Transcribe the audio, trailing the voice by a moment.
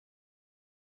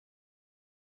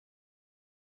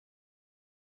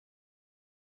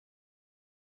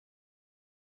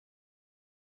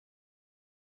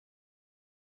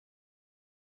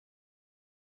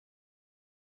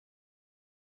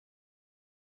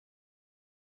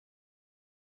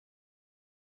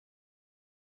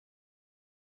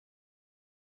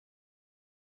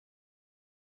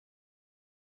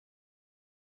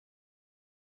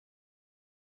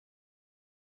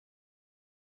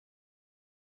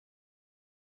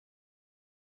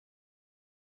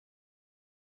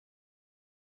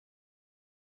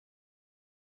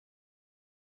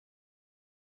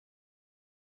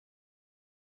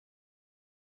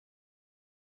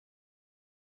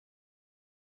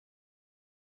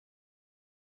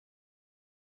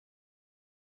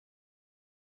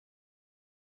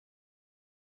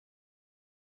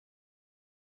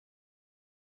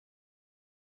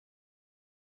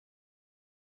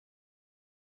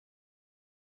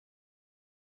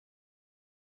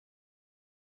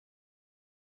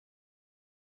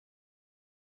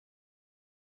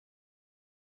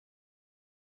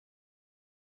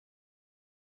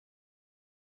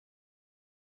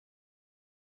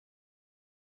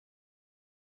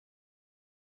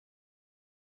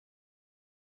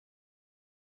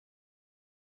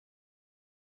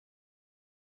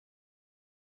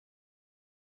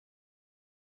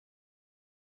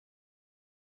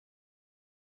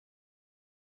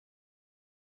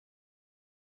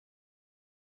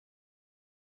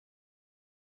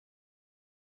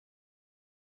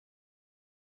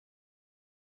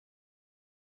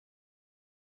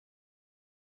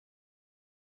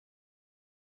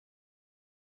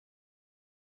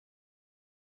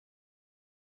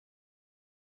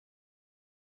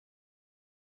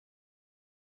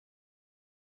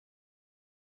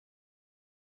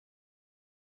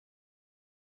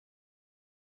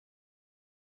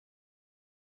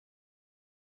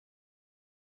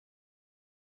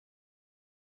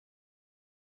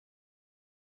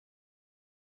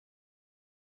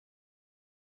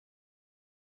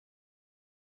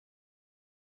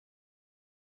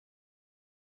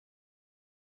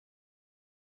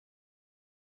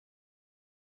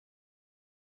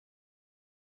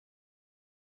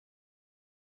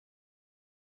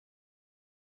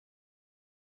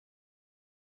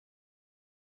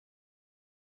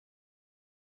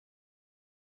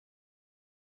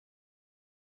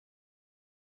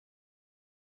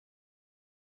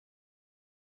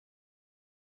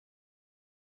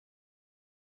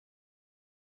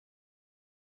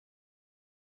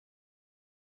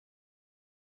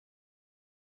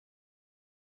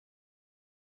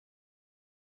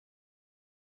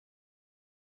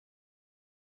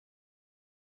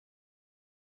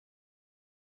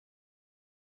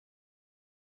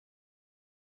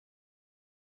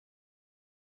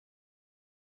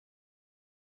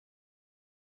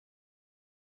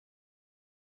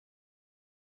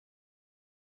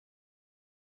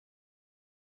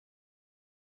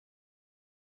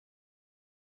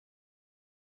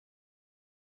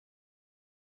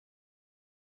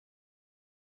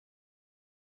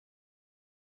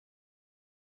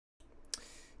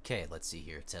Okay, let's see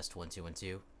here. Test 1 2 1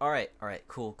 2. All right,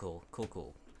 cool.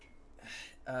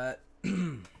 All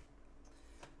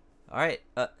right.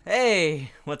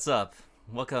 Hey, what's up?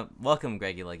 Welcome,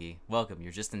 Greggy Leggy. Welcome.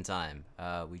 You're just in time.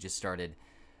 We just started.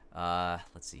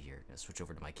 Let's see here. Gonna switch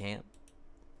over to my cam.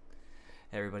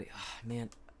 Hey, everybody. Oh, man.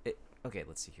 Okay,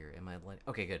 let's see here. Am I lighting?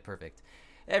 Okay, good, perfect.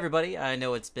 Hey, everybody. I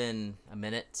know it's been a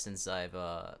minute since I've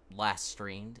last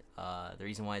streamed. The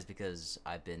reason why is because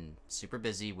I've been super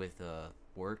busy with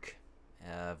work,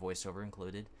 voiceover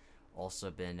included. Also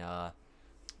been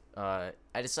I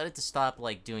decided to stop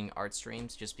like doing art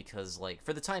streams just because, like,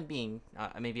 for the time being,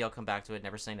 maybe I'll come back to it,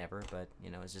 never say never, but you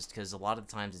know, it's just because a lot of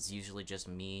the times it's usually just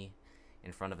me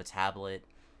in front of a tablet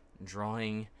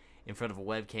drawing in front of a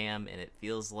webcam, and it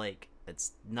feels like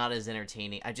it's not as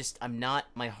entertaining. I'm not,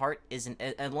 my heart isn't,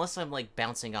 unless I'm like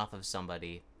bouncing off of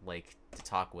somebody like to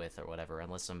talk with or whatever,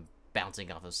 unless I'm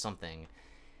bouncing off of something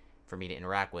for me to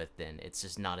interact with, then it's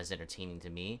just not as entertaining to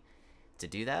me to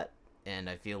do that. And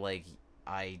I feel like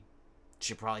I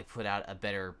should probably put out a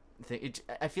better thing.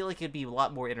 I feel like it'd be a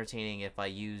lot more entertaining if I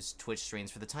use Twitch streams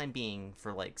for the time being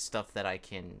for like stuff that I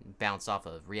can bounce off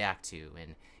of, react to,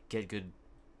 and get good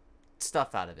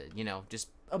stuff out of it, you know, just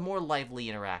a more lively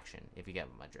interaction, if you get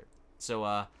my drift.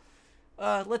 So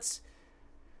let's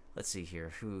see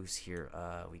here, who's here.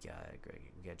 We got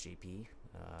Greg, we got JP,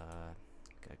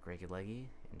 got Greggy Leggy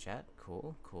in chat.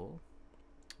 Cool. All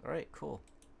right, cool.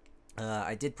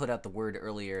 I did put out the word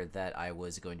earlier that I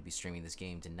was going to be streaming this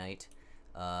game tonight,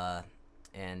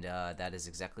 and that is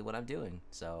exactly what I'm doing.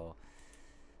 So,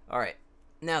 all right,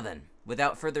 now then,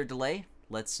 without further delay,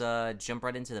 let's jump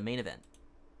right into the main event.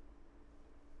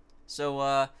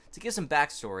 So, to give some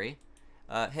backstory,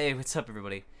 hey, what's up,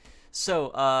 everybody?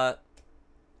 So,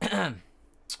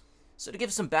 so to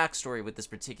give some backstory with this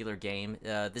particular game,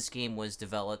 this game was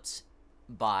developed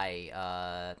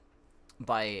by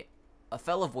a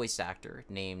fellow voice actor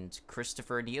named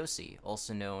Christopher Diosi,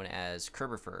 also known as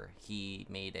Kerberfer. He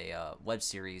made a web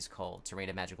series called Terrain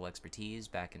of Magical Expertise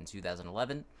back in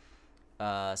 2011.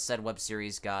 Said web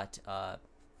series got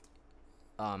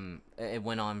it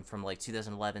went on from like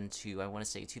 2011 to, I want to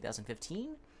say,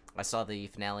 2015. I saw the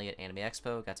finale at Anime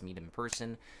Expo, got to meet him in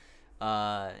person,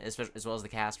 as well as the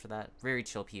cast for that. Very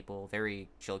chill people, very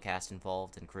chill cast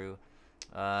involved and crew.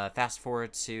 Fast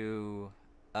forward to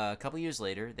a couple years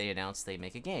later, they announced they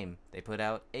make a game. They put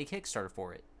out a Kickstarter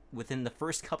for it. Within the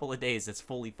first couple of days, it's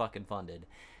fully fucking funded.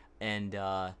 And,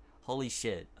 holy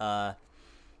shit.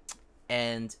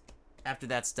 And after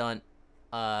that's done,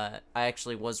 I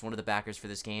actually was one of the backers for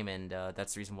this game, and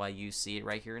that's the reason why you see it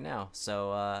right here now.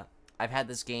 So, I've had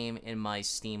this game in my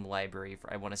Steam library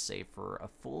for, I want to say, for a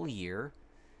full year.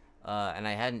 And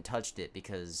I hadn't touched it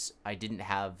because I didn't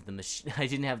have the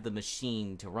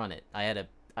machine to run it. I had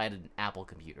an Apple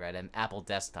computer. I had an Apple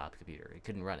desktop computer. It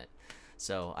couldn't run it.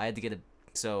 So I had to get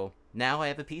so now I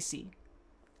have a PC,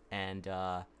 and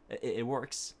it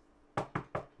works.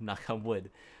 Knock on wood.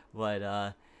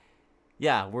 But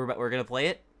yeah, we're gonna play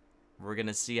it. We're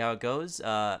gonna see how it goes.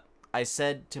 I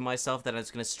said to myself that I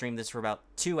was gonna stream this for about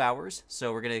 2 hours.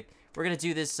 So we're gonna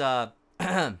do this. We're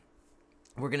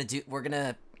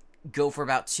gonna go for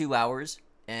about 2 hours,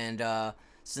 and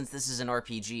since this is an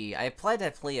RPG, I applied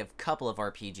to play a couple of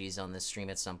RPGs on this stream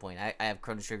at some point. I have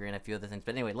Chrono Trigger and a few other things,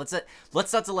 but anyway, let's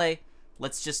not delay.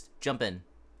 Let's just jump in.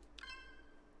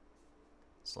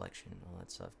 Selection, all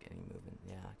that stuff, getting moving.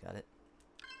 Yeah, got it.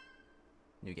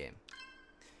 New game.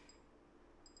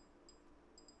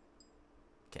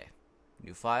 Okay,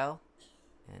 new file,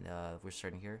 and we're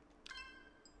starting here.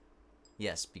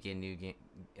 Yes, begin new game.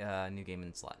 New game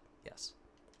in slot. Yes.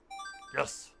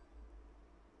 Yes.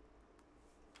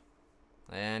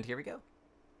 And here we go.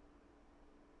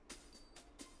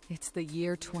 It's the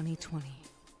year 2020.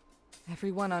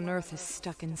 Everyone on Earth is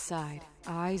stuck inside,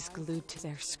 eyes glued to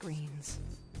their screens.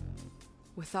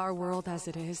 With our world as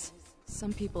it is,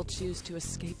 some people choose to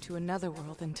escape to another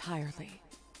world entirely.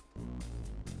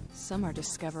 Some are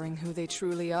discovering who they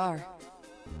truly are.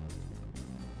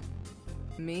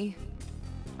 Me?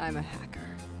 I'm a hacker.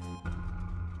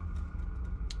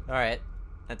 Alright,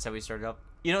 that's how we started up.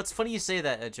 You know, it's funny you say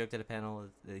that. I joked at a panel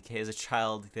as a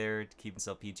child there to keep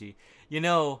himself PG. You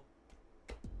know,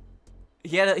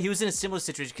 he was in a similar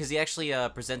situation because he actually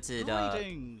presented.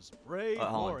 Greetings, brave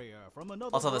warrior from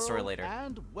another I'll tell that story world, later.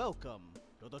 and welcome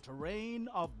to the terrain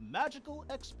of magical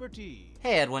expertise.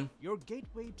 Hey, Edwin. Your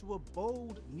gateway to a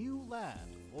bold new land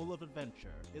full of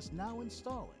adventure is now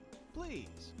installing.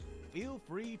 Please feel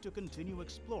free to continue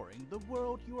exploring the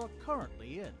world you are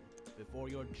currently in before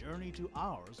your journey to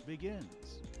ours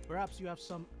begins. Perhaps you have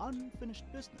some unfinished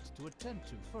business to attend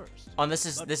to first. Oh, and this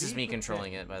is But me be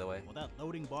controlling prepared, it, by the way. for that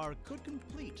loading bar could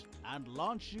complete and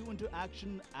launch you into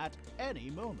action at any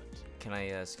moment. Can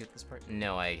I skip this part?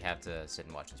 No, I have to sit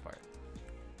and watch this part.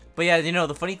 But yeah, you know,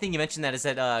 the funny thing you mentioned that is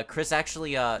that Chris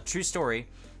actually, true story,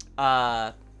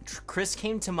 Chris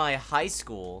came to my high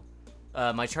school,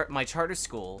 my charter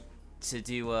school, to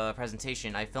do a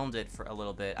presentation. I filmed it for a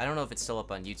little bit. I don't know if it's still up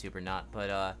on YouTube or not,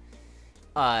 but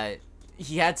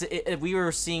he had to. We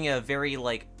were seeing a very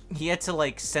like he had to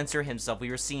like censor himself. We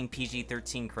were seeing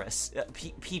PG-13 Chris,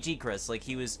 PG Chris, like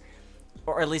he was,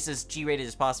 or at least as G-rated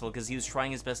as possible, because he was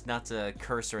trying his best not to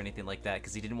curse or anything like that,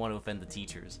 because he didn't want to offend the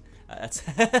teachers. That's,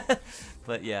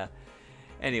 but yeah.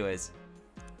 Anyways.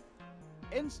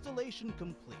 Installation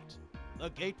complete. The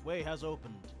gateway has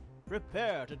opened.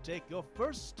 Prepare to take your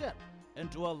first step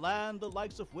into a land the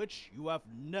likes of which you have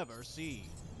never seen.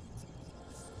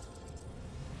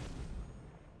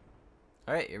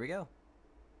 Alright, here we go.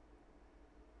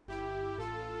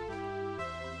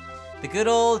 The good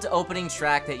old opening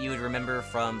track that you would remember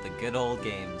from the good old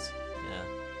games. Yeah.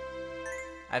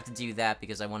 I have to do that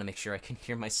because I want to make sure I can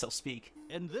hear myself speak.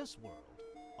 In this world,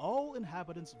 all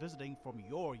inhabitants visiting from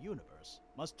your universe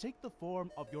must take the form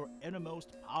of your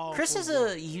innermost powerful Chris has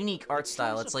warrior. a unique art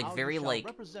style. It's like very like,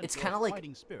 it's kind of like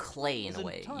clay in a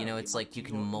way. You know, it's like you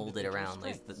can mold it around.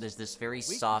 Like there's this very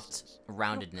soft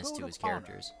roundedness to his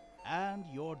characters. And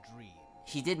your dream.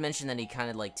 He did mention that he kind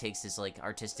of like takes his like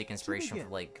artistic inspiration from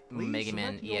like Mega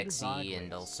Man EXE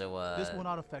and also This will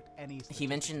not affect any he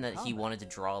mentioned that he combat, wanted to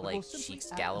draw but like will simply Sheik's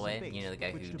act as a Galloway, base you know, the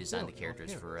guy which who to designed the build your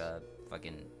characters for characters.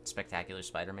 fucking Spectacular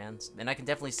Spider-Man, and I can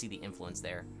definitely see the influence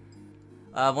there.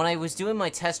 When I was doing my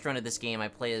test run of this game, I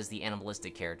play as the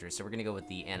animalistic character, so we're gonna go with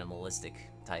the animalistic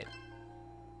type.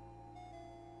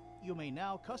 You may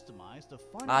now customize the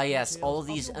final Ah yes, details all of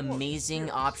these your warrior amazing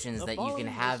appearance. options The that you can following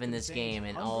have list in this contains game,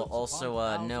 and hundreds also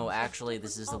upon no, thousands of actually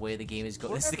this is the way the game is for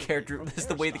going. This is the everything character. from This is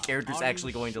the way the hairstyles. character's Are you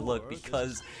actually going to look sure this is-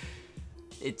 because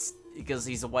it's because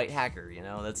he's a white hacker. You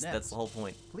know, that's Next, the whole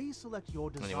point. Please select your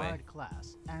desired Anyway.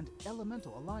 class and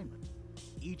elemental alignment.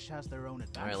 Each has their own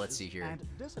advantages let's see here. and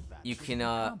disadvantages You can in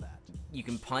combat. you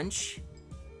can punch,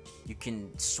 you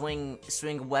can swing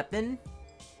a weapon,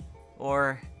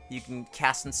 or you can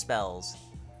cast some spells.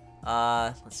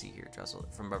 Let's see here, Dressel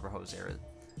from Rubber Hose era.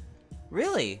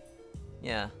 Really?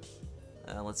 Yeah.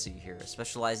 Let's see here.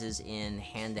 Specializes in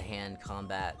hand-to-hand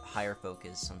combat, higher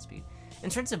focus on speed. In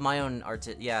terms of my own art,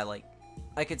 yeah, like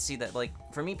I could see that. Like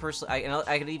for me personally,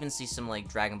 I could even see some like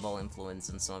Dragon Ball influence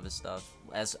in some of his stuff,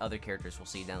 as other characters we'll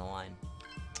see down the line.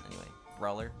 Anyway,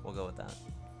 Brawler, we'll go with that.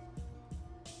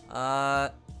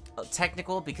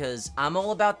 Technical, because I'm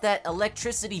all about that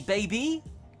electricity, baby.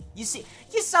 You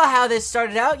saw how this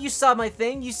started out. You saw my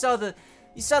thing. You saw the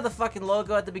fucking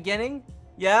logo at the beginning.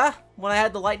 Yeah, when I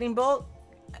had the lightning bolt.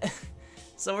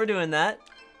 So we're doing that.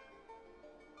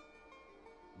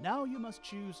 Now you must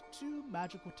choose 2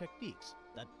 magical techniques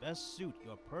that best suit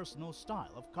your personal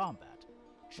style of combat.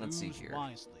 Choose Let's see here.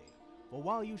 wisely, for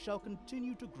while you shall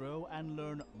continue to grow and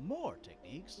learn more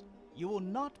techniques, you will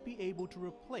not be able to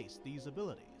replace these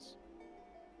abilities.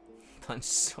 Punch,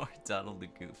 sword, Donald,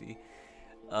 and Goofy.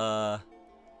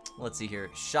 Let's see here.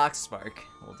 Shock Spark.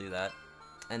 We'll do that.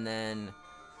 And then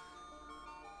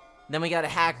we got a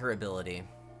hacker ability.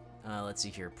 Let's see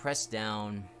here. Press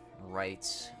down, right,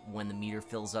 when the meter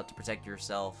fills up to protect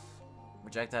yourself.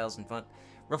 Projectiles in front.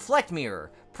 Reflect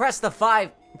mirror. Press the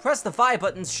 5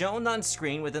 buttons shown on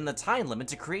screen within the time limit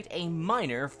to create a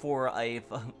minor for a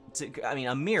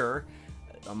mirror.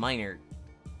 A minor.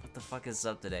 What the fuck is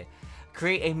up today?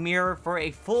 Create a mirror for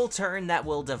a full turn that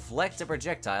will deflect a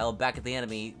projectile back at the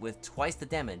enemy with twice the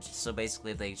damage. So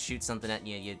basically, if they shoot something at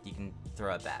you, you can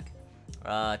throw it back.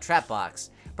 Trap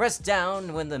box. Press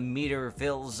down when the meter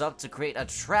fills up to create a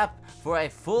trap for a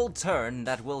full turn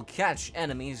that will catch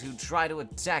enemies who try to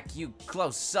attack you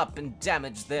close up and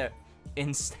damage their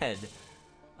instead.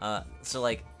 So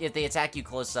like, if they attack you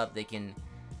close up, they can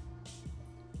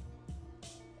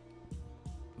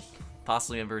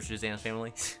possibly member Shazam's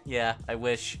family. Yeah, I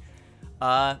wish.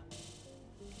 I'd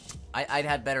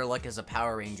had better luck as a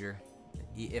Power Ranger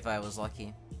if I was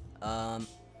lucky.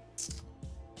 Let's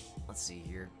see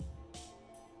here.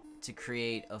 To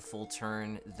create a full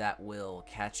turn that will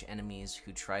catch enemies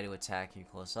who try to attack you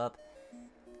close up.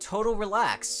 Total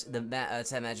Relax. It's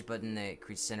that magic button that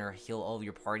creates center, heal all of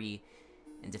your party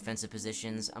in defensive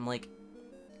positions. I'm like,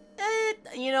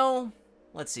 you know,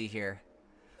 let's see here.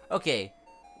 Okay,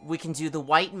 we can do the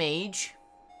White Mage.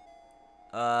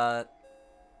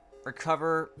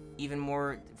 Recover even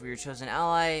more for your chosen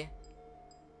ally.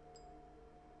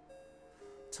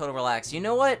 Total Relax. You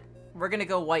know what? We're gonna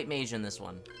go white mage in this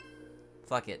one.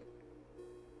 Fuck it.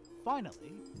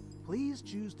 Finally, please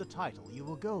choose the title you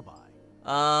will go by.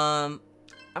 I'm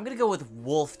gonna go with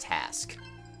Wolf Task.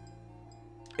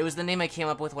 It was the name I came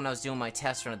up with when I was doing my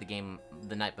test run of the game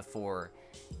the night before,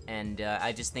 and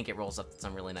I just think it rolls up to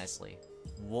some really nicely.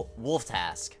 Wolf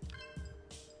Task.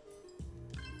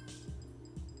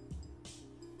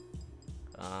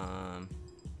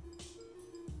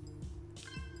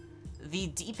 The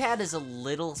D-pad is a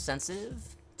little sensitive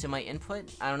to my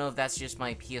input. I don't know if that's just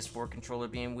my PS4 controller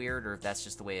being weird, or if that's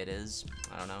just the way it is.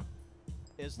 I don't know.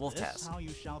 Is Wolf this Task. how you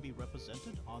shall be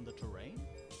represented on the terrain?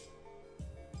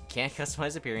 Can't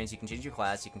customize appearance. You can change your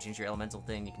class. You can change your elemental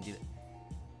thing. You can do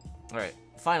that. Alright,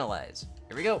 finalize.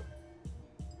 Here we go.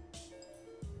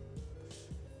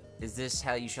 Is this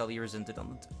how you shall be presented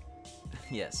on the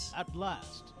yes. At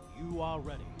last, you are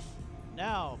ready.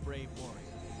 Now, brave warrior,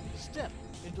 step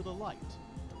into the light.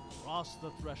 Cross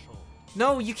the threshold.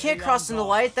 No, you can't Stay cross on in the guard,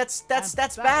 light. That's and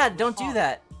battle bad. with Don't do honor.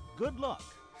 that. Good luck.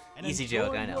 And Easy enjoy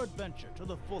joke, I know. your adventure to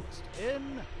the fullest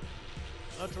in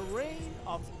the terrain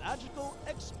of magical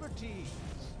expertise.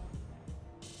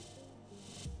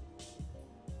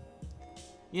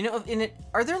 You know, in it,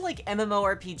 are there like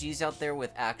MMORPGs out there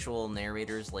with actual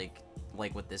narrators like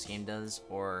what this game does,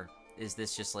 or is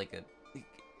this just like a?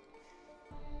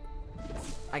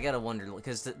 I gotta wonder,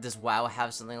 because does WoW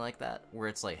have something like that where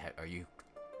it's like, are you?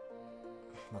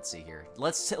 Let's see here.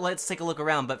 Let's take a look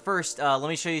around. But first, let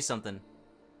me show you something.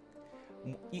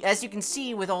 As you can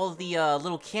see with all of the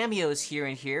little cameos here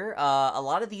and here, a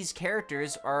lot of these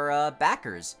characters are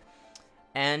backers.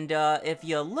 And if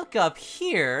you look up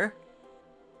here,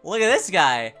 look at this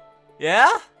guy. Yeah?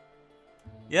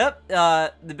 Yep.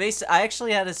 The base. I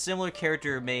actually had a similar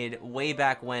character made way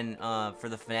back when for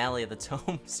the finale of the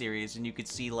Tome series, and you could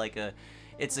see like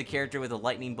it's a character with a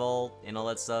lightning bolt and all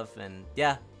that stuff. And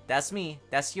yeah, that's me.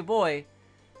 That's your boy.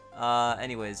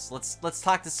 Anyways, let's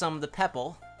talk to some of the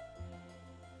people.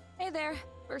 Hey there,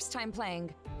 first time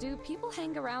playing. Do people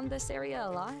hang around this area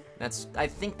a lot? I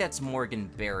think that's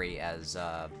Morgan Berry as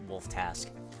Wolf Task.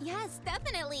 Yes,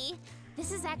 definitely.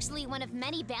 This is actually one of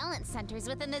many balance centers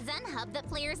within the Zen Hub that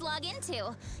players log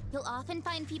into. You'll often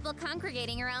find people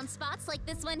congregating around spots like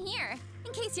this one here,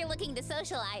 in case you're looking to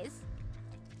socialize.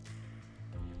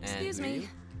 Excuse me,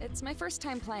 it's my first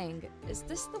time playing. Is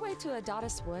this the way to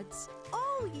Adonis Woods?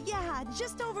 Oh, yeah,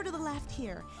 just over to the left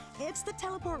here. It's the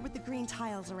teleport with the green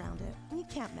tiles around it. You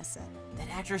can't miss it. That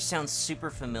actor sounds super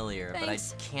familiar,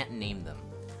 Thanks. but I can't name them.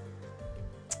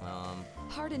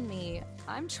 Pardon me,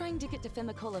 I'm trying to get to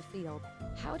Fimicola Field.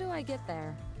 How do I get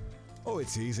there? Oh,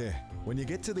 it's easy. When you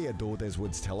get to the Adodes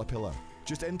Woods telepillar,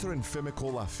 just enter in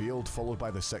Fimicola Field followed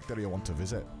by the sector you want to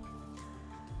visit.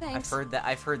 Thanks.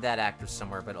 I've heard that actor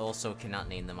somewhere, but also cannot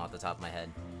name them off the top of my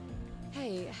head.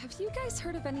 Hey, have you guys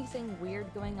heard of anything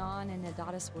weird going on in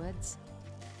Adonis Woods?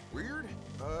 Weird?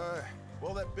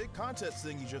 Well, that big contest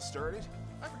thing you just started,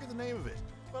 I forget the name of it,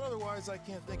 but otherwise I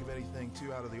can't think of anything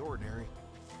too out of the ordinary.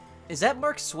 Is that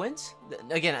Mark Swint?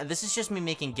 Again, this is just me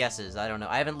making guesses. I don't know.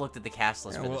 I haven't looked at the cast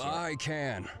list Yeah, for well, this yet. I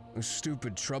can. Those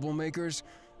stupid troublemakers.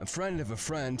 A friend of a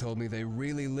friend told me they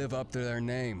really live up to their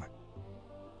name.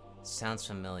 Sounds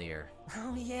familiar.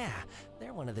 Oh yeah,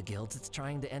 they're one of the guilds that's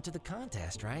trying to enter the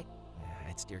contest, right?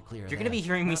 I'd steer clear of You're gonna that. be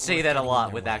hearing me Not say worth that a getting in lot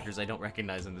their with way. actors I don't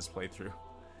recognize in this playthrough.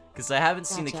 Because I haven't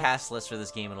seen the Gotcha. cast list for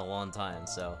this game in a long time,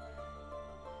 so...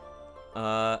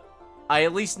 I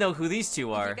at least know who these two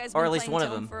Have are. you guys Or been at least playing one of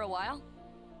Tome them. for a while?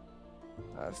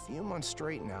 A few months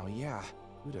straight now, yeah.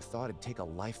 Who'd have thought it'd take a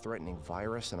life-threatening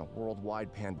virus and a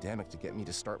worldwide pandemic to get me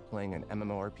to start playing an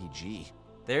MMORPG?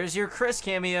 There's your Chris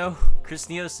cameo. Chris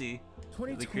Niosi, the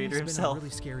creator 2020's been a himself. really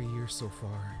scary year so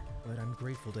far, but I'm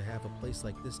grateful to have a place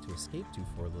like this to escape to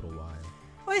for a little while.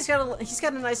 Well, he's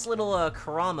got a nice little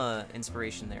Kurama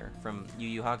inspiration there from Yu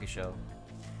Yu Hakusho.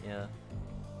 Yeah.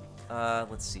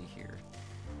 Let's see here.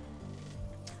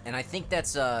 And I think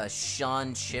that's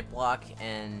Sean Chiplock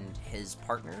and his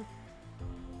partner.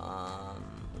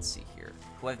 Let's see here.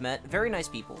 Who I've met. Very nice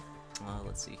people.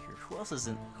 Let's see here. Who else is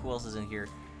in here?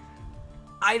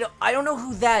 I don't know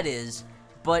who that is,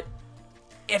 but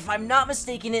if I'm not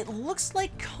mistaken, it looks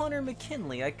like Connor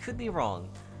McKinley. I could be wrong.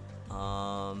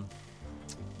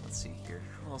 Let's see here.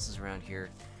 Who else is around here?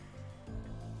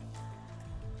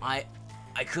 I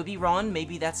could be wrong.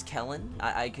 Maybe that's Kellen.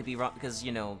 I could be wrong because,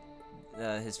 you know,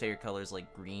 his favorite color is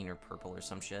like green or purple or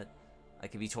some shit. I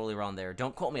could be totally wrong there.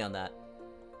 Don't quote me on that.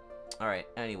 Alright,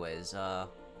 anyways, look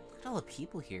at all the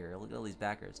people here. Look at all these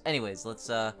backers. Anyways, let's,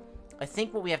 I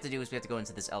think what we have to do is we have to go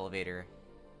into this elevator.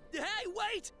 Hey,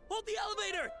 wait! Hold the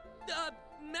elevator!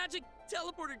 Magic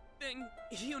teleporter thing.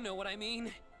 You know what I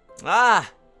mean. Ah!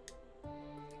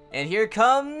 And here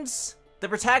comes the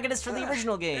protagonist from the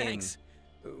original game. Thanks.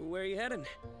 Where are you heading?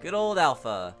 Good old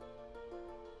Alpha.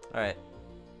 Alright.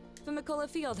 Fimicola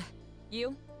Field.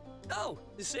 You? Oh,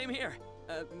 the same here.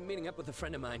 Meeting up with a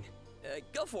friend of mine.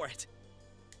 Go for it.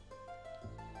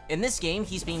 In this game,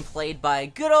 he's being played by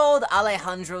good old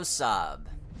Alejandro Saab,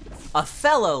 a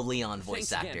fellow Leon voice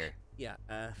Thanks actor. again. Yeah,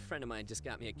 a friend of mine just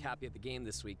got me a copy of the game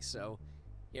this week, so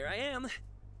here I am.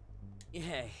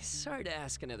 Hey, sorry to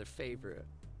ask another favor.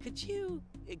 Could you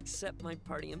accept my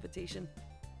party invitation?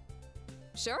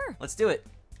 Sure. Let's do it.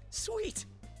 Sweet.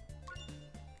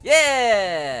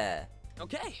 Yeah!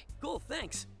 Okay, cool,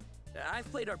 thanks.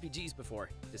 I've played RPGs before.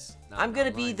 Just not I'm gonna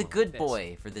an be online the one good like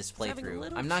boy for this I was having a playthrough.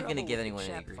 little I'm not gonna trouble give with anyone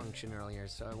the any chat grief. function earlier,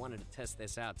 so I wanted to test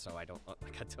this out so I don't look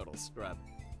like a total scrub.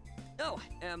 Oh,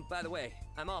 and by the way,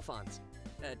 I'm Alphonse.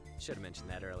 Should have mentioned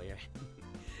that earlier.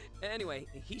 Anyway,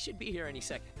 he should be here any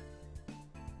second.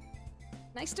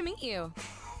 Nice to meet you.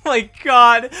 Oh my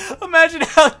god! Imagine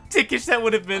how dickish that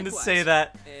would have been to Likewise. say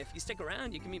that. If you stick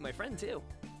around, you can meet my friend too.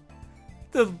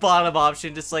 The bottom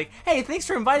option, just like, hey, thanks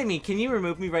for inviting me. Can you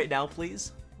remove me right now,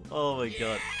 please? Oh my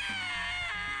god.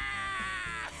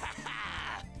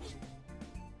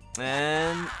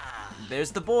 And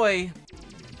there's the boy.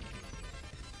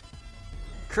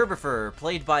 Kerbifer,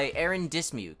 played by Aaron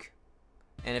Dismuke.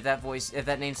 And if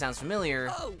that name sounds familiar,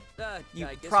 Oh, you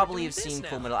I guess we're probably doing have this seen now.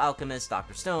 Full Metal Alchemist,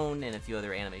 Dr. Stone, and a few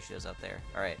other anime shows out there.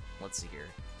 Alright, let's see here.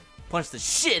 Punch the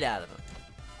shit out of him.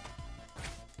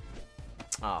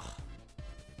 Oh.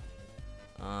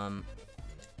 How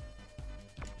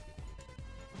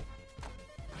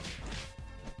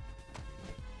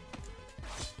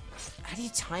do you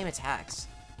time attacks?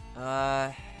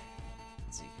 Let's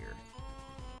see here.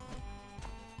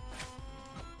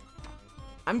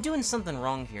 I'm doing something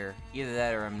wrong here. Either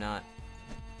that or I'm not.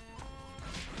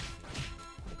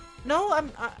 No,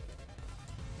 ah,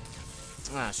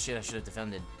 shit, I should have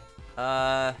defended.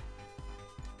 I'll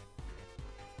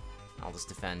just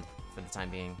defend for the time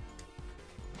being.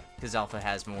 Because Alpha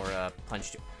has more,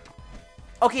 punch to...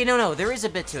 Okay, no, there is a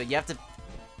bit to it. You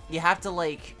have to,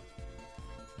 like...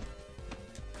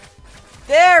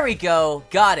 There we go!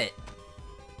 Got it!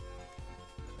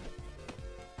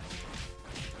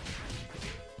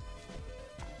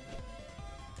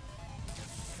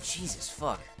 Jesus,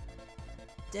 fuck.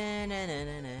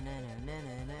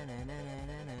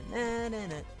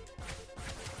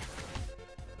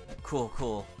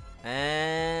 Cool.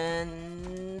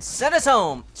 And... send us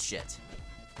home! Shit.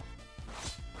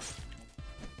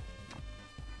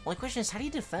 Only question is, how do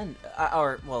you defend?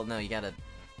 Well, no, you gotta...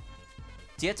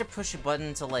 Do you have to push a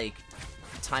button to, like,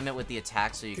 time it with the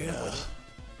attack so you can avoid it?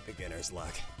 Beginner's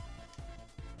luck.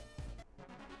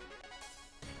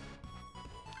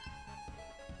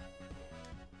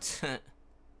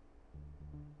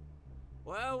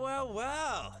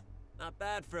 Well. Not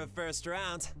bad for a first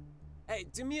round. Hey,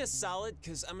 do me a solid,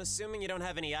 because I'm assuming you don't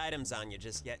have any items on you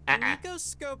just yet. Can you go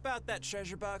scope out that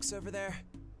treasure box over there?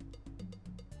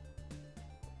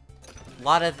 A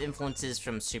lot of influences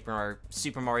from Super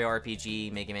Mario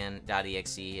RPG, Mega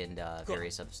Man.exe, and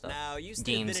various other stuff. Now, use the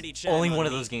games. Divinity Chime Only on one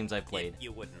of me, those games I've played. if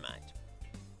you wouldn't mind.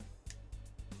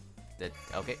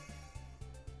 Okay.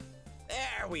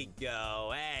 There we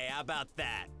go. Hey, how about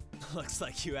that? Looks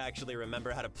like you actually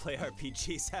remember how to play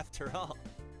RPGs after all.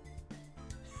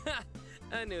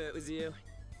 I knew it was you.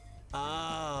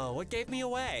 Oh, what gave me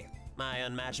away? My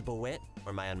unmatchable wit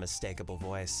or my unmistakable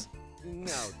voice?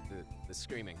 No, the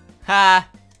screaming. Ha!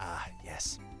 Ah,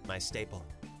 yes. My staple.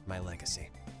 My legacy.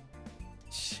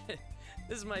 Shit.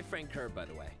 This is my friend Kerb, by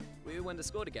the way. We went to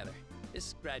school together.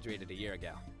 Just graduated a year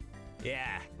ago.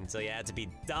 Yeah, until you had to be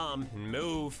dumb and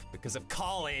move because of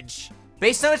college.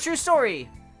 Based on a true story.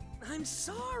 I'm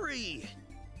sorry.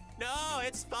 No,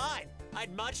 it's fine.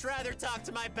 I'd much rather talk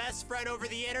to my best friend over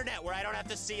the internet where I don't have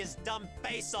to see his dumb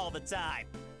face all the time.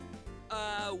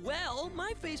 Well,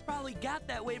 my face probably got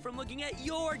that way from looking at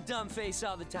your dumb face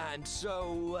all the time,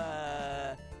 so,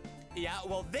 Yeah,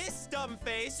 well, this dumb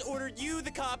face ordered you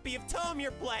the copy of Tome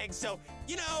you're playing, so,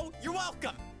 you know, you're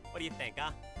welcome. What do you think,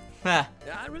 huh?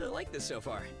 I really like this so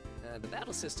far. The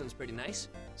battle system's pretty nice.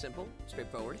 Simple,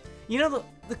 straightforward. You know,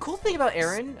 the cool thing about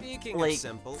Aaron, Speaking of like,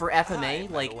 simple, for FMA, hi,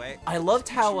 by like, the way. I loved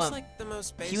how, Choose, like, the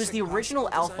most he was the basic original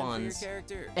possible design for your Alphonse,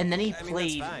 character. and then he I mean, that's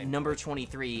played fine. number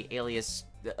 23, alias,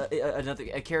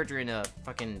 a character in a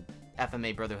fucking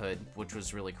FMA Brotherhood, which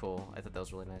was really cool. I thought that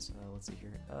was really nice. Let's see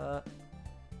here.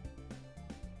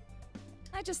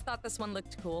 I just thought this one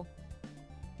looked cool.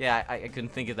 Yeah, I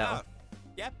couldn't think of that one.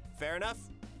 Yep, fair enough.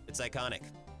 It's iconic.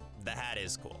 The hat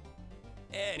is cool.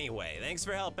 Anyway, thanks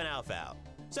for helping Alpha out.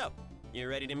 So, you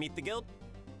ready to meet the guild?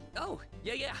 Oh,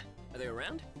 yeah. Are they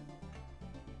around?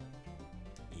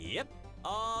 Yep,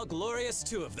 all glorious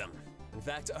 2 of them. In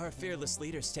fact, our fearless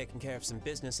leader's taking care of some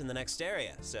business in the next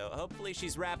area, so hopefully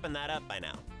she's wrapping that up by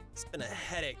now. It's been a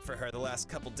headache for her the last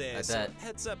couple days, I bet. so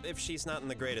heads up if she's not in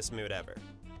the greatest mood ever.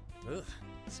 Ugh,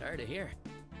 sorry to hear.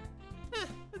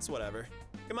 It's whatever.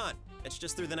 Come on, it's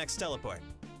just through the next teleport.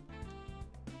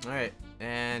 Alright,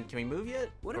 and can we move yet?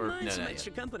 Wouldn't mind no, some not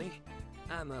extra yet. company.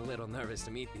 I'm a little nervous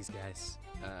to meet these guys.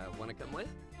 Wanna come with?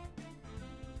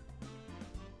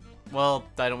 Well,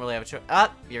 I don't really have a choice.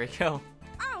 Ah, here we go.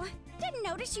 Oh, didn't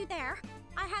notice you there.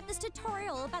 I had this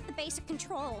tutorial about the basic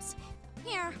controls.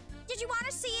 Here, did you want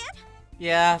to see it?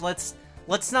 Yeah, let's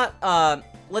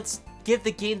give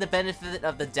the game the benefit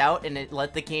of the doubt and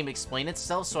let the game explain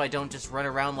itself so I don't just run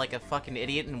around like a fucking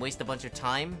idiot and waste a bunch of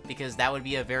time, because that would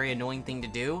be a very annoying thing to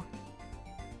do.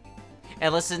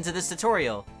 And listen to this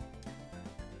tutorial.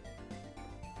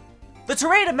 The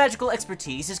terrain of magical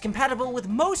expertise is compatible with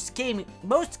most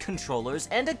controllers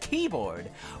and a keyboard.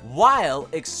 While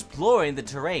exploring the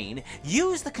terrain,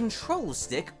 use the control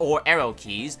stick or arrow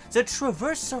keys to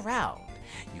traverse around.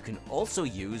 You can also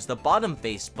use the bottom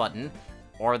face button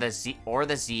or the Z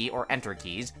or enter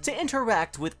keys to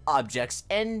interact with objects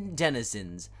and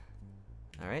denizens.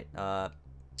 Alright,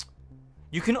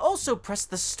 you can also press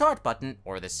the start button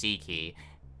or the C key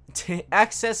to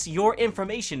access your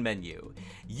information menu.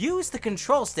 Use the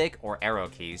control stick or arrow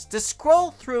keys to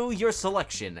scroll through your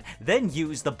selection, then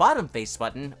use the bottom face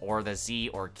button or the Z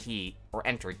or key or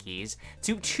enter keys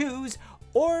to choose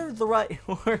or the right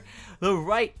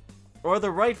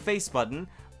face button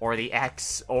or the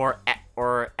X or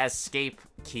escape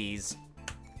keys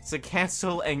to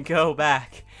cancel and go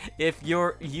back. If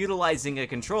you're utilizing a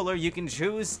controller, you can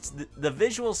choose the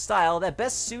visual style that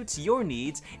best suits your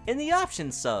needs in the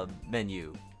options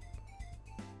sub-menu.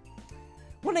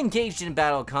 When engaged in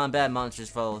battle, combat, monsters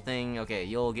follow the thing. Okay,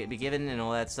 you'll be given and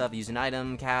all that stuff. Use an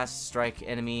item, cast, strike,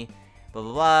 enemy, blah,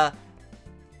 blah, blah.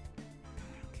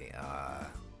 Okay,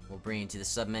 we'll bring you to the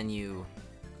sub-menu,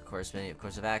 course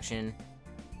of action.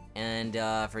 And,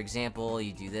 for example,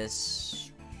 you do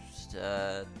this.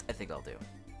 I think I'll do.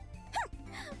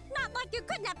 Not like you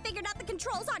couldn't have figured out the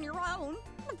controls on your own.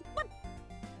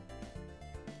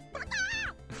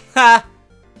 Ha!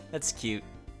 That's cute.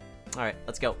 Alright,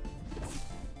 let's go.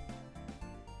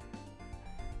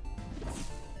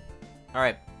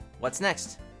 Alright, what's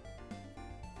next?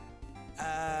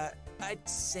 I'd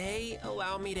say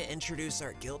allow me to introduce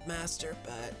our guildmaster,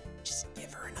 but just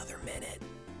give her another minute.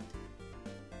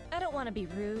 I don't want to be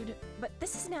rude, but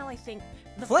this is now, I think,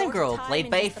 the Flame fourth Girl, time played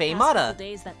in by just the Faye past Mata. couple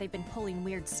days that they've been pulling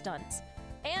weird stunts.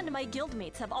 And my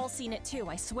guildmates have all seen it too,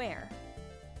 I swear.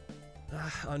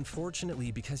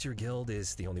 Unfortunately, because your guild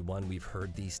is the only one we've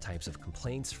heard these types of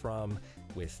complaints from,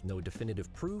 with no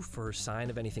definitive proof or sign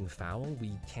of anything foul,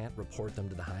 we can't report them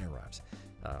to the higher-ups.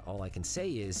 All I can say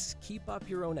is keep up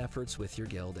your own efforts with your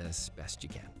guild as best you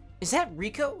can. Is that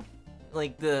Rico?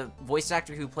 Like the voice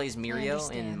actor who plays Mirio in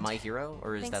understand. My Hero?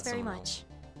 Or is Thanks that very someone much. else?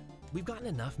 We've gotten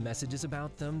enough messages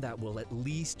about them that we'll at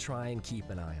least try and keep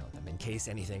an eye on them in case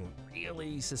anything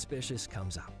really suspicious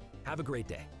comes up. Have a great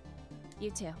day.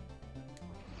 You too.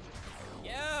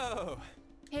 Yo!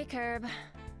 Hey, Curb.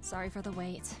 Sorry for the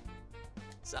wait.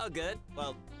 It's all good.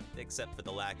 Well, except for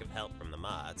the lack of help from the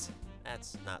mods.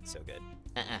 That's not so good.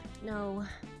 No.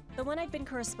 The one I've been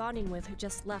corresponding with who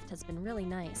just left has been really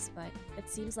nice, but it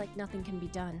seems like nothing can be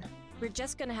done. We're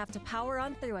just gonna have to power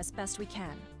on through as best we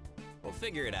can. We'll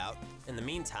figure it out. In the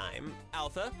meantime,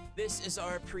 Alpha, this is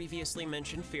our previously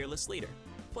mentioned fearless leader,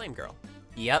 Flame Girl.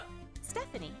 Yep.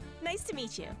 Stephanie, nice to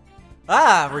meet you.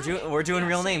 Ah, we're doing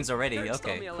real names already. Kurt's Okay,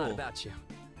 told me a lot cool. about you.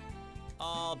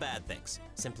 All bad things.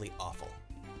 Simply awful.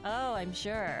 Oh, I'm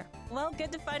sure. Well,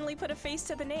 good to finally put a face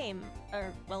to the name.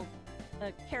 Or, well,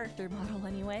 a character model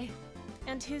anyway.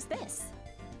 And who's this?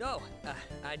 Oh,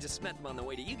 I just met them on the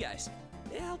way to you guys.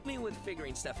 They helped me with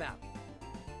figuring stuff out.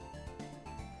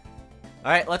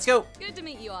 Alright, let's go. Good to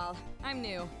meet you all. I'm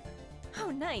new.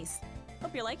 Oh, nice.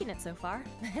 Hope you're liking it so far.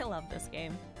 I love this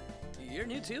game. You're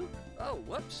new too? Oh,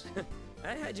 whoops.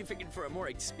 I had you figured for a more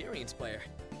experienced player.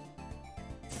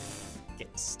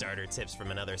 Getting starter tips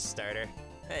from another starter.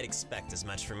 I'd expect as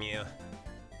much from you.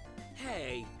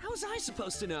 Hey, how was I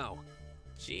supposed to know?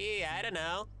 Gee, I don't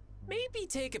know. Maybe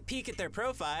take a peek at their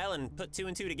profile and put 2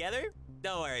 and 2 together?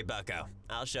 Don't worry, bucko.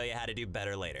 I'll show you how to do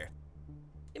better later.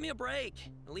 Give me a break.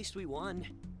 At least we won.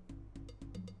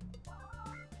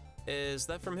 Is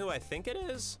that from who I think it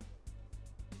is?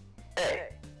 Hey,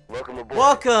 welcome aboard.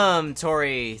 Welcome,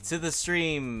 Tori, to the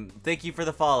stream. Thank you for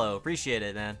the follow. Appreciate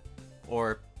it, man.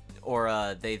 Or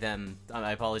they, them.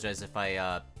 I apologize if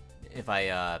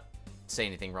I say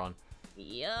anything wrong.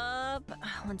 Yup.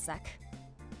 One sec.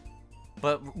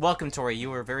 But welcome, Tori.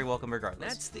 You were very welcome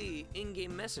regardless. That's the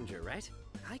in-game messenger, right?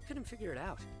 I couldn't figure it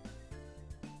out.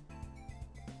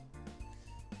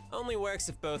 Only works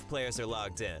if both players are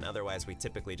logged in, otherwise we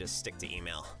typically just stick to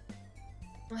email.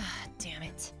 Damn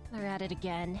it. They're at it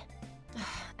again.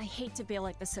 I hate to bail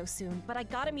like this so soon, but I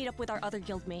gotta meet up with our other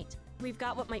guildmate. We've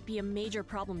got what might be a major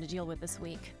problem to deal with this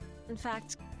week. In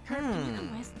fact, Kurt, can you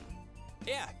come with?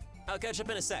 Yeah, I'll catch up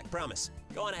in a sec, promise.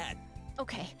 Go on ahead.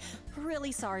 Okay.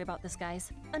 Really sorry about this,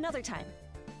 guys. Another time.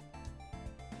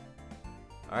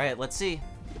 Alright, let's see.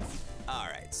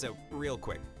 Alright, so real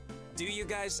quick. Do you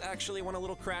guys actually want a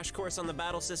little crash course on the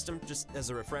battle system, just as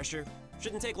a refresher?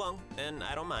 Shouldn't take long, and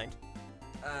I don't mind.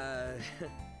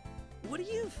 What do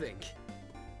you think?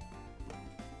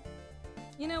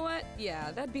 You know what?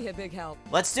 Yeah, that'd be a big help.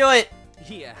 Let's do it!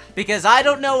 Yeah. Because I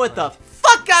don't know what the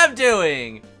fuck I'm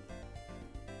doing!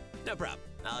 No problem.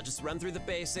 I'll just run through the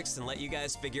basics and let you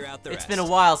guys figure out the rest. It's been a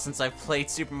while since I've played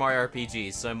Super Mario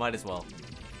RPGs, so I might as well.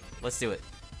 Let's do it.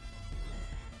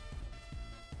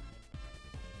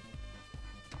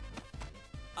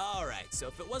 Alright, so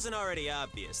if it wasn't already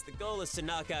obvious, the goal is to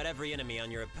knock out every enemy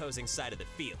on your opposing side of the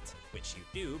field, which you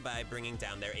do by bringing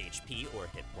down their HP or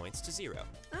hit points to 0.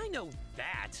 I know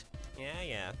that.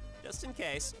 Yeah, just in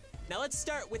case. Now let's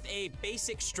start with a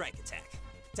basic strike attack.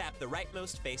 Tap the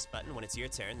rightmost face button when it's your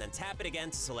turn, then tap it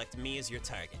again to select me as your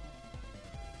target.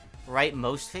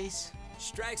 Rightmost face?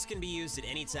 Strikes can be used at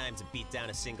any time to beat down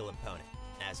a single opponent.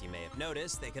 As you may have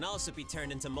noticed, they can also be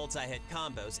turned into multi-hit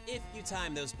combos if you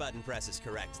time those button presses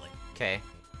correctly. Okay.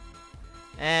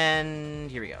 And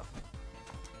here we go.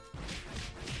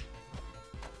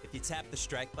 If you tap the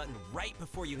strike button right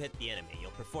before you hit the enemy,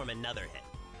 you'll perform another hit.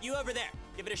 You over there,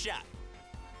 give it a shot.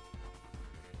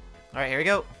 Alright, here we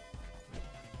go.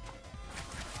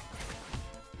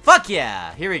 Fuck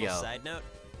yeah! Here we go. Side note,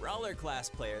 Brawler class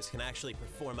players can actually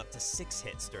perform up to 6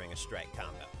 hits during a strike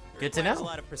combo. Good to Requires know. a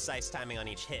lot of precise timing on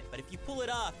each hit, but if you pull it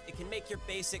off, it can make your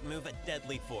basic move a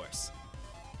deadly force.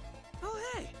 Oh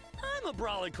hey, I'm a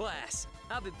brawler class.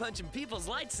 I'll be punching people's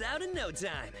lights out in no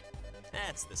time.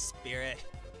 That's the spirit.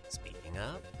 Speaking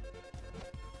of...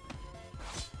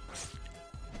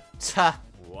 Ha!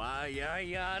 Why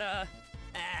yada?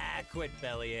 Ah, quit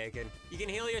belly aching. You can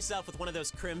heal yourself with one of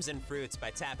those crimson fruits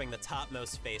by tapping the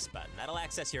topmost face button. That'll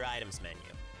access your items menu.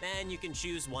 Then you can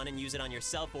choose one and use it on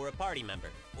yourself or a party member.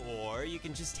 Or you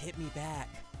can just hit me back.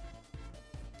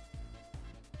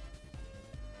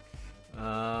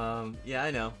 Yeah,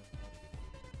 I know.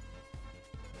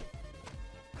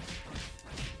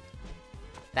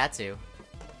 That too.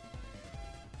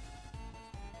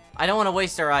 I don't want to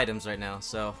waste our items right now,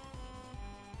 so...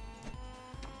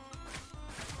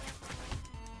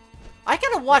 I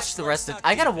gotta watch the rest of.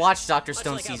 I gotta watch Dr.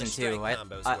 Stone season 2.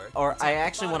 I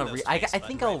actually want to. I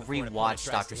think I'll rewatch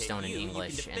Dr. Stone in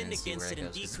English and see where it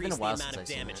goes. It's been a while since I've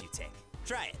seen it.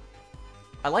 Try it.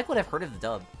 I like what I've heard of the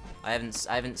dub. I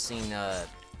haven't seen the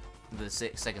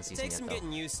second season Takes yet some though.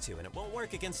 getting used to, and it won't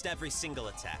work against every single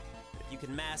attack. But if you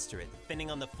can master it, defending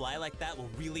on the fly like that will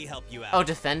really help you out. Oh,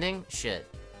 defending?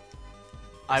 Shit.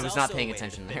 I There's was not also a paying way to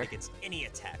attention defend there. against any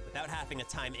attack without having to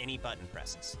time any button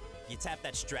presses. If you tap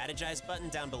that strategize button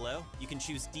down below, you can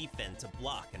choose defend to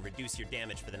block and reduce your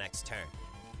damage for the next turn.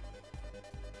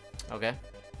 Okay.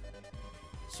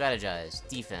 Strategize.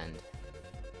 Defend.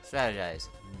 Strategize.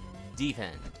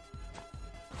 Defend.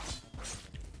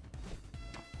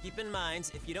 Keep in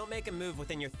mind, if you don't make a move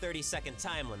within your 30-second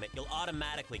time limit, you'll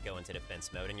automatically go into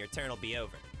defense mode and your turn will be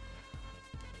over.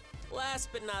 Last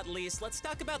but not least, let's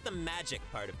talk about the magic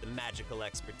part of the magical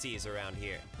expertise around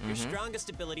here. Your strongest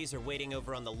abilities are waiting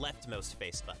over on the leftmost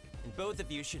face button, and both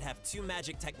of you should have 2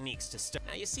 magic techniques to start.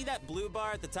 Now you see that blue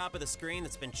bar at the top of the screen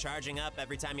that's been charging up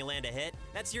every time you land a hit?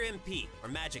 That's your MP, or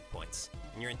magic points,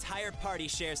 and your entire party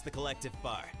shares the collective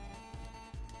bar.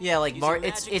 Yeah, like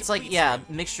it's like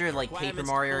mixture like Paper Requirements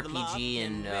Mario to pull them off RPG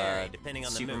can and vary depending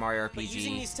on the Super move. Mario But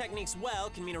using RPG. these techniques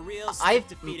well can mean a real swift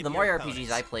defeat of The your Mario opponents.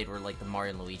 RPGs I played were like the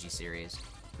Mario and Luigi series.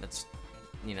 That's,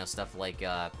 you know, stuff like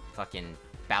fucking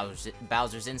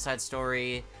Bowser's Inside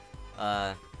Story,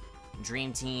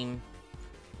 Dream Team,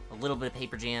 a little bit of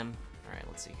Paper Jam. All right,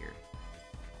 let's see here.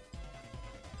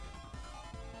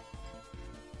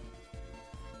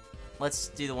 Let's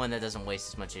do the one that doesn't waste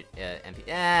as much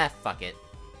MP. Fuck it.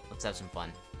 Let's have some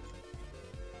fun.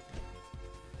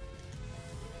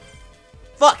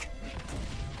 Fuck!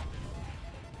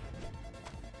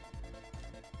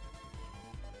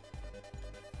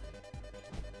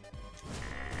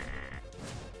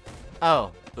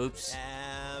 Oh, oops.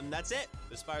 That's it,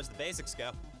 as far as the basics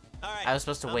go. Alright, I was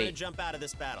supposed to I'm wait. gonna jump out of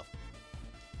this battle.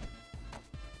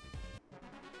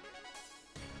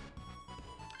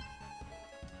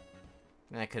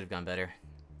 That could have gone better.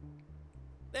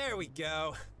 There we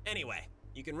go. Anyway,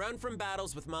 you can run from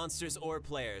battles with monsters or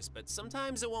players, but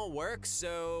sometimes it won't work,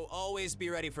 so always be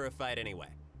ready for a fight anyway.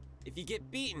 If you get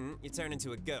beaten, you turn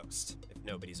into a ghost. If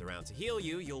nobody's around to heal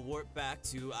you, you'll warp back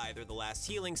to either the last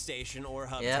healing station or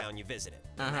hub town you visited.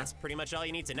 And that's pretty much all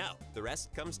you need to know. The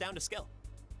rest comes down to skill.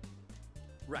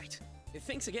 Right.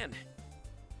 Thanks again.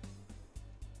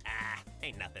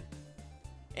 Ain't nothing.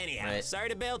 Anyhow, sorry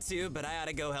to bail too, but I ought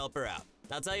to go help her out.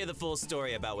 I'll tell you the full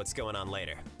story about what's going on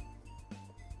later.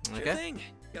 Sure thing.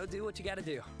 Go do what you gotta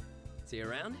do. See you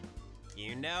around?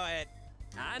 You know it.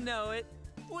 I know it.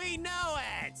 We know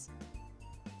it!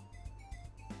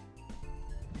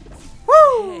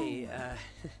 Woo! Hey,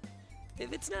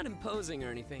 if it's not imposing or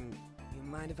anything, you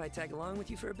mind if I tag along with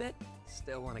you for a bit?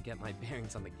 Still want to get my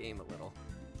bearings on the game a little.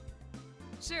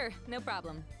 Sure, no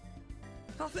problem.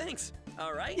 Oh, thanks.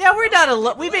 All right. Yeah, we're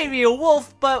not we may be a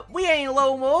wolf, but we ain't a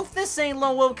lone wolf. This ain't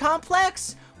Lone Wolf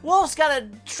Complex. Wolves gotta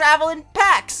travel in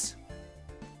packs.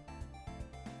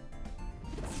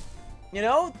 You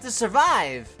know, to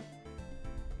survive.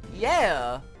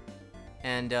 Yeah.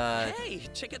 And, Hey,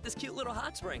 check out this cute little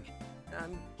hot spring.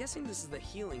 I'm guessing this is the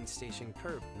healing station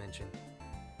Curb mentioned.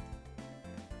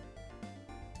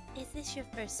 Is this your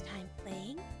first time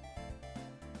playing?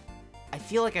 I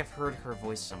feel like I've heard her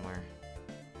voice somewhere.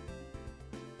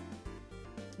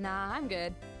 Nah, I'm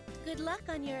good. Good luck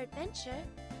on your adventure.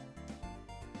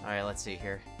 Alright, let's see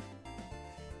here.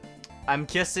 I'm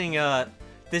guessing,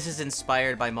 this is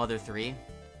inspired by Mother 3.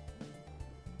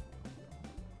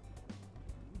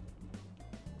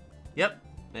 Yep,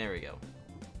 there we go.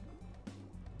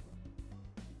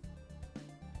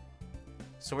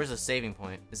 So where's the saving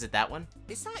point? Is it that one?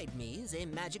 Beside me is a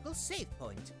magical save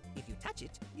point. If you touch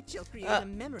it, it shall create a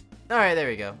memory. Alright, there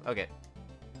we go. Okay.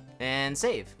 And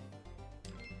save.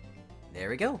 There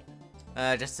we go.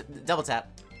 Just double tap.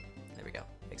 There we go.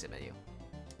 Exit menu.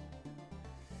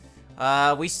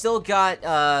 We still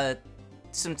got,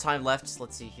 some time left.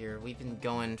 Let's see here. We've been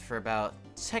going for about,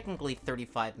 technically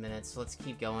 35 minutes. So let's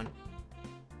keep going.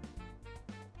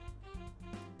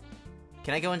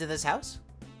 Can I go into this house?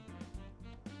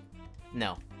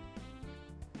 No.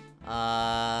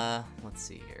 Let's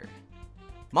see here.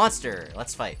 Monster!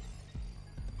 Let's fight.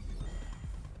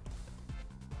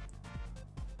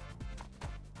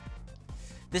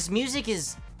 This music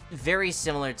is very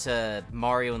similar to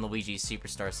Mario and Luigi's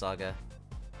Superstar Saga.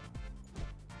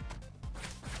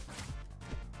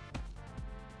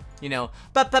 You know,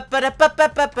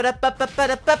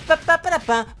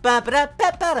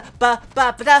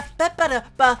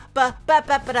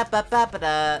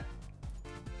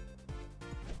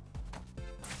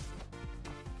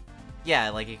 yeah,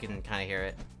 like you can kind of hear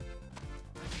it.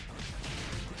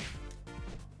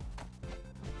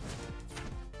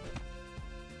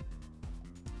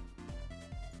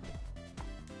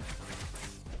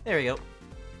 There we go.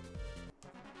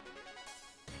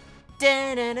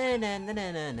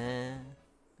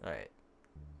 Alright.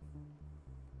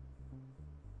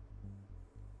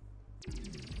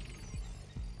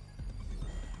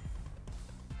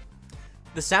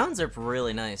 The sounds are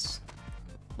really nice.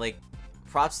 Like,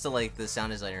 props to, like, the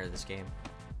sound designer of this game.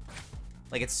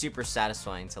 Like, it's super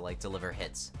satisfying to, like, deliver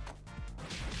hits.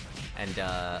 And,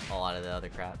 a lot of the other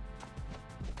crap.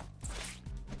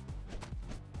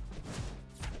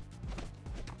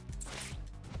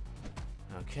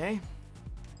 Okay.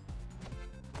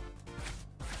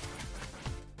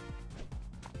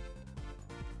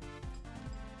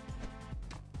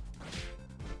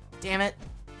 Damn it.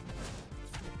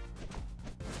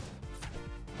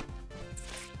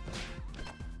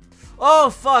 Oh,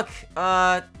 fuck.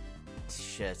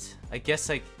 Shit. I guess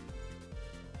I...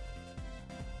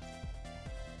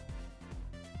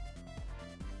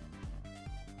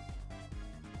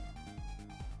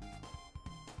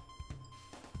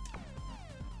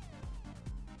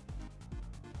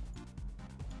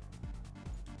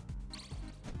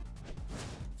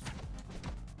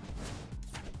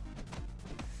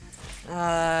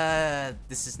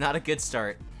 This is not a good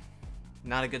start.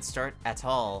 Not a good start at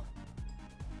all.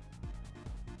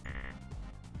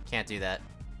 Can't do that.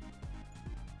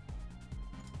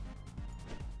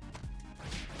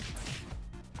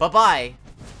 Bye-bye.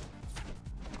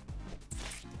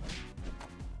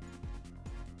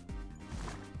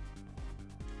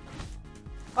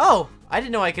 Oh, I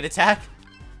didn't know I could attack.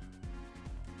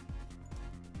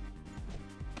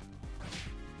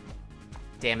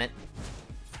 Damn it.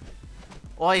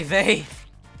 Oy vey.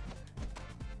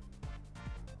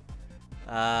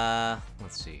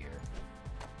 Let's see here.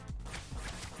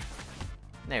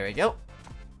 There we go.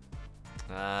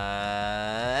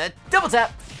 Double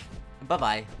tap.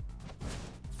 Bye-bye.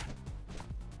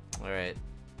 Alright.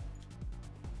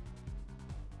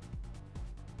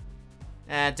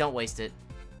 Don't waste it.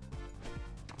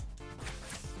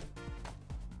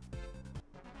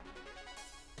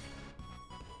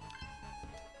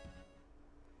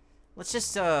 Let's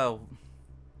just, run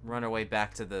our way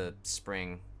back to the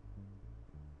spring.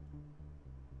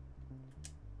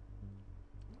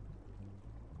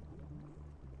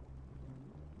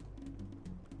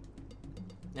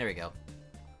 There we go.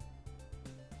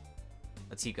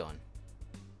 Let's keep going.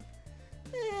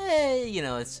 You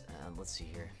know, it's... let's see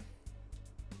here.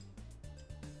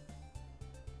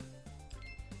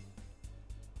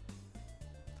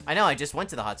 I know, I just went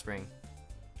to the hot spring.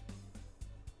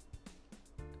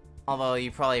 Although,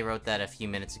 you probably wrote that a few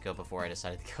minutes ago before I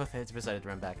decided to go there. Decided to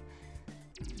run back.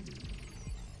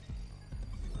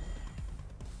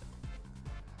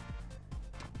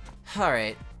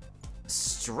 Alright.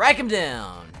 Strike him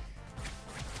down!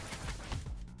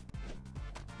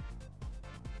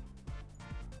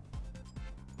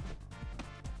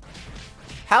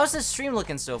 How's the stream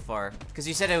looking so far? Because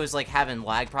you said it was like having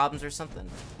lag problems or something.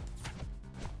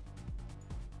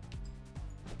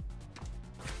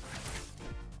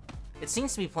 It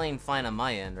seems to be playing fine on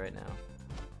my end right now.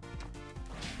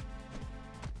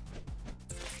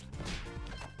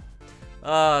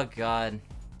 Oh god.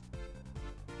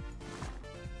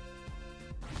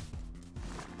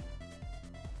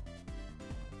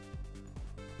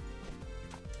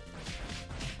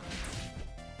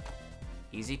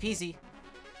 Easy peasy.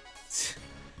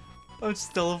 I'm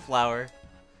still a flower.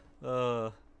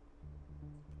 Alright,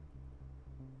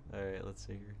 let's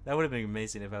see here. That would have been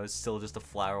amazing if I was still just a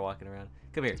flower walking around.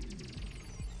 Come here.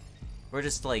 We're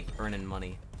just, like, earning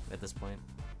money at this point.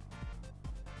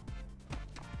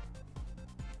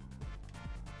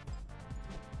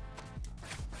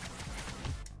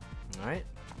 Alright.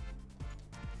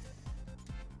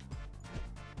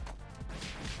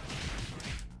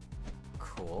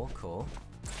 Cool, cool.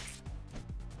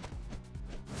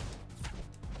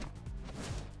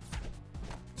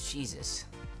 Jesus.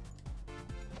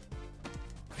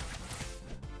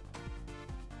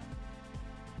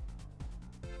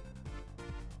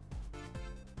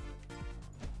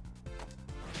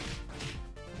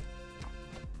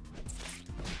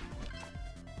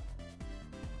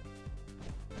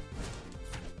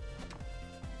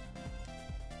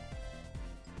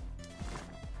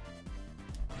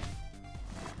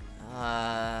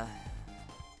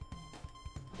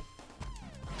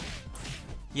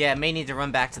 Yeah, may need to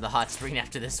run back to the hot spring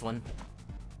after this one.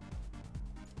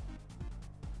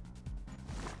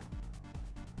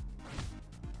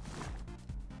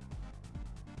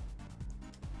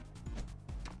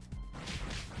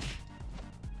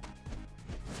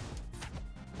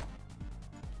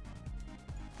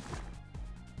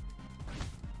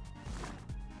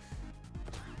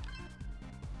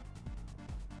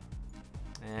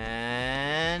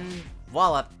 And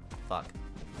voila. Fuck.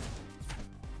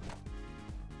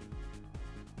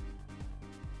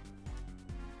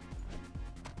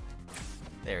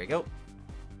 There we go.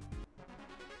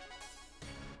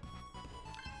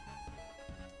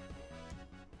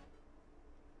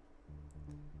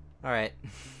 Alright.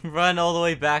 Run all the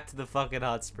way back to the fucking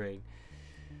hot spring.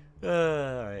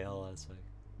 Alright, hold on a second.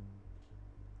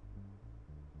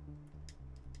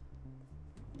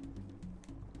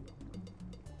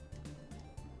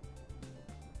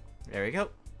 There we go.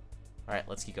 Alright,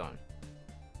 let's keep going.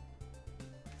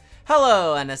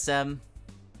 Hello, NSM.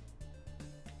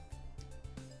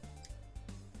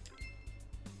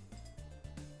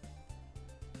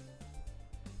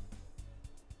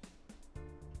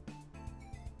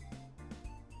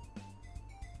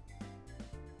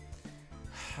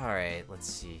 Alright, let's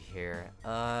see here.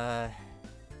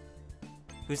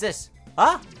 Who's this?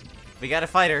 Ah! We got a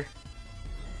fighter.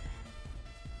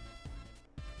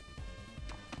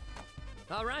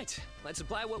 Alright, let's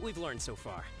apply what we've learned so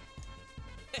far.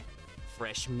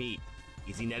 Fresh meat.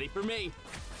 Easy netty for me.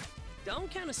 Don't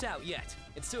count us out yet.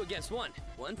 It's 2 against 1.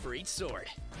 1 for each sword.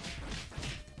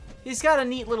 He's got a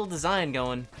neat little design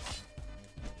going.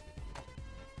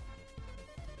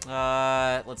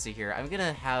 Let's see here. I'm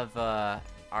gonna have,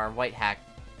 our white hack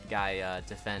guy,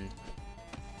 defend.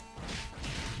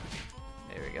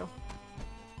 There we go.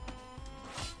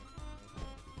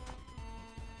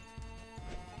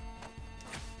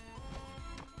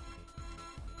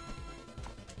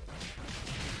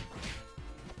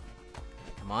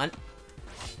 Come on.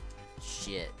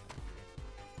 Shit.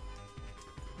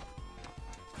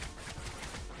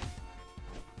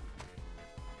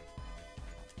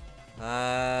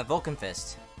 Vulcan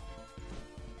Fist.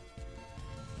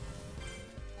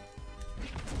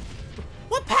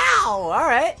 What pow?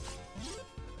 Alright.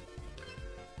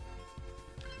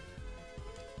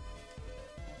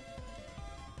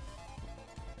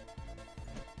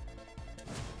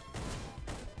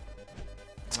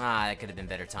 could have been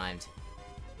better timed.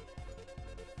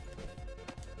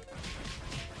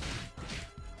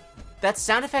 That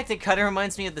sound effect, it kind of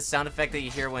reminds me of the sound effect that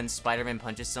you hear when Spider-Man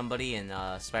punches somebody in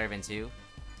Spider-Man 2.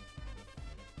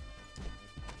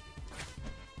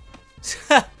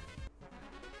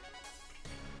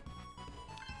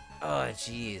 Oh,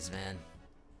 jeez, man.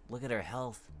 Look at her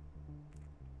health.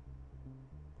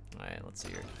 Alright, let's see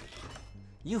here.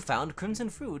 You found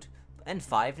Crimson Fruit and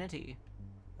 5 Netty.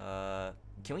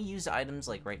 Can we use items,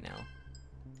 like, right now?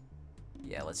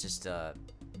 Yeah, let's just,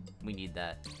 we need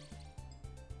that.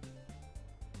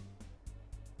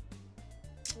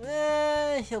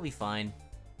 He'll be fine.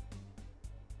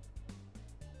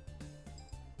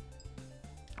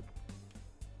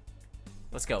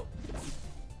 Let's go.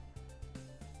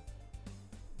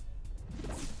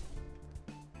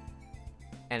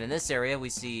 And in this area, we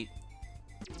see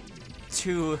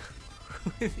 2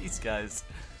 of these guys.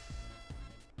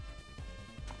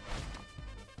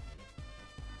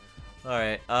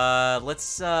 Alright,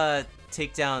 let's,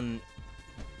 take down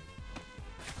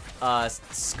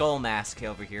Skull Mask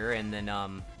over here, and then,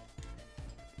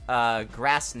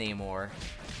 Grass Namor.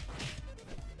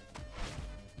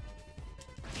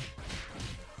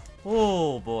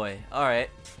 Oh, boy.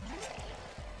 Alright.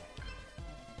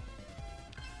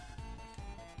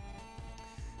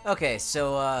 Okay,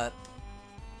 so,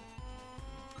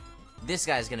 this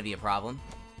guy's gonna be a problem.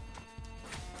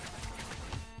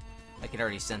 I can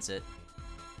already sense it.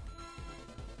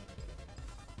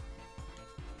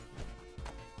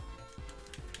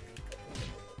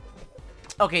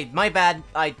 Okay, my bad.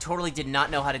 I totally did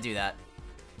not know how to do that.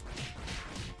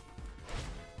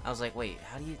 I was like, wait,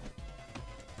 how do you...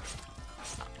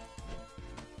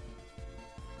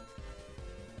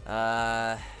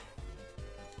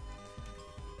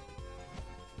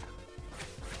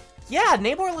 Yeah,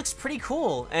 Namor looks pretty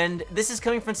cool, and this is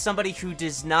coming from somebody who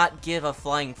does not give a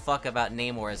flying fuck about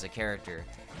Namor as a character.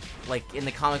 Like, in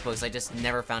the comic books, I just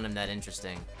never found him that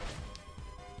interesting.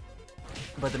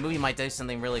 But the movie might do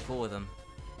something really cool with him.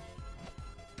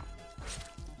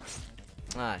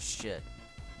 Ah, shit.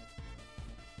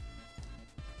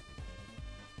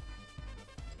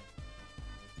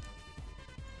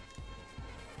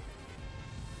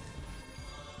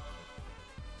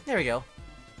 There we go.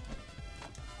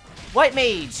 White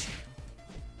Mage!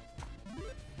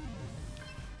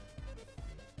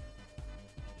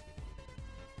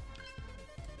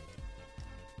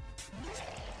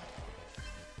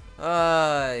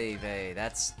 Vey,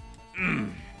 that's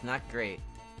not great.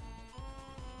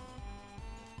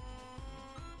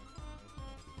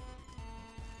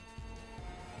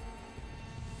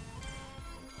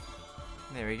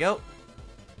 There we go.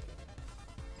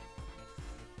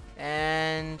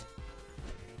 And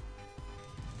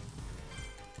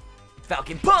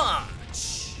Falcon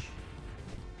Punch!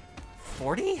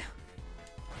 40?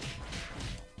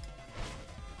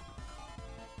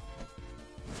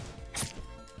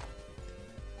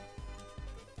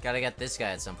 Gotta get this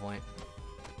guy at some point.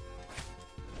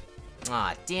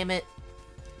 Ah, damn it.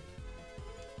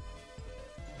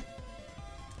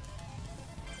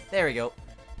 There we go.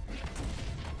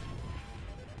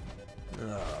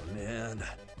 Oh man,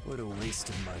 what a waste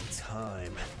of my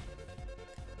time.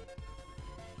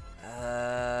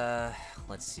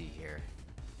 Let's see here.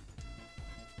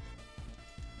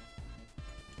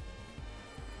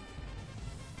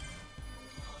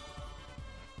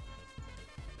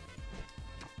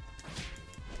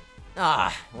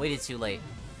 Ah, waited too late.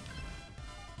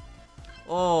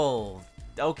 Oh,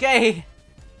 okay.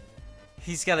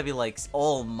 He's gotta be like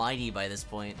almighty by this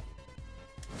point.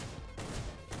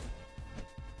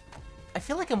 I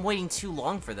feel like I'm waiting too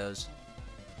long for those.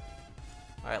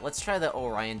 Alright, let's try the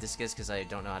Orion Discus, because I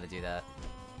don't know how to do that.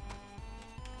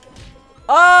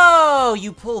 Oh,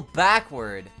 you pull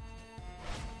backward.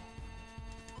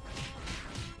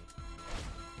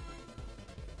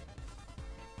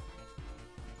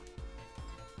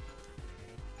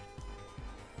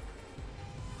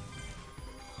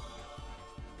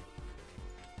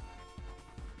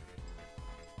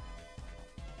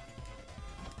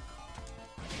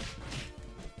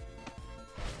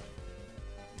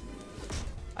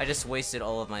 I just wasted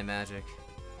all of my magic.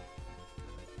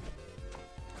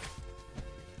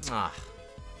 Ah.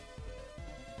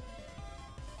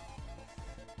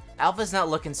 Alpha's not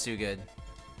looking too good.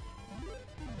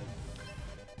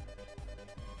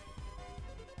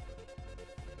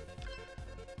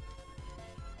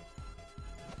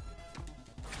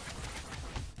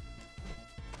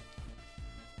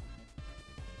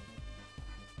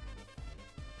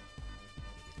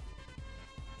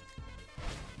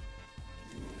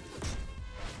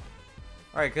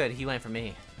 Alright, good. He went for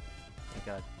me. Thank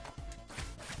God.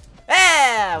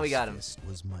 Ah, we got him. His fist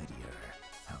was mightier.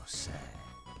 How sad.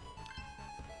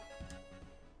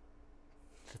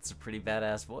 That's a pretty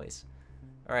badass voice.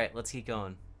 Alright, let's keep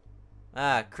going.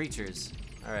 Ah, creatures.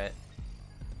 Alright.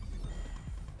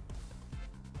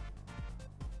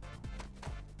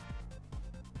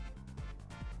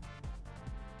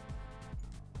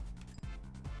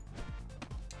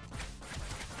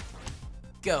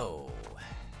 Go.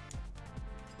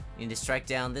 Need to strike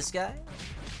down this guy.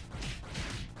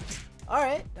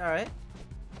 Alright, alright.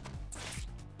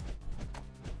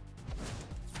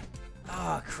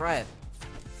 Oh, crap.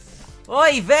 Oh,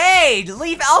 evade!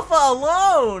 Leave Alpha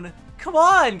alone! Come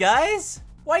on, guys!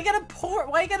 Why you gotta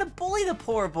bully the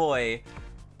poor boy?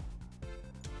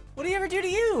 What did he ever do to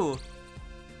you?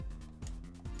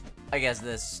 I guess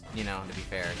this, you know, to be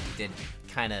fair, he did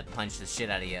kind of punch the shit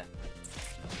out of you.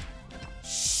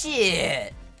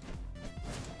 Shit!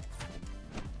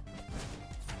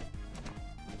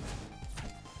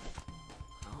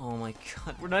 Oh my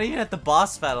god, we're not even at the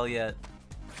boss battle yet.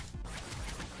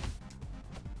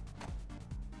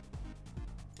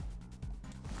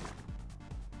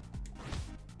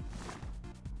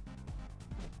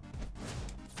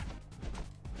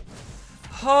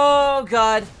 Oh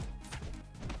god.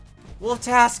 Wolf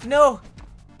task, no!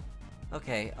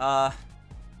 Okay,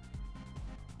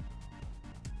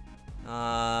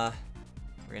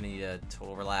 we're gonna need a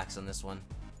total relax on this one.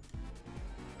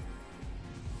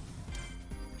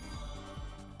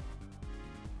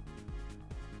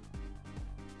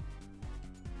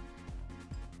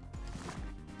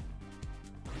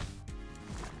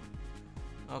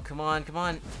 Oh, come on, come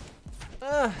on.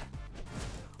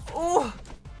 Oh!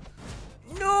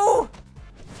 No!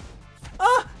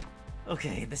 Ah!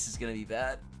 Okay, this is gonna be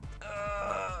bad.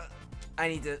 I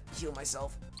need to heal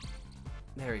myself.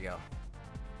 There we go.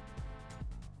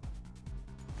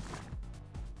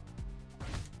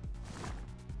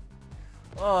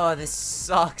 Oh, this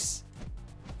sucks.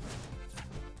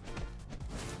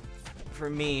 For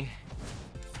me.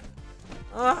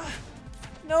 No!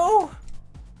 Oh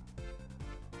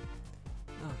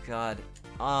god.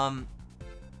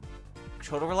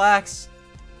 Total relax.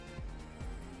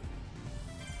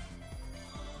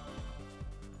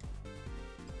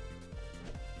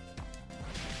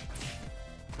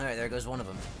 Alright, there goes one of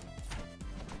them.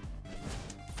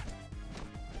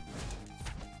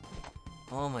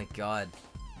 Oh my god.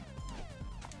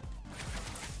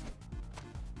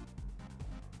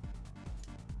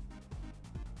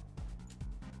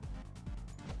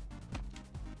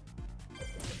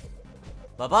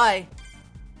 Bye-bye!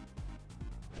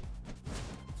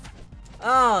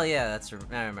 Oh, yeah, that's...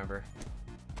 I remember.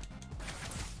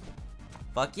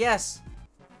 Fuck yes!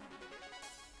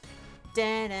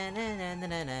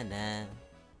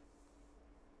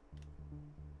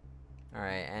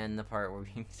 Alright, and the part where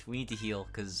we need to heal,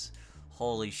 because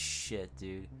holy shit,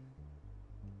 dude.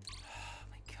 Oh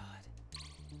my god.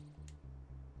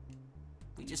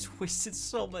 We just wasted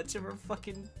so much of our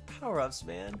fucking power-ups,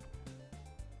 man.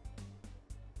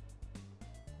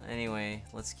 Anyway,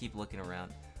 let's keep looking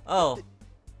around. Oh!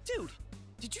 Dude,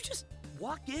 did you just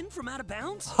walk in from out of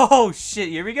bounds? Oh shit,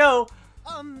 here we go!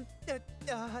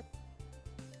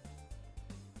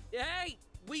 Hey,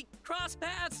 we crossed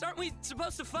paths, aren't we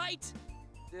supposed to fight?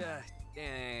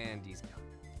 And he's gone.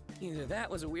 Either that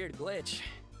was a weird glitch,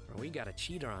 or we got a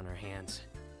cheater on our hands.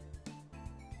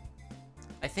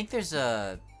 I think there's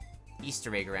a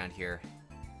Easter egg around here.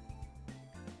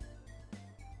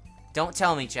 Don't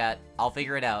tell me, chat. I'll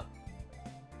figure it out.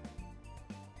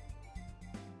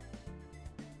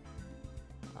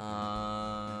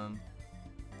 I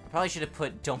probably should have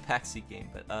put don't backseat game,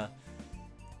 but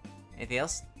anything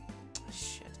else? Oh,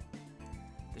 shit.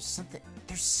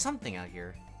 There's something out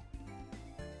here.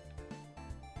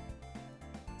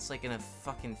 It's like in a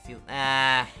fucking field.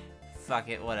 Ah, fuck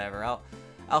it, whatever.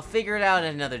 I'll figure it out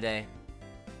another day.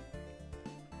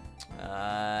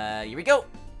 Here we go.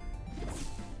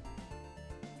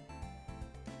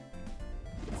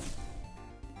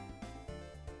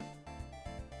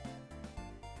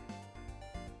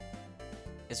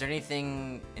 Is there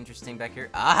anything interesting back here?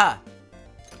 Aha!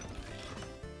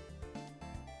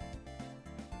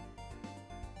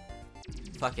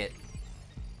 Fuck it.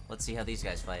 Let's see how these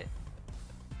guys fight.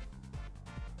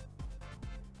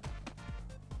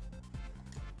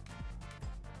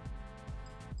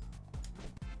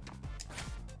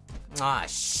 Ah,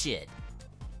 shit.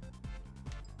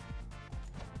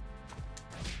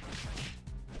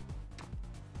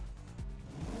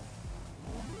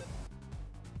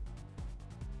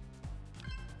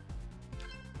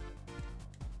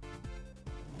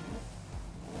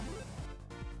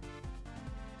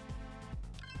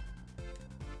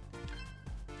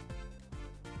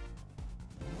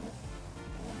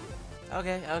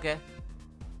 Okay, okay.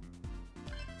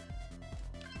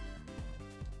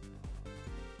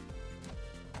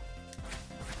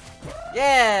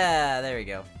 Yeah, there we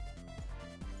go.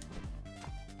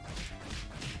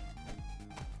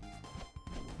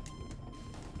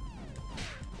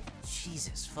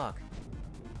 Jesus, fuck.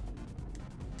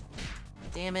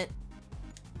 Damn it.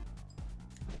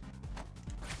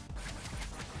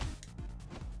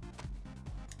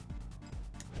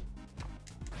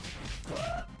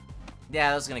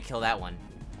 Yeah, I was gonna kill that one.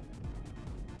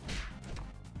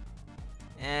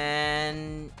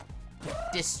 And...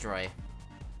 destroy.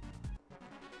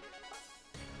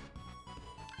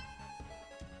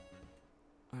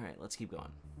 Alright, let's keep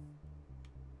going.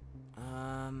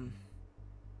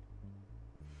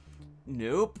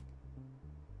 Nope.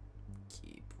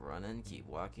 Keep running, keep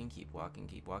walking, keep walking,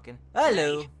 keep walking.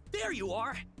 Hello! Hey, there you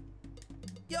are!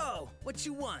 Yo, what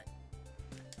you want?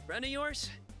 Friend of yours?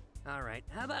 Alright,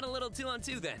 how about a little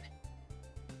 2-on-2 then?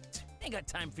 Ain't got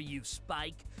time for you,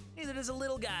 Spike. Neither does a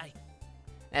little guy.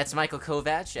 That's Michael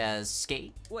Kovac as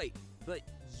Skate. Wait, but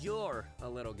you're a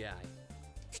little guy.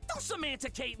 Don't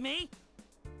semanticate me!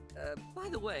 By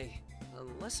the way,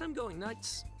 unless I'm going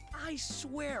nuts, I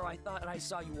swear I thought I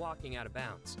saw you walking out of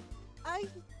bounds.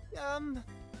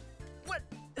 What?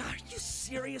 Are you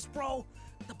serious, bro?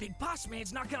 The big boss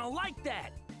man's not gonna like that!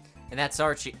 And that's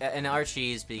Archie, and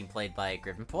Archie is being played by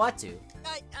Griffin Poitou.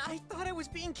 I thought I was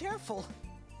being careful.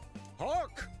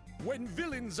 Hark! When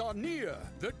villains are near,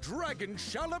 the dragon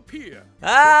shall appear.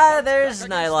 Ah, there's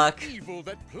Nylock. The evil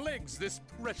that plagues this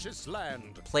precious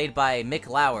land. Played by Mick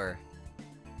Lauer.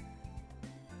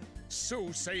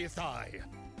 So saith I.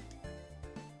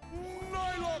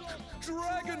 Nylock,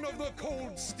 dragon of the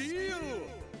cold steel!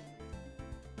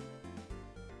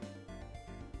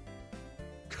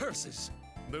 Curses!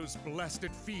 Those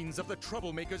blasted fiends of the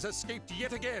troublemakers escaped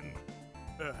yet again.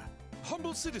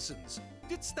 Humble citizens,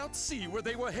 didst thou see where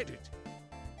they were headed?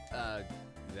 That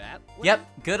way?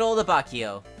 Yep, good old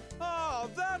Abacchio. Ah,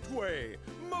 that way!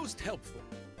 Most helpful.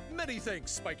 Many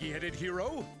thanks, spiky-headed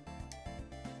hero.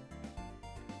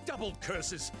 Double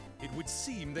curses! It would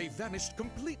seem they vanished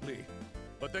completely.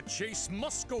 But the chase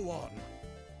must go on.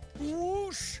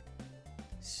 Whoosh!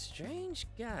 Strange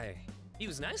guy. He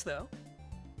was nice, though.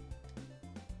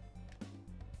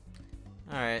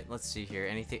 Alright, let's see here.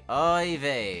 Anything? Oy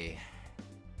vey.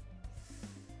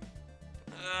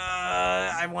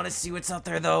 I want to see what's out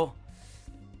there, though.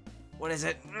 What is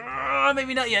it?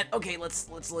 Maybe not yet. Okay, let's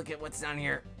look at what's down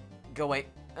here. Go away.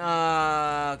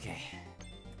 Okay.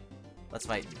 Let's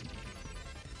fight.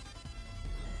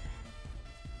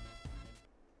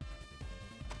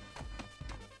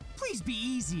 Please be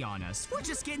easy on us. We're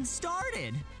just getting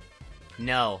started.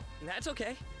 No. That's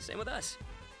okay. Same with us.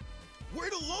 Way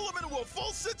to lull him into a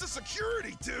false sense of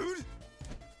security, dude!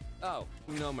 Oh,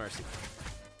 no mercy.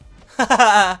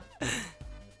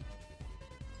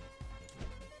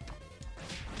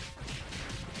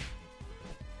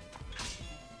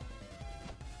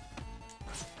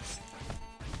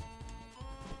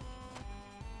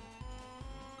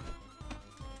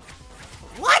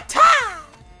 What?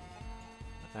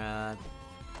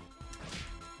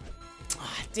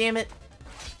 Damn it.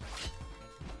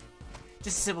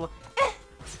 Just a simple.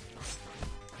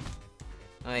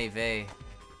 Oy vey.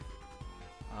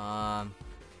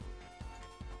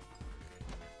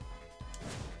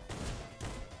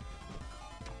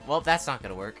 Well, that's not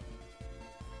gonna work.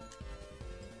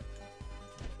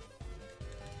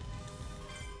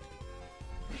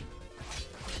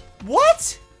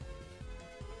 What?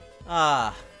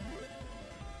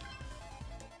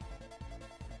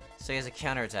 So he has a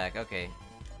counterattack. Okay.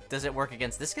 Does it work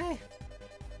against this guy?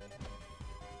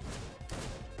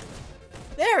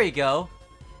 There we go.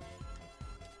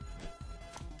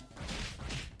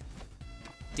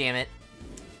 Damn it.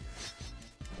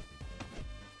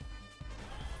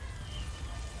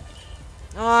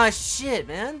 Aw, shit,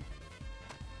 man.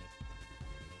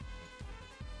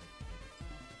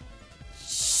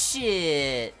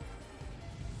 Shit.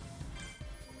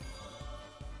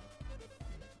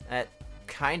 That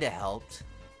kinda helped.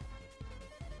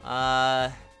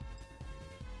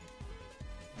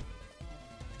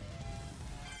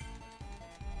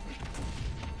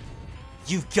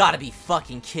 You've gotta be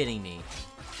fucking kidding me.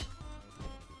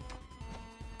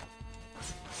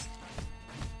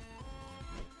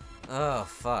 Oh,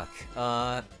 fuck.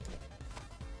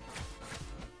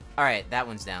 Alright, that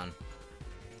one's down.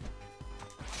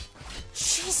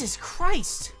 Jesus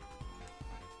Christ!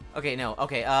 Okay, no,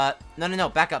 okay, no,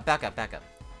 back up.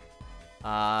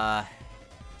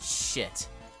 Shit.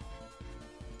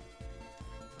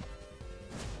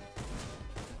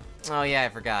 Oh yeah, I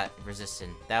forgot.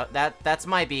 Resistant. That's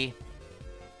my B.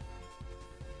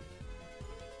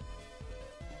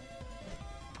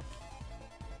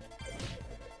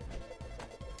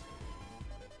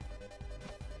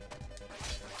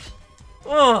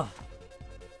 Ugh!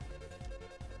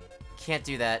 Can't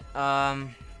do that.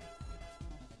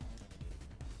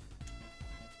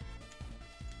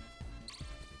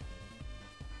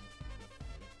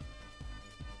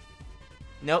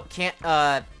 Nope, can't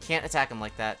attack him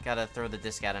like that. Gotta throw the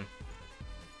disc at him.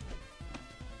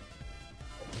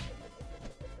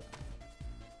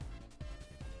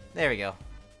 There we go.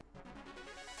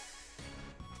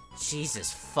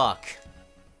 Jesus fuck.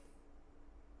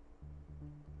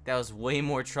 That was way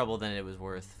more trouble than it was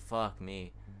worth. Fuck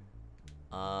me.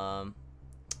 What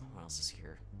else is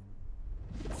here?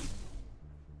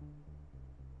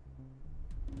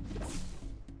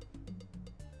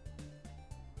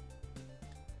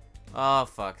 Oh,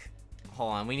 fuck.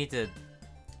 Hold on, we need to...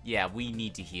 Yeah, we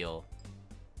need to heal.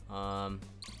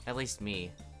 At least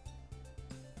me.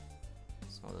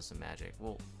 Smell this some magic.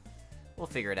 We'll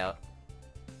figure it out.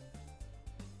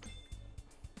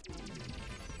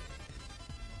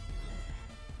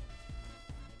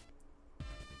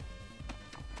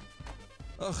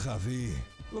 Oh, Javi,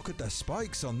 look at the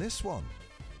spikes on this one.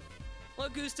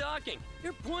 Look who's talking.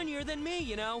 You're pointier than me,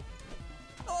 you know.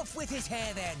 Off with his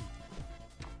hair, then.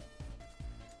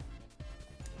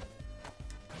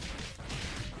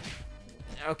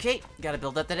 Okay, gotta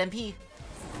build up that MP.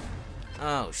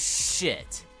 Oh,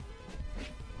 shit.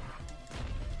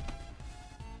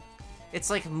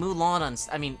 It's like Mulan on...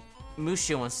 I mean,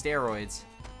 Mushu on steroids.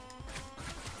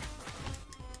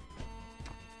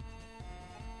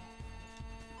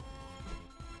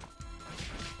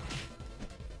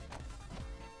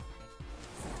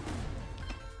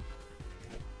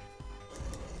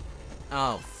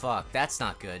 Oh, fuck. That's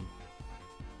not good.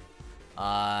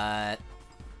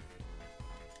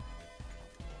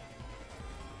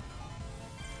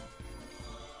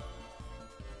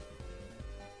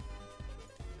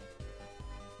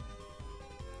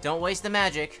 Don't waste the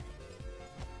magic.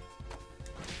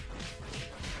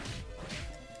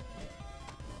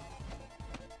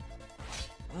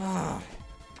 Ugh.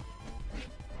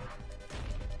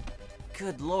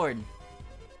 Good lord.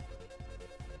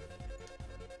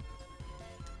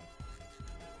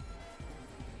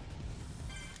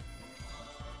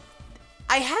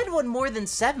 I had one more than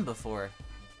 7 before,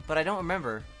 but I don't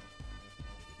remember.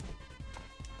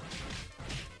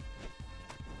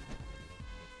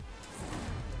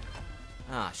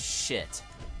 Ah, shit.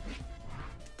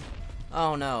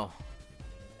 Oh, no.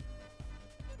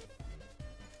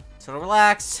 So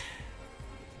relax.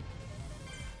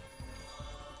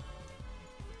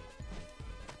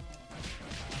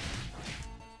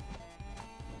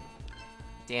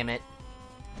 Damn it.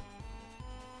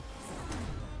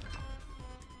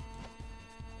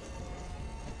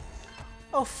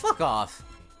 Oh, fuck off.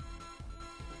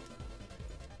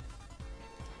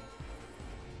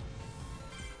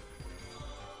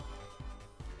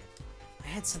 I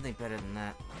had something better than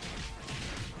that.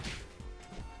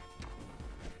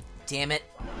 Damn it.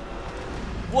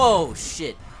 Whoa,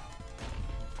 shit.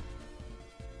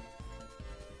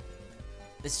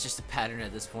 It's just a pattern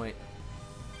at this point.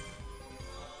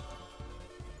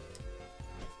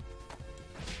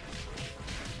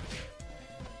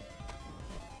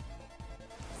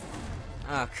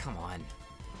 Oh, come on.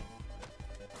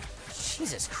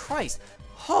 Jesus Christ.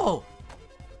 Oh!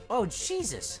 Oh,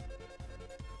 Jesus.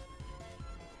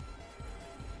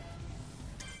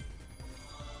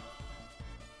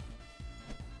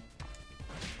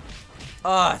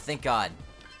 Oh, thank God.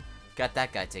 Got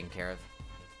that guy taken care of.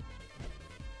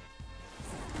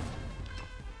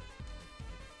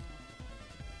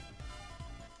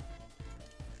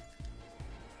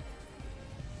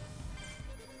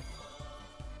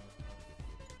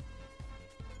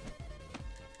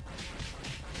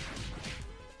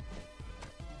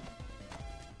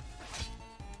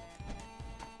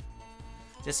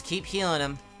 Just keep healing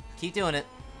him. Keep doing it.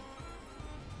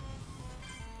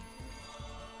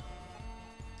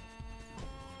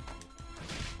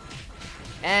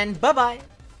 And bye-bye.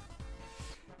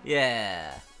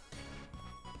 Yeah.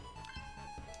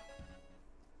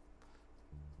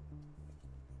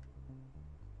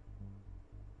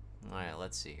 Alright,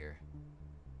 let's see here.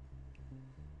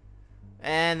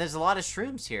 And there's a lot of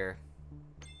shrooms here.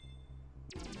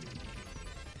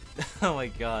 Oh my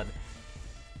god.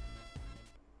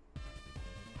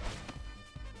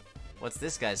 What's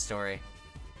this guy's story?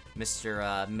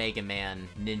 Mr. Mega Man,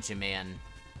 Ninja Man.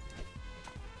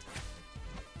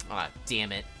 Aw,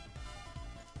 damn it.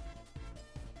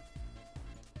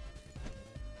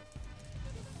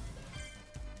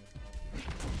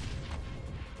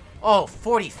 Oh,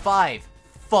 45.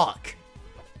 Fuck.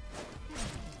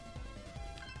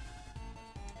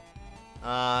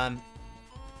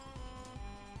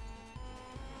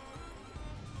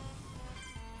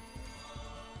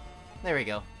 There we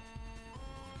go.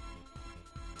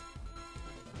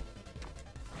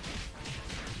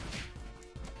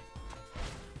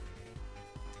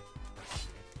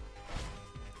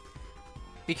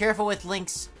 Be careful with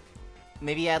links.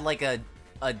 Maybe add like a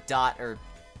dot or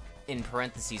in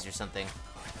parentheses or something.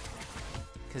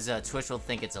 Because Twitch will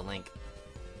think it's a link.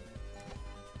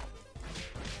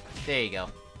 There you go.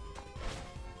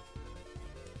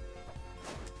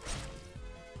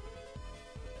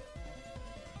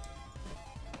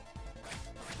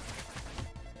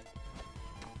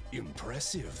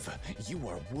 Impressive. You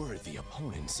are worthy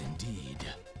opponents indeed.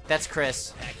 That's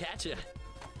Chris. Back at ya.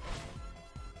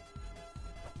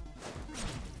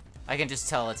 I can just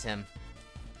tell it's him.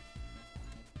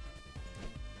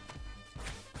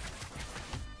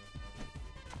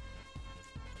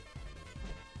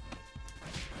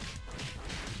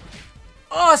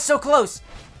 Oh, so close!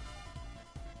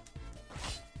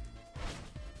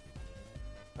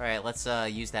 Alright, let's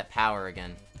use that power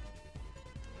again.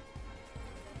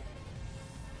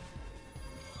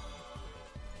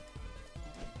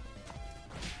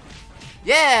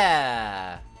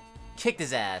 Yeah! Kicked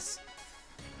his ass.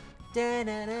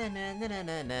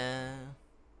 Da-na-na-na-na-na-na.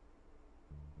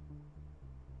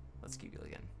 Let's keep it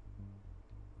again.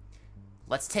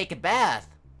 Let's take a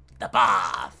bath. The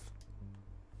bath.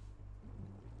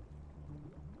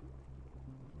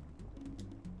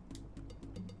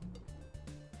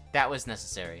 That was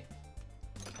necessary.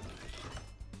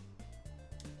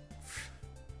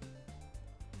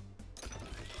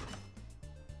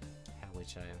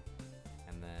 Which I am.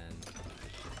 And then...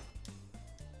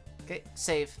 Okay,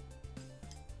 save.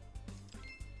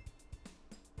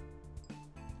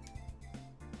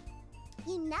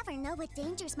 You never know what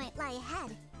dangers might lie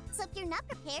ahead. So if you're not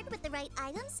prepared with the right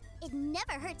items, it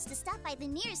never hurts to stop by the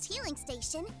nearest healing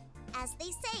station. As they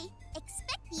say,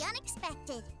 expect the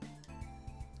unexpected.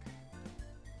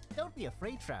 Don't be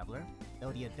afraid, traveler.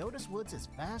 Though the Adonis Woods is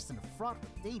vast and fraught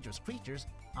with dangerous creatures,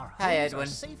 our Hi, homes Edwin. are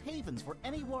safe havens for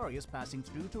any warriors passing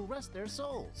through to rest their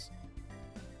souls.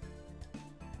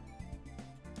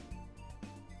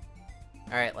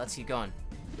 Alright, let's keep going.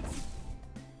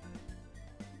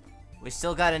 We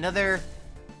still got another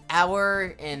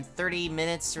hour and 30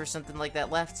 minutes or something like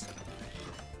that left.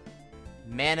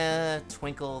 Mana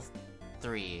Twinkle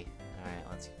 3. Alright,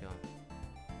 let's keep going.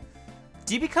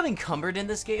 Do you become encumbered in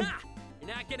this game? Ha! You're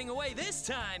not getting away this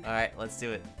time! Alright, let's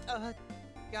do it.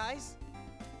 Guys?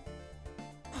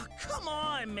 Oh, come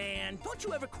on, man. Don't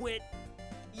you ever quit.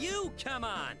 You, come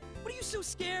on! What are you so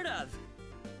scared of?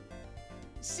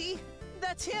 See?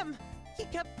 That's him. He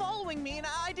kept following me and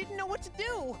I didn't know what to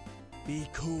do. Be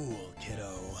cool,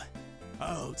 kiddo.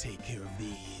 I'll take care of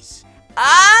these.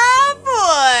 Ah,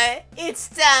 boy! It's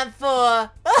time for...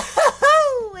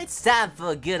 it's time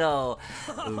for good old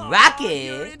rocket.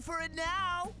 You're in for it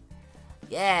now.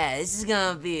 Yeah, this is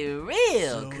gonna be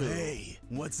real cool. Hey,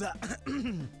 what's up?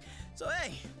 So,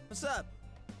 hey, what's up?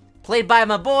 Played by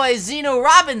my boy Zeno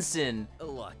Robinson.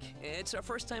 Look, it's our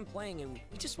first time playing and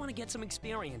we just want to get some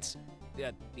experience.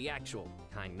 The actual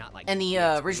kind, not like... And the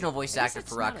original voice actor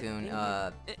for not a Raccoon,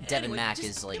 thing. Devin Anyway, Mack, just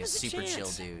is like give a us a super chill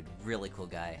chance. dude. Really cool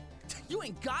guy. You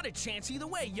ain't got a chance either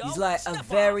way, yo. He's like a Step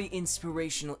very off.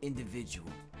 inspirational individual.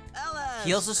 Ellis,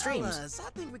 He also streams. Ellis, I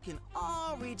think we can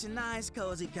all reach a nice,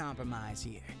 cozy compromise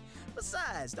here.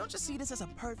 Besides, don't you see this as a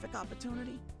perfect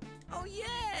opportunity? Oh,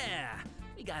 yeah!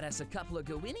 We got us a couple of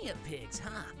Gowinia pigs,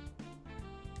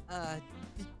 huh?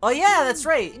 Oh yeah, that's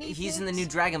right. Any He's in the pigs? new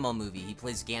Dragon Ball movie. He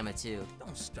plays Gamma too.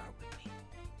 Don't start with me.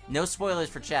 No spoilers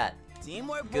for chat.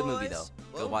 Teamwork, Good boys. movie though.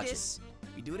 Go watch it. Focus.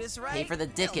 We do this right. Pay for the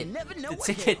they'll ticket. Never know The what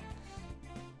ticket. hit.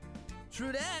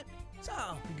 True that. So,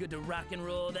 we good to rock and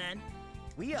roll then?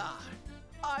 We are.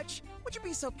 Arch, would you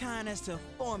be so kind as to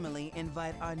formally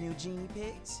invite our new genie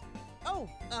pigs? Oh,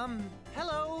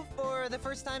 hello for the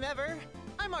first time ever.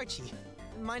 I'm Archie.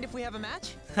 Mind if we have a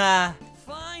match? Ha.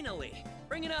 Finally!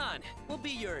 Bring it on! We'll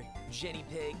be your Jenny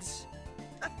Pigs.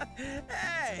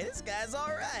 Hey, this guy's all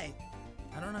right.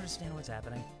 I don't understand what's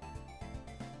happening.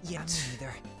 Yeah, me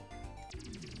neither.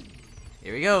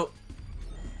 Here we go.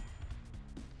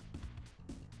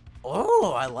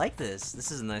 Oh, I like this.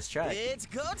 This is a nice track. It's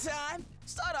go time.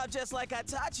 Start off just like I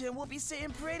taught you, and we'll be sitting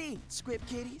pretty, script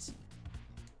kitties.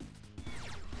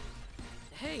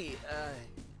 Hey,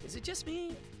 is it just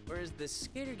me? Or is the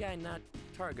skater guy not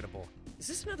targetable? Is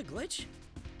this another glitch?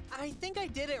 I think I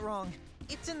did it wrong.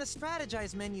 It's in the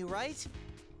strategize menu, right?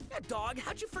 Yeah, dog,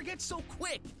 how'd you forget so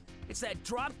quick? It's that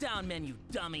drop-down menu,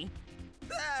 dummy.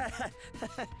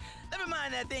 Never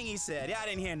mind that thing he said. Yeah, I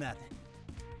didn't hear nothing.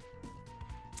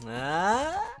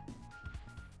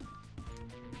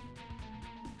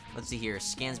 Let's see here.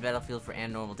 Scans battlefield for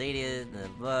abnormal data, blah,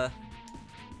 blah,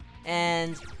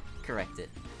 and correct it.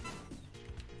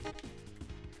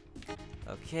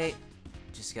 Okay,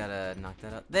 just gotta knock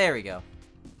that up. There we go.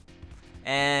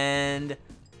 And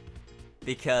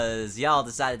because y'all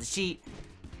decided to cheat,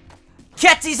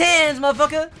 catch these hands,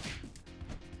 motherfucker!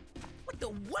 What the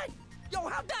what? Yo,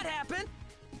 how'd that happen?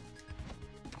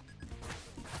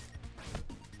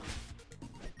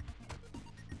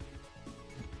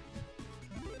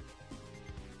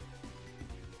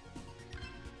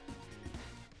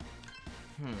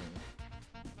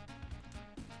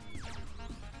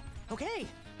 Okay,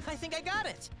 I think I got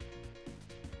it.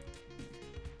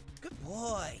 Good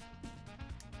boy.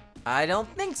 I don't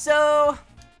think so.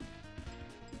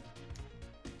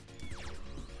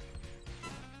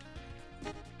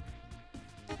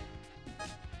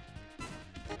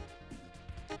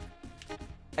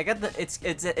 I got the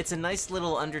it's a nice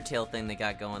little Undertale thing they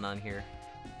got going on here.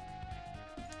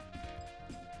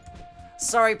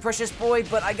 Sorry, precious boy,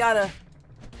 but I gotta.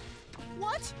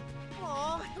 What?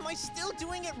 Aw, am I still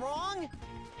doing it wrong?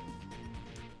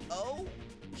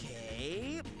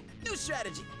 Okay. New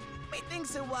strategy.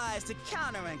 Methinks it wise to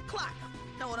counter and clock.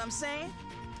 Know what I'm saying?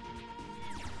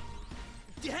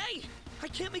 Hey! I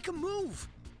can't make a move!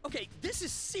 Okay, this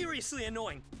is seriously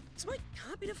annoying. Is my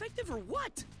copy defective or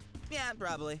what? Yeah,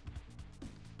 probably.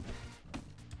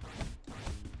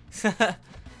 I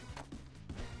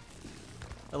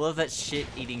love that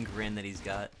shit-eating grin that he's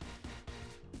got.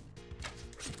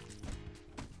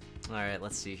 Alright,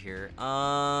 let's see here.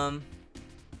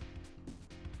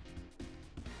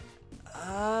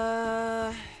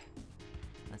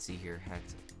 Let's see here.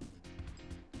 Hacked.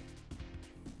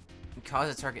 Cause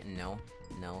a target. No.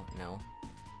 No. No.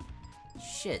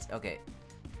 Shit. Okay.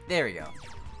 There we go.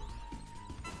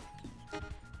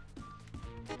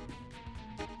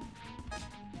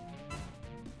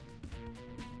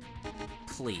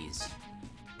 Please.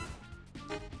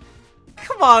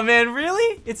 Come on, man.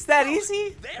 Really? It's that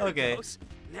easy? Okay.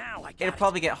 Now I got It'll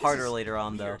probably get harder is later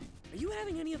on, though. weird. Are you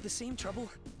having any of the same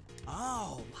trouble?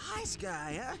 Oh, wise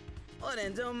guy, huh? Well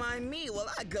then, don't mind me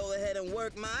while I go ahead and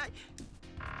work my...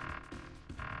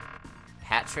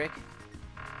 Hat trick?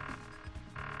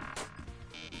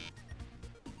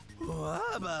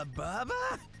 Wubba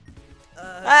bubba?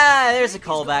 There's a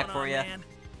callback for you. Am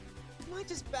I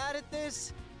just bad at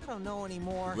this? I don't know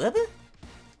anymore. Wubba?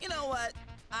 You know what?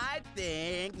 I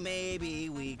think maybe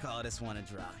we call this one a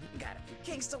draw. Got a few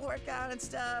kinks to work out and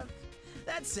stuff.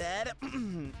 That said,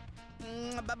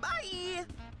 bye-bye!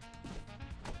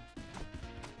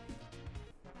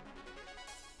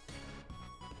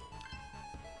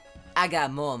 I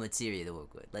got more material to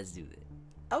work with. Let's do it.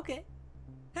 Okay.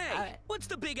 Hey, what's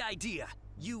the big idea?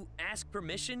 You ask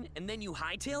permission and then you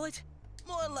hightail it?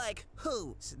 More like,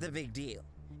 who's the big deal?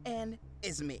 And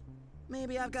it's me.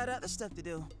 Maybe I've got other stuff to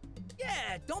do.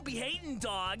 Yeah, don't be hating,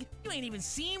 dog. You ain't even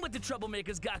seen what the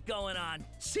troublemakers got going on.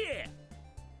 Shit!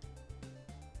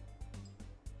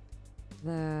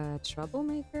 The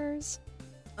Troublemakers?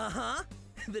 Uh-huh.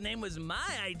 The name was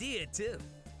my idea, too.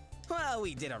 Well,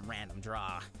 we did a random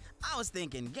draw. I was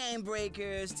thinking Game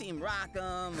Breakers, Team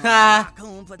Rock'em,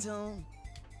 Raccoon Platoon.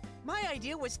 My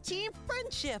idea was team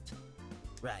friendship.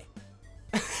 Right.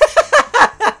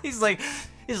 he's like,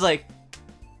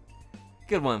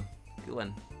 good one,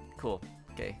 cool,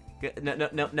 okay, good.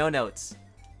 No notes.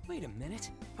 Wait a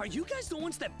minute. Are you guys the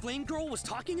ones that Flame Girl was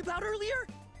talking about earlier?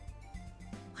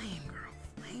 Flame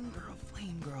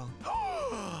Girl.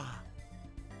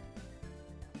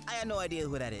 I had no idea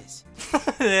who that is.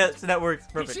 Yeah, so that works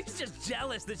perfect. She's just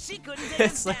jealous that she couldn't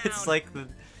take him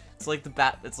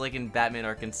down. It's like in Batman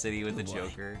Arkham City with the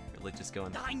Joker, like just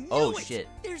going. I knew oh it. shit!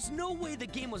 There's no way the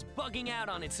game was bugging out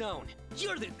on its own.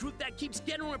 You're the group that keeps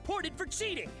getting reported for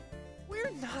cheating.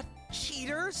 We're not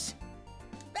cheaters.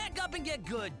 Back up and get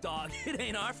good, dog. It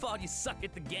ain't our fault you suck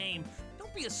at the game.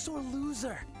 Don't be a sore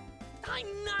loser. I'm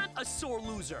not a sore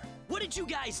loser. What did you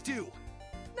guys do?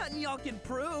 Nothing y'all can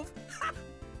prove.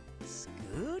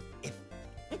 Scoot, if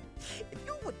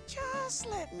you would just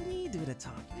let me do the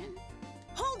talking.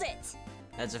 Hold it!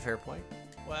 That's a fair point.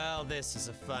 Well, this is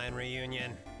a fine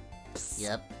reunion.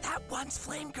 Yep. That one's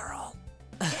Flame Girl.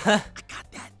 I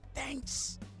got that.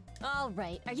 Thanks. All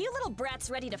right, are you little brats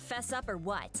ready to fess up or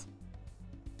what?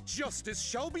 Justice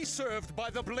shall be served by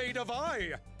the blade of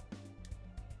eye.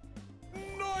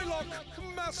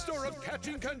 Nylok, master of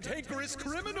catching cantankerous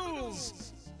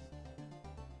criminals.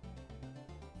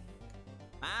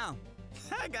 Wow.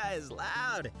 That guy is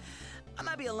loud. I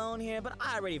might be alone here, but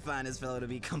I already find this fellow to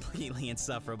be completely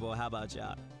insufferable. How about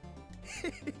y'all?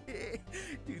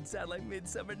 Dude, sound like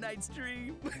Midsummer Night's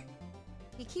Dream.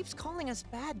 He keeps calling us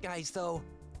bad guys, though.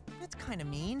 That's kind of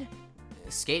mean.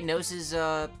 Skate knows his,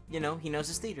 you know, he knows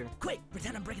his theater. Quick,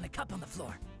 pretend I'm breaking a cup on the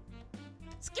floor.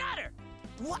 Scatter!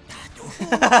 What? Who says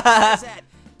that?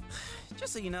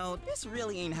 Just so you know, this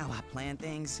really ain't how I plan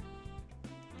things.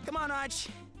 Come on, Arch.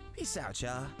 Peace out,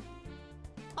 y'all.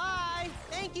 Bye!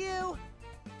 Thank you!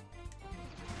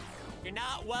 You're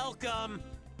not welcome!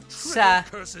 Triple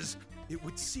curses! It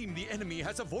would seem the enemy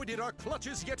has avoided our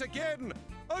clutches yet again!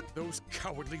 Those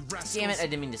cowardly rascals! Damn it, I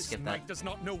didn't mean to skip this that. knight does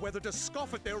not know whether to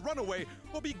scoff at their runaway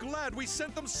or be glad we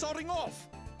sent them sodding off!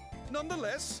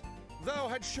 Nonetheless, thou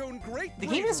had shown great The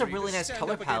game has a bravery really to nice stand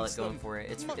color up palette against going them. for it.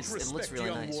 It Much looks respect, really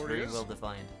young nice, very warriors. well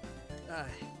defined.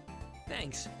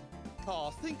 Thanks.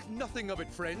 Think nothing of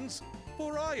it, friends,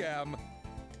 for I am...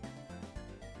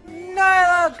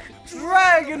 Nylok,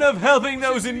 dragon of helping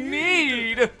those in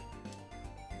need!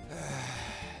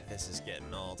 This is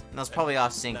getting old. That's probably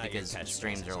off sync Not your because catchphrase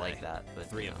streams are like today. that, but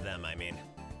Three you know. of them, I mean.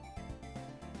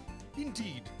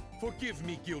 Indeed. Forgive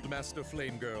me, Guildmaster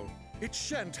Flame Girl. It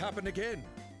shan't happen again.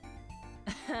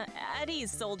 At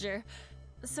ease, soldier.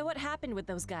 So what happened with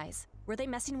those guys? Were they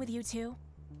messing with you too?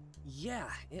 Yeah,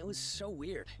 it was so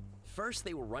weird. First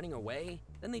they were running away,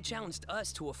 then they challenged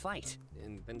us to a fight.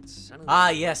 And then suddenly Ah,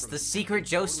 they went yes, from the secret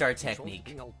totally Joestar control to technique.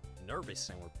 being all nervous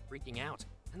and were freaking out.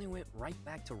 And they went right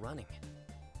back to running.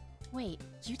 Wait,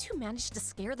 you two managed to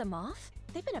scare them off?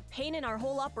 They've been a pain in our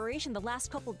whole operation the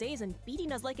last couple days and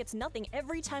beating us like it's nothing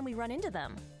every time we run into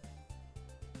them.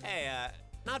 Hey,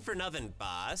 not for nothing,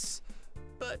 boss,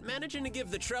 but managing to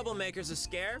give the troublemakers a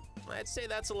scare, I'd say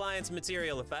that's Alliance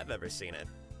material if I've ever seen it.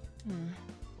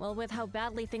 Well, with how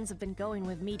badly things have been going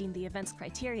with meeting the event's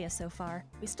criteria so far,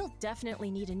 we still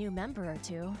definitely need a new member or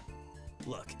two.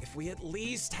 Look, if we at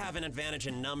least have an advantage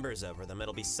in numbers over them,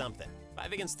 it'll be something.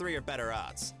 5 against 3 are better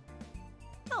odds.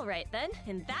 Alright then,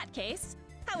 in that case,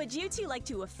 how would you two like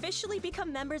to officially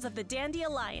become members of the Dandy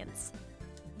Alliance?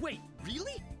 Wait,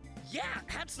 really? Yeah,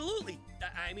 absolutely.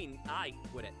 I mean, I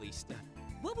would at least.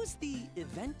 What was the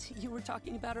event you were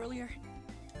talking about earlier?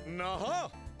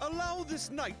 Naha! Allow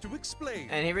this knight to explain.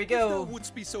 And here we If go. thou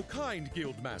wouldst be so kind,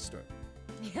 Guildmaster.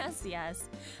 Yes, yes.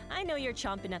 I know you're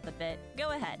chomping at the bit. Go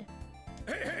ahead.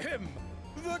 Ahem!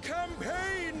 The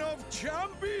Campaign of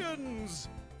Champions!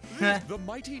 The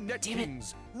mighty Net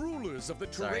Kings, rulers of the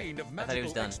terrain of I thought he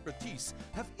was magical done. expertise,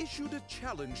 have issued a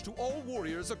challenge to all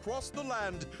warriors across the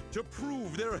land to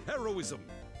prove their heroism.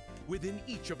 Within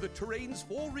each of the terrain's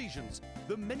 4 regions,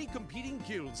 the many competing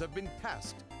guilds have been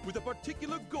tasked with a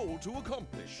particular goal to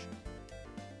accomplish.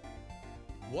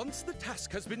 Once the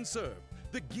task has been served,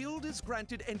 the guild is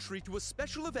granted entry to a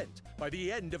special event by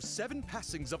the end of 7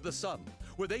 passings of the sun,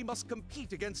 where they must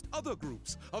compete against other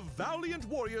groups of valiant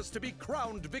warriors to be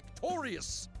crowned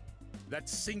victorious. That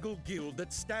single guild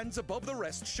that stands above the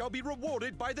rest shall be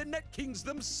rewarded by the Net Kings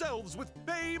themselves with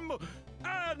fame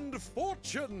and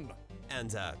fortune.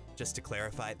 And, just to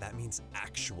clarify, that means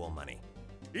actual money.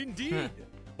 Indeed.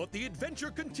 But the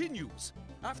adventure continues.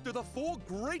 After the 4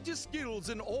 greatest guilds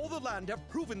in all the land have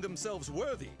proven themselves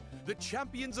worthy, the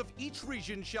champions of each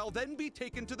region shall then be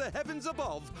taken to the heavens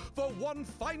above for one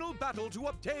final battle to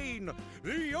obtain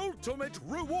the ultimate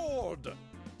reward.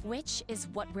 Which is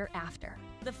what we're after.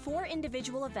 The 4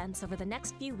 individual events over the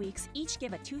next few weeks each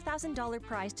give a $2,000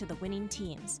 prize to the winning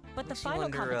teams. But the Makes you final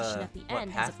wonder, competition at the what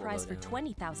end has a path we'll prize go for down.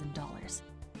 $20,000.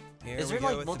 Here Is we there go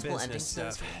like with the multiple business endings to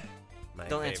this stuff. game? My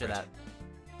Don't answer favorite.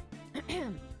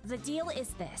 that. The deal is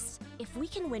this. If we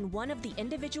can win one of the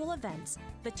individual events,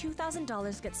 the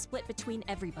 $2,000 gets split between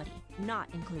everybody, not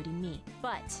including me.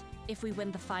 But if we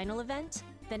win the final event,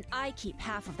 then I keep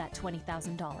half of that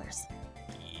 $20,000.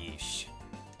 Yeesh.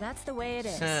 That's the way it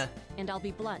is. And I'll be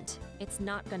blunt, it's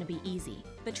not gonna be easy.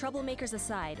 The troublemakers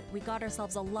aside, we got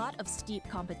ourselves a lot of steep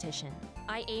competition.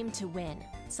 I aim to win,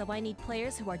 so I need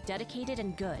players who are dedicated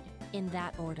and good, in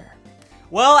that order.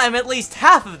 Well, I'm at least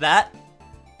half of that.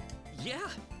 Yeah,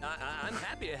 I'm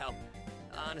happy to help.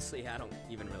 Honestly, I don't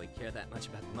even really care that much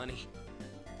about the money.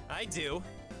 I do.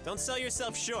 Don't sell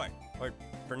yourself short, or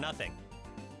for nothing.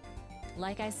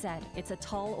 Like I said, it's a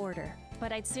tall order,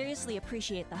 but I'd seriously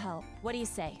appreciate the help. What do you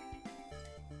say?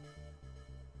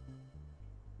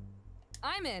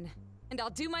 I'm in, and I'll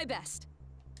do my best.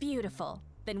 Beautiful.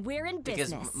 Then we're in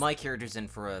Because business. my character's in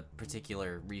for a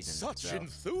particular reason. Such so-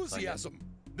 enthusiasm!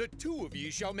 The 2 of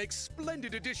ye shall make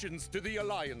splendid additions to the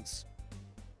Alliance.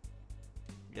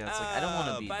 Yeah, it's like, I don't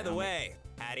want to be. By the I'm- way,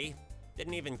 Patty,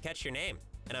 didn't even catch your name.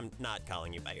 And I'm not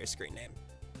calling you by your screen name.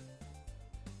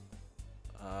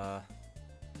 I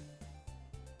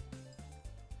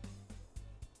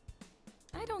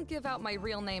don't give out my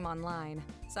real name online.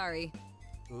 Sorry.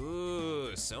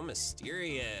 Ooh, so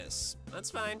mysterious.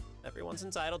 That's fine. Everyone's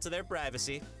entitled to their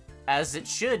privacy. As it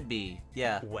should be,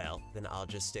 yeah. Well, then I'll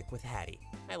just stick with Hattie.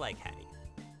 I like Hattie.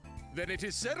 Then it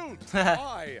is settled.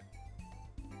 I,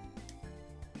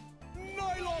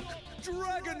 Nylok,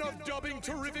 Dragon of Dubbing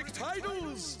Terrific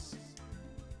Titles,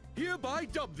 hereby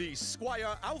dub thee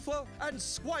Squire Alpha and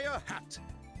Squire Hat.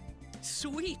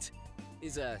 Sweet.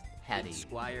 Is Hattie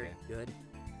Squire good?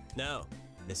 No,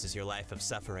 this is your life of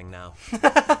suffering now.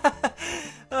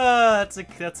 That's a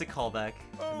callback.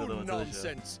 Oh,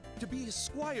 nonsense! To be a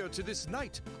squire to this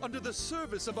knight under the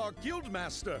service of our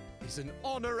guildmaster is an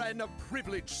honor and a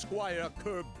privilege, Squire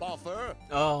Kerboffer.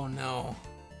 Oh no.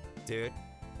 Dude,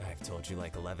 I've told you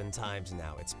like 11 times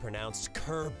now, it's pronounced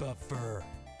Kerboffer.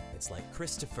 It's like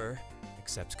Christopher,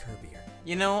 except Kirbier.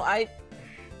 You know, I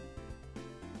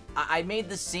made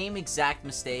the same exact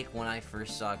mistake when I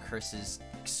first saw Chris's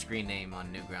screen name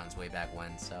on Newgrounds way back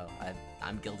when, so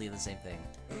I'm guilty of the same thing.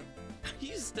 Are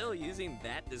you still using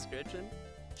that description?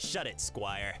 Shut it,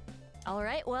 Squire.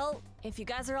 Alright, well, if you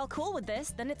guys are all cool with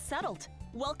this, then it's settled.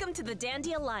 Welcome to the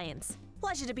Dandy Alliance.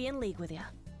 Pleasure to be in league with you.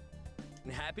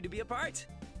 Happy to be a part.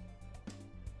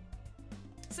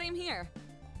 Same here.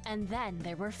 And then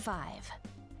there were 5.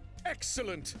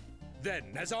 Excellent! Then,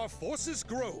 as our forces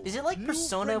grow, is it like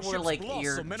Persona where like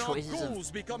your and choices our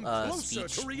goals become of closer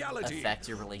speech to reality, affect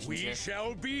your relationship? we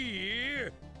shall be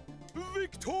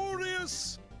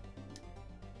victorious!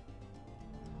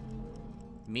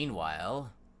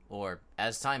 Meanwhile, or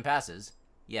as time passes,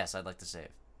 yes, I'd like to save.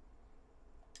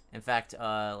 In fact,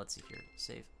 let's see here.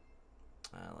 Save.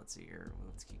 Let's see here.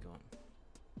 Let's keep going.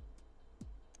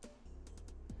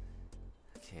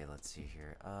 Okay, let's see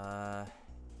here.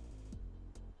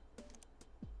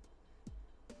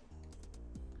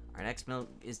 Our next meal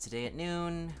is today at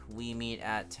noon. We meet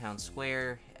at Town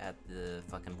Square, at the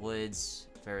fucking woods,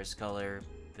 Ferris Color,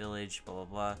 Village, blah, blah,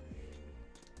 blah.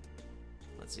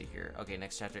 Let's see here. Okay,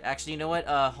 next chapter. Actually, you know what?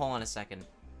 Hold on a second.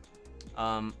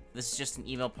 This is just an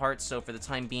email part, so for the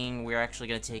time being, we're actually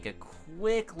going to take a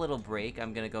quick little break.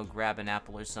 I'm going to go grab an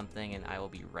apple or something, and I will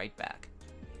be right back.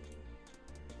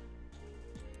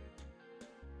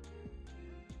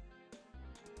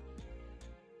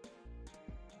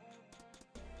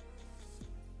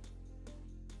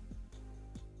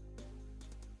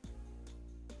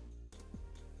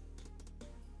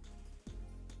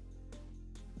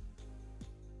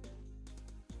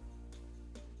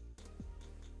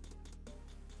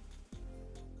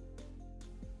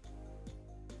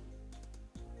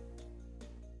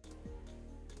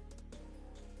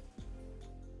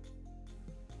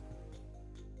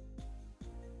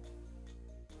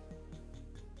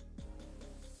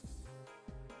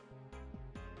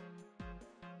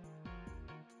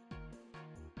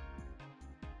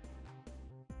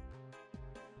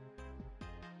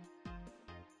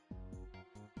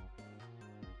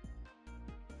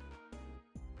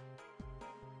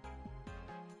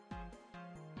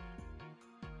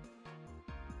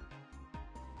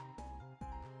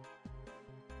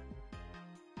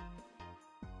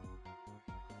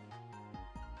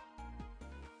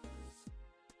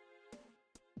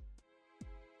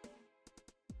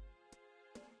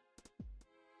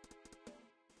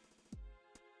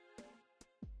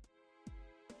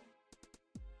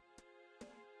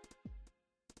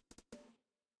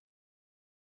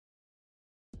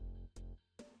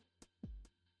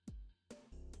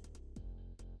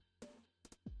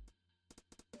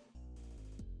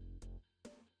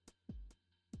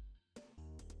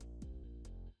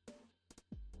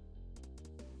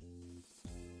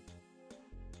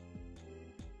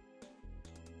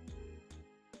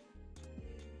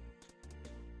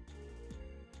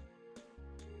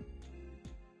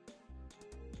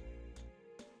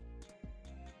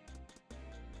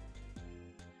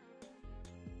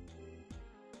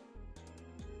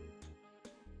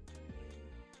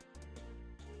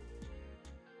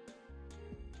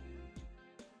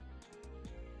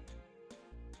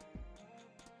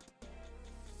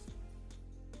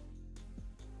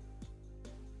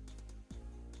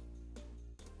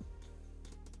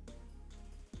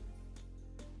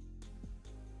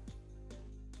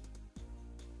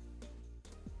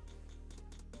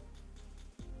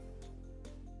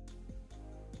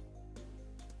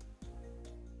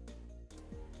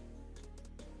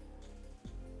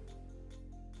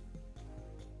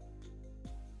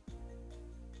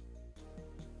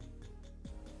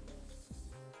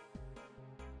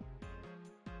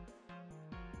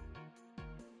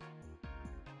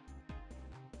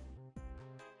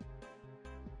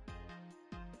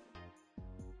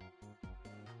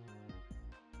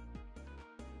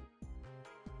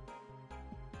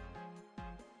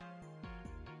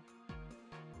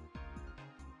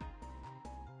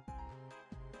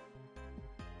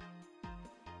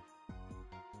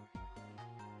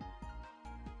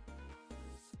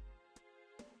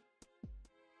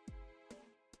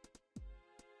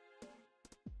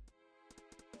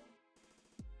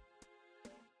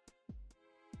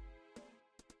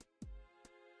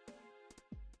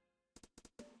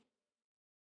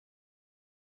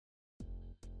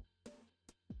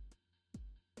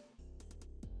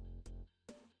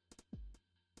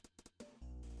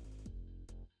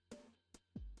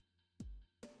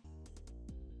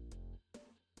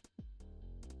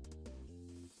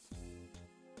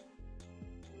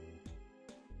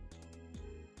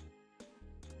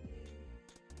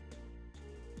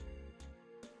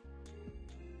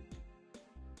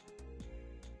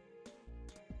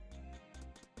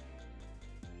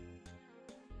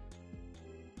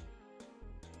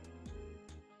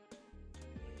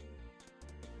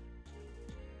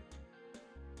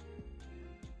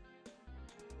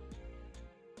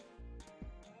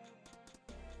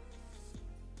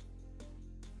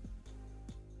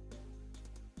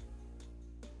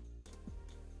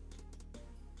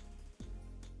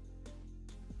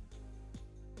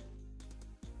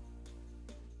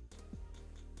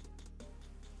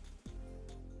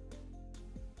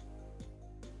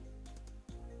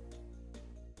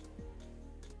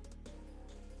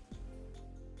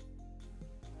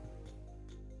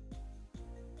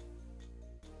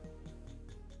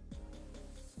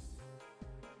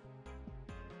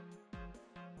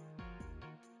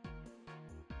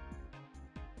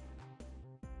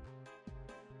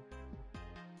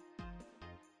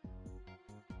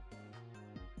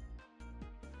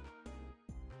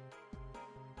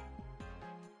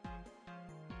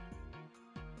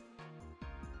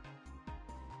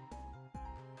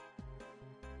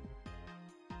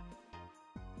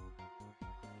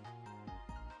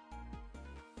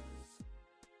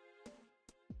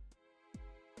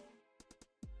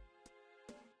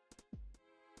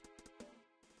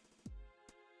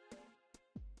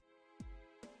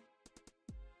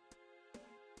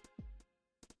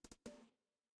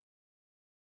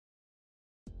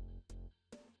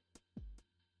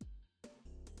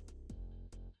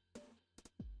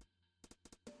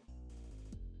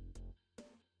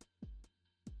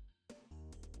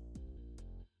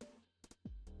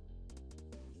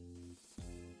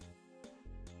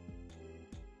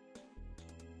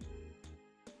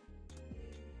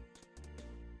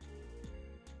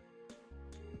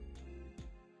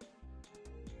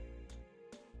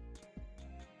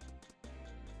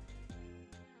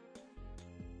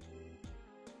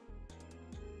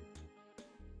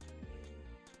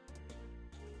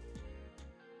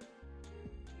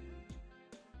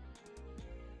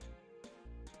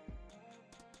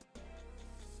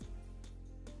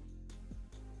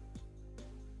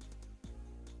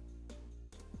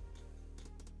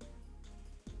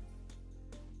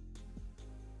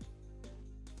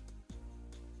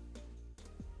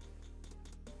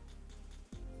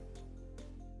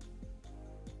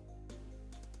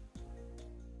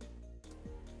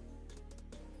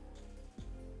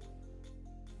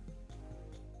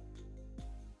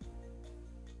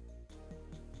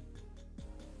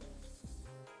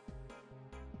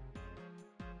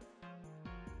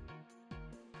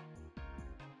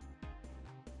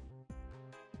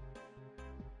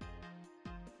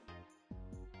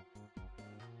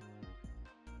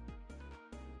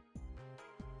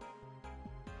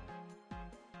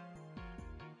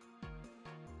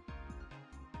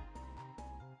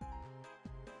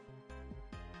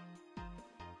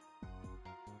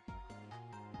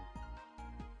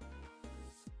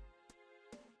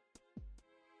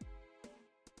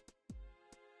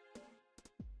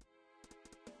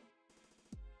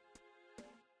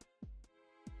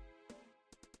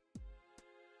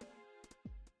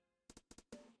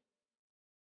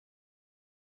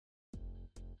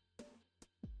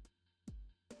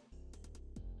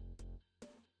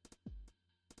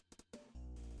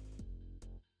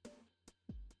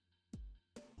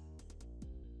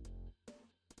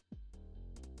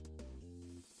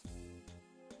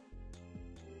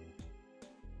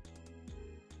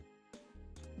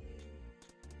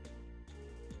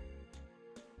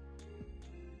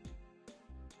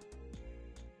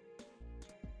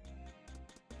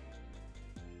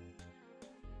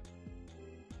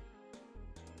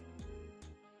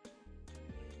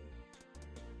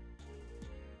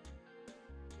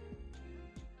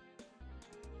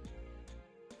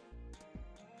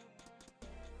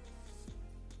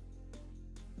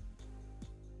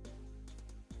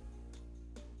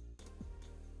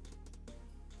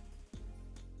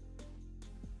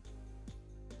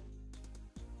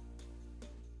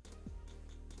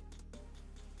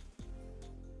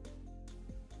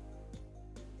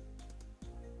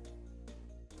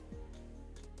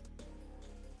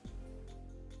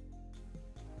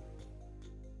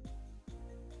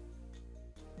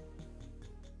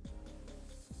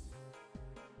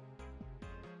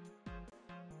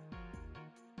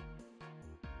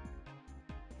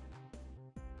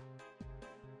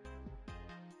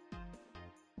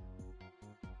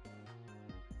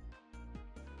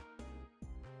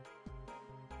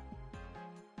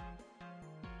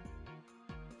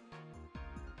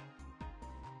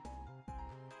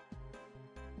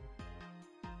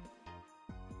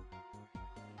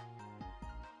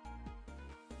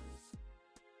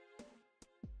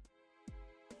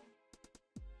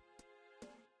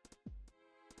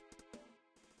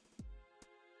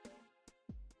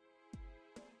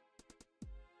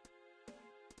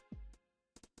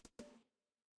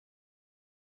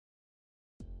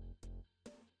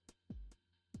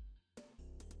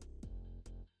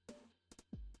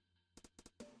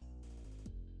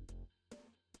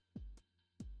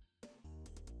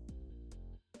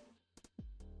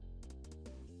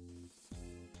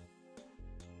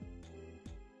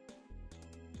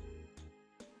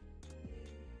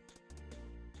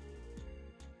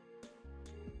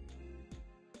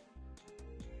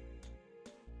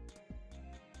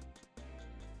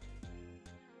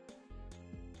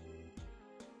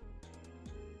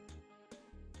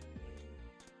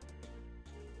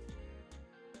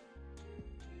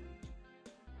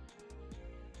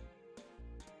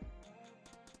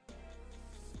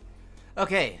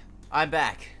 Okay, I'm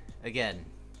back again.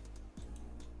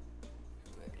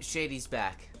 Shady's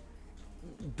back.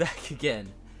 Back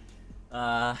again.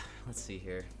 Let's see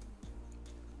here.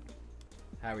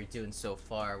 How are we doing so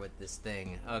far with this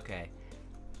thing? Okay.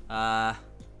 Let's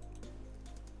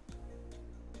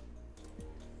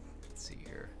see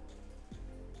here.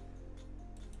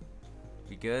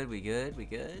 We good? We good? We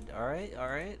good? Alright,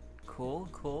 alright. Cool,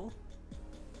 cool.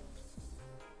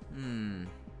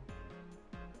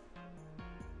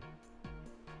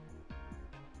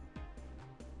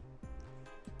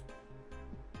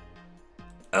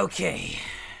 Okay.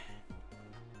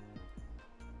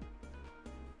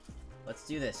 Let's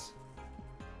do this.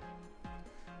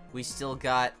 We still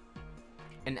got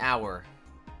an hour.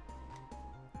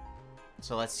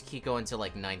 So let's keep going till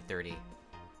like 9:30.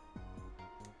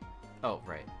 Oh,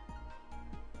 right.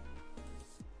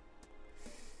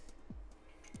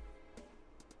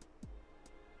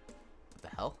 What the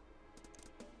hell?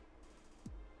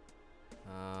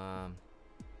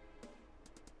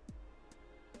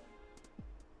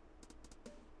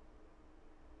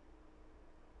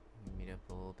 Meet up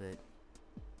a little bit.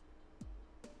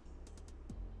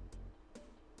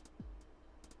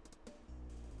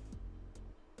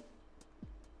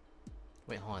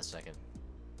 Wait, hold on a second.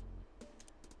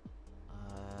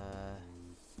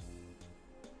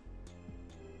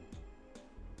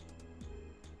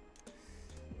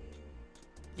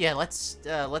 Yeah,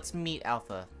 let's meet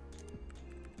Alpha.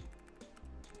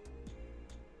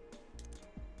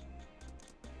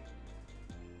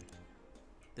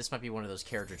 This might be one of those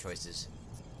character choices.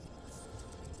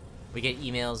 We get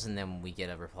emails and then we get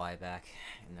a reply back,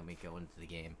 and then we go into the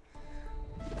game.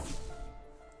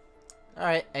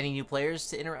 Alright, any new players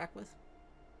to interact with?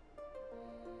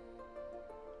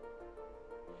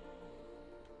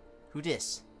 Who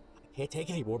dis? I can't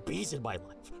take any more bees in my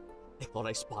life. I thought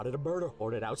I spotted a murder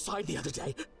hornet outside the other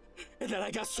day. And then I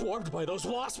got swarmed by those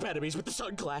wasp enemies with the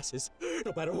sunglasses.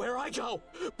 No matter where I go,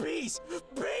 bees!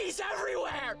 Bees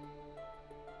everywhere!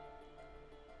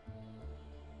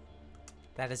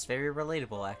 That is very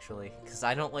relatable, actually, because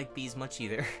I don't like bees much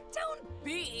either. Don't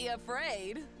be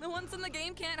afraid. The ones in the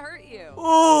game can't hurt you.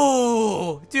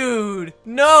 Oh, dude,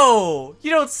 no! You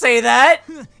don't say that!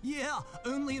 Yeah,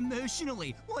 only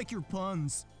emotionally, like your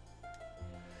puns.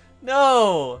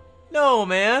 No! No,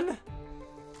 man!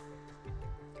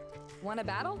 Want a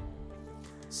battle?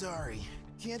 Sorry,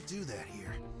 can't do that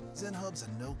here. Zen Hub's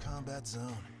a no-combat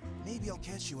zone. Maybe I'll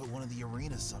catch you at one of the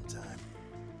arenas sometime.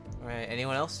 Alright,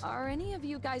 anyone else? Are any of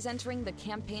you guys entering the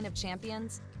Campaign of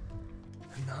Champions?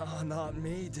 No, not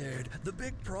me, dude. The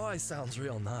big prize sounds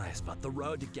real nice, but the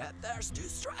road to get there's too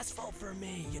stressful for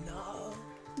me, you know?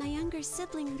 My younger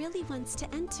sibling really wants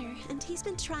to enter, and he's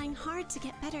been trying hard to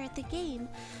get better at the game,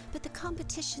 but the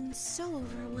competition's so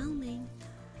overwhelming.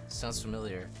 Sounds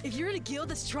familiar. If you're in a guild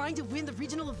that's trying to win the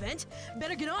regional event,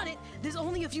 better get on it. There's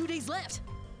only a few days left.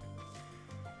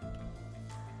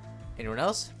 Anyone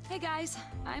else? Hey guys,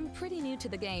 I'm pretty new to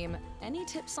the game. Any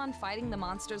tips on fighting the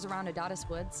monsters around Adonis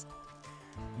Woods?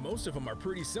 Most of them are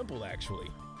pretty simple, actually.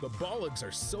 The Bollogs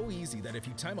are so easy that if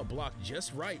you time a block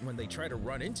just right when they try to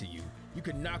run into you, you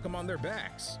can knock them on their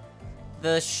backs.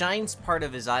 The shines part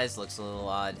of his eyes looks a little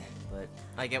odd, but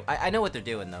I know what they're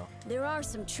doing though. There are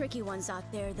some tricky ones out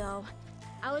there though.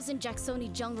 I was in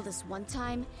Jacksoni jungle this one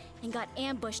time and got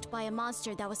ambushed by a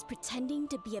monster that was pretending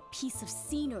to be a piece of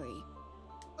scenery.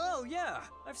 Oh yeah,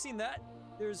 I've seen that.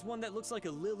 There's one that looks like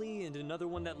a lily and another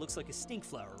one that looks like a stink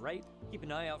flower, right? Keep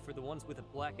an eye out for the ones with a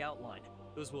black outline.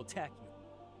 Those will attack you.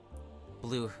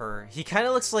 Blue Her. He kind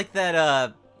of looks like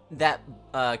that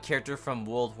character from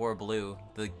World War Blue,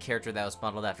 the character that was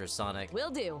modeled after Sonic.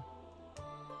 Will do.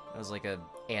 It was like a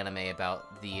anime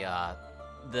about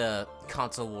the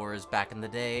console wars back in the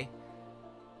day.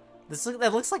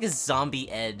 That looks like a zombie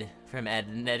Ed from Ed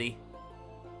and Eddie,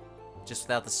 just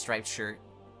without the striped shirt.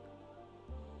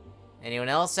 Anyone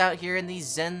else out here in these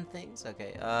Zen things?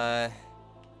 Okay,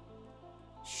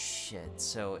 shit,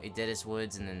 so Adonis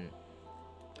Woods and then...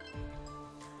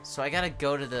 So I gotta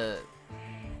go to the...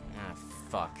 Ah,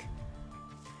 fuck.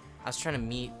 I was trying to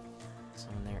meet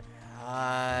someone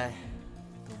there.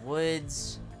 The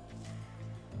woods...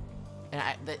 And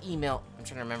the email... I'm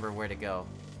trying to remember where to go.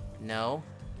 No.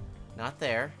 Not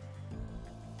there.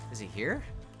 Is he here?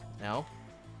 No.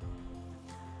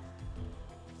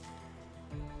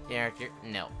 Character...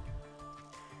 No.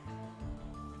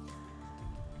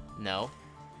 No.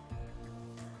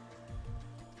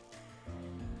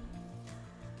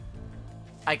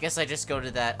 I guess I just go to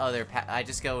that other I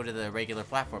just go to the regular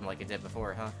platform like I did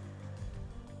before, huh?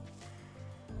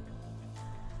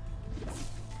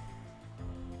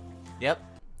 Yep.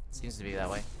 Seems to be that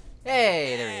way.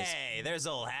 Hey, there he is. Hey, there's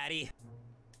old Hattie.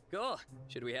 Cool.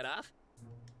 Should we head off?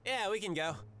 Yeah, we can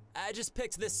go. I just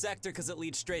picked this sector because it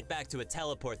leads straight back to a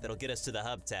teleport that'll get us to the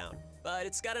hub town. But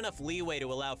it's got enough leeway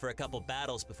to allow for a couple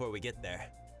battles before we get there.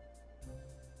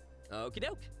 Okie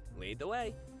doke. Lead the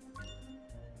way.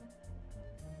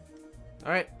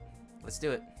 Alright, let's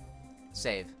do it.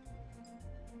 Save.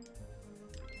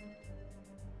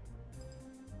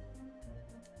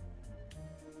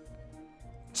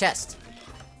 Chest.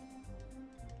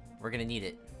 We're gonna need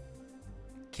it.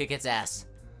 Kick its ass.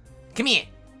 Come here!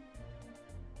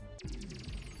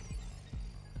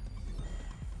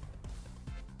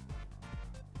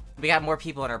 We got more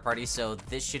people in our party, so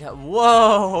this should help.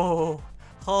 Whoa!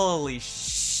 Holy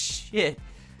shit.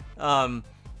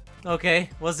 Okay.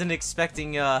 Wasn't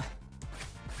expecting,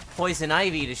 Poison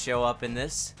Ivy to show up in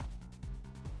this.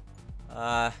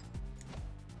 And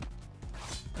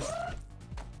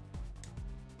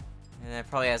that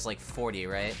probably has like 40,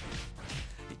 right?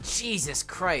 Jesus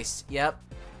Christ. Yep.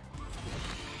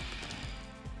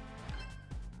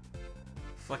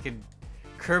 Fucking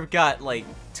Curb got like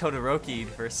Todoroki'd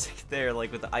for a second there,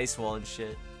 like with the ice wall and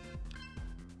shit.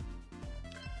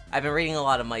 I've been reading a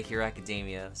lot of My Hero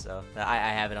Academia, so I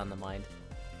have it on the mind.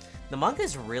 The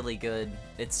manga's really good.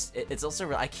 It's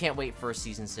also I can't wait for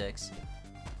season 6.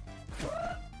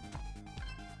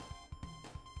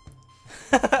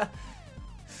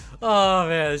 Oh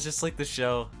man, it's just like the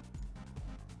show.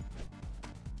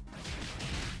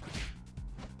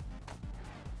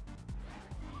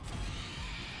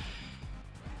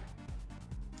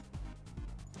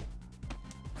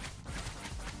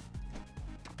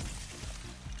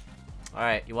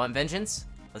 Alright, you want vengeance?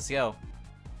 Let's go.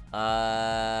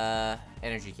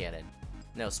 Energy cannon.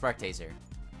 No, spark taser.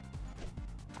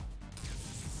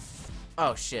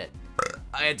 Oh shit.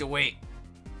 I had to wait.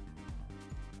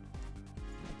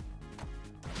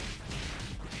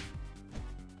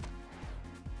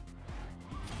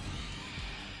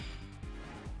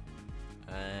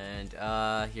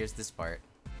 And, here's this part.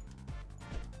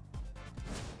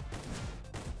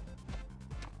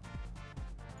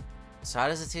 So how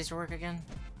does the taser work again?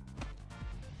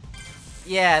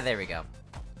 Yeah, there we go.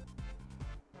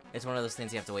 It's one of those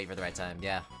things you have to wait for the right time,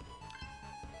 yeah.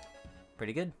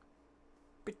 Pretty good.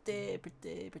 Pretty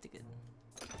good.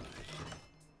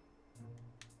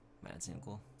 Mad seem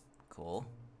cool. Cool.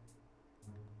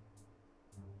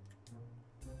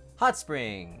 Hot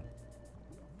spring!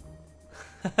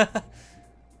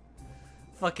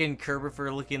 Fucking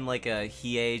Kerbifer looking like a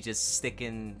Hiei just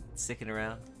sticking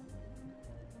around.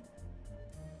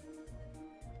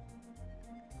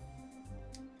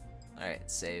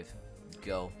 Alright, save.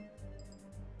 Go.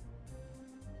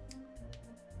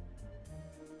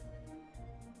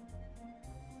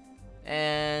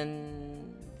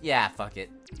 And yeah, fuck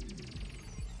it.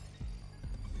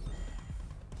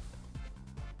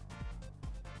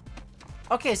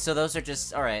 Okay, so those are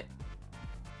just alright.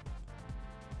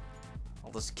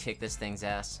 I'll just kick this thing's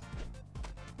ass.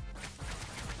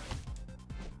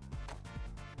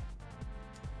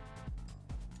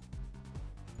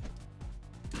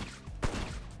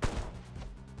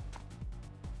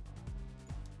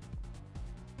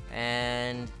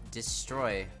 And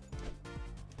destroy.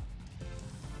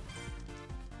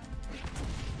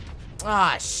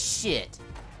 Ah, shit.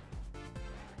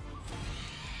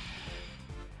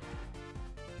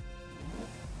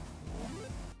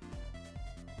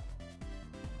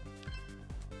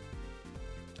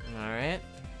 Alright.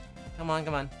 Come on,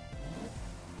 come on.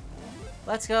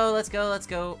 Let's go, let's go, let's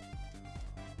go.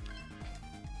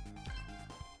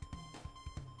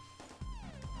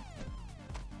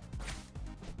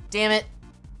 Damn it.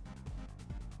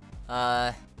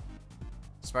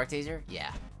 Spark taser?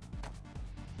 Yeah.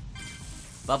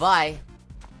 Bye-bye.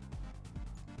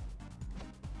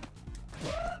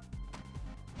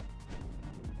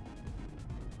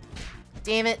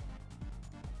 Damn it.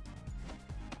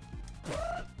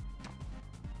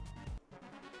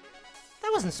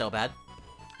 That wasn't so bad.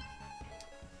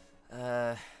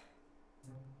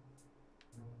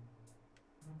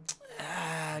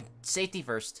 Safety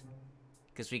first.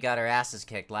 Because we got our asses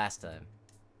kicked last time.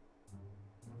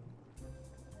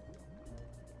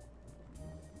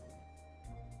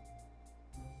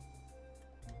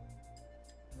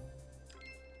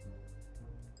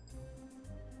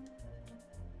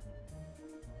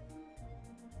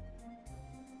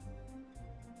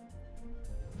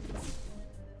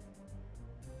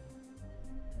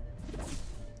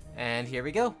 And here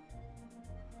we go.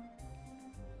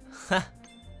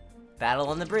 Battle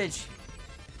on the bridge.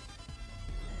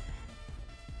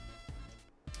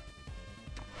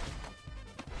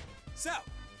 So,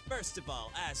 First of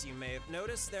all, as you may have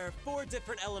noticed, there are 4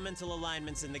 different elemental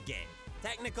alignments in the game.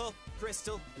 Technical,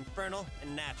 crystal, infernal,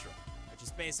 and natural, which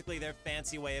is basically their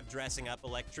fancy way of dressing up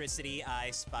electricity,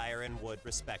 ice, fire, and wood,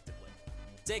 respectively.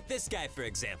 Take this guy, for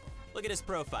example. Look at his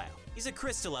profile. He's a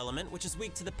crystal element, which is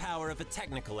weak to the power of a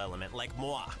technical element, like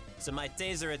moi. So my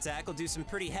taser attack will do some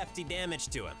pretty hefty damage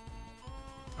to him.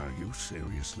 Are you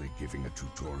seriously giving a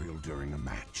tutorial during a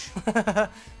match?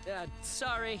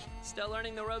 Sorry. Still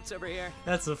learning the ropes over here.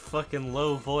 That's a fucking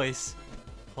low voice.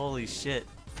 Holy shit.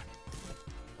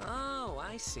 Oh,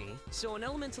 I see. So an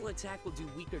elemental attack will do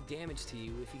weaker damage to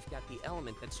you if you've got the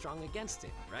element that's strong against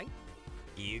it, right?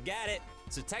 You got it.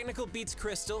 So technical beats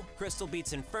crystal, crystal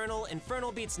beats infernal,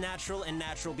 infernal beats natural, and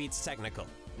natural beats technical.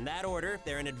 In that order,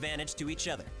 they're an advantage to each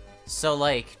other. So,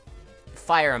 like,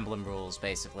 Fire Emblem rules,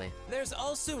 basically. There's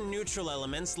also neutral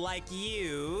elements like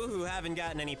you, who haven't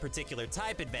gotten any particular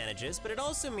type advantages, but it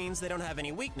also means they don't have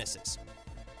any weaknesses.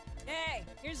 Hey,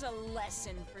 here's a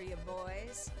lesson for you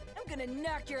boys. I'm gonna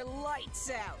knock your lights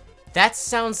out. That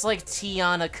sounds like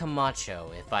Tiana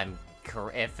Camacho, if I'm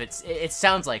correct. It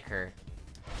sounds like her.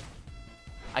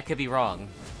 I could be wrong.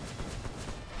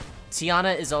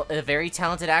 Tiana is a very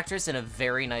talented actress and a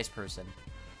very nice person.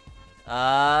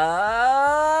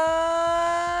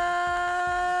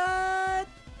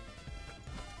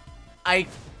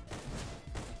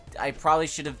 I probably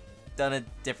should have done a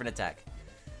different attack.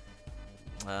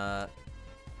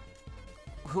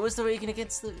 Who was the weaken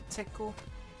against the technical?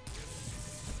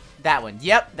 That one.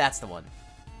 Yep, that's the one.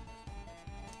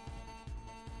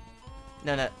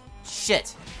 No.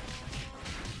 Shit.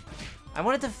 I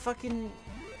wanted to fucking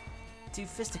do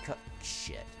fisticuff.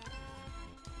 Shit.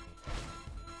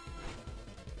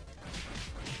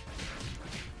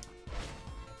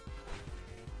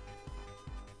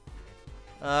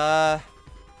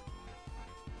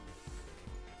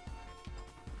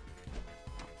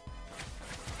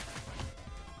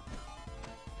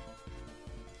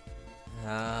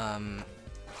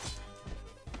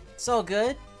 It's all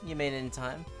good. You made it in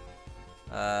time.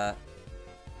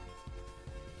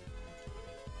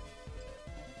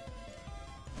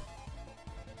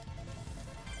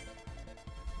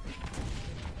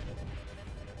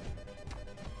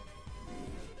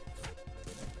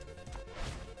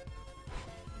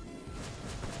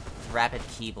 Rapid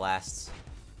key blasts.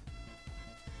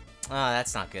 Oh,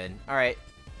 that's not good. Alright.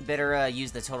 Better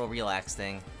use the total relax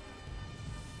thing.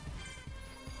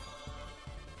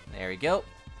 There we go.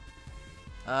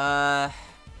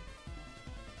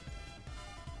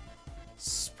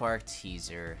 Spark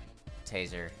taser.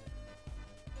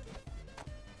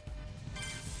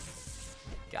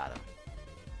 Got him.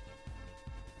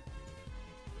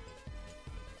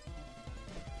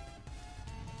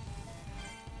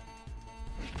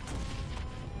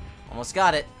 Almost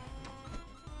got it.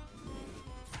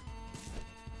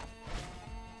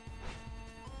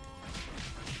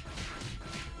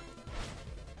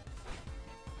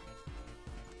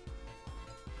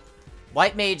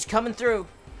 White mage coming through.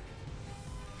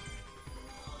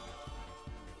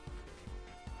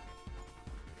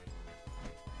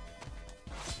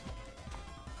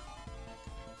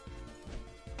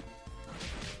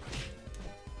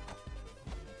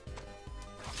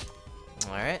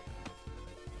 All right.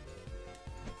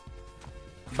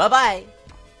 Bye-bye.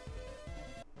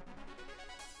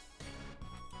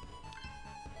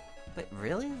 But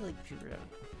really? Like, people don't...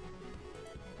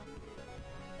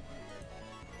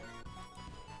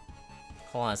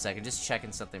 Hold on a second, just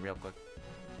checking something real quick.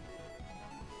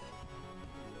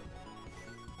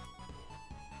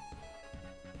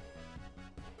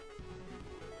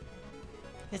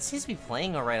 It seems to be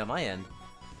playing alright on my end.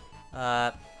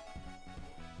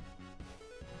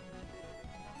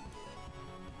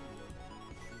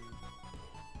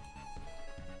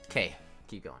 Okay,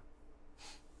 keep going.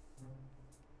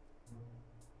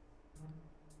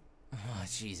 Oh,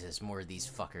 Jesus, more of these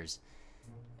fuckers.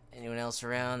 Anyone else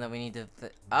around that we need to...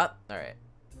 alright.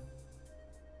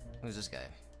 Who's this guy?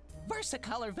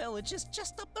 Versicolor Village is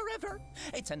just up the river.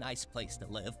 It's a nice place to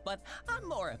live, but I'm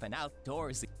more of an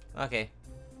outdoorsy... Okay.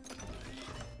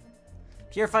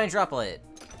 Purifying Droplet.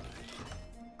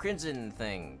 Crimson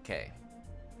thing. Okay.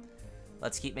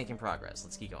 Let's keep making progress.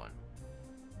 Let's keep going.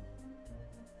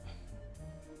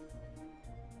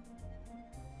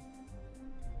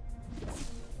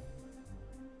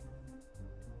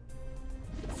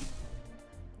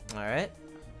 Alright.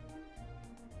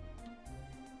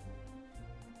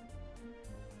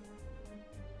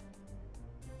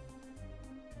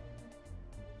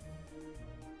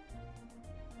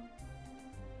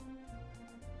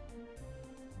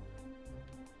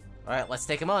 Alright, let's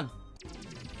take him on.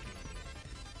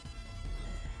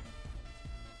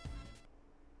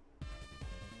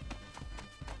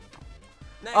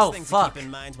 Next thing to keep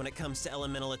in mind when it comes to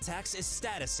elemental attacks is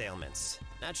status ailments.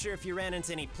 Not sure if you ran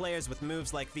into any players with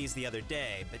moves like these the other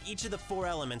day, but each of the 4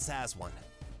 elements has one.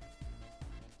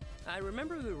 I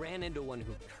remember we ran into one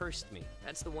who cursed me.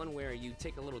 That's the one where you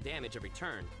take a little damage every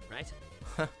turn, right?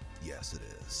 Yes, it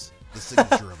is. The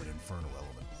signature of an infernal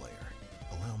element player.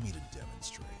 Allow me to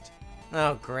demonstrate.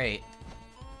 Oh, great.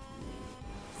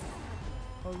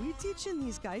 Are we teaching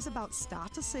these guys about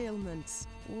status ailments?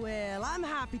 Well, I'm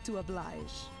happy to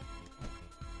oblige.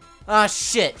 Ah,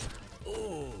 shit.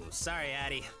 Ooh, sorry,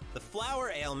 Addy. The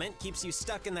flower ailment keeps you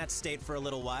stuck in that state for a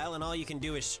little while, and all you can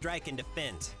do is strike and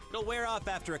defend. It'll wear off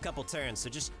after a couple turns, so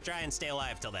just try and stay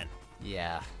alive till then.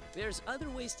 Yeah. There's other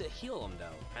ways to heal them,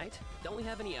 though, right? Don't we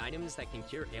have any items that can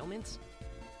cure ailments?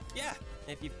 Yeah,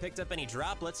 if you've picked up any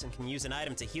droplets and can use an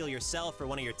item to heal yourself or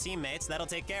one of your teammates, that'll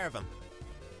take care of them.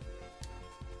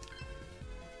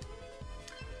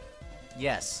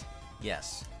 Yes.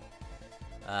 Yes.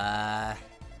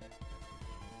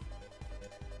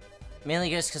 Mainly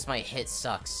just because my hit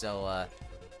sucks, so,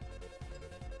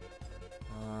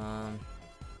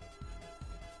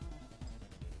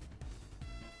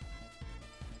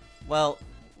 well,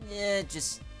 yeah,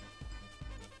 just...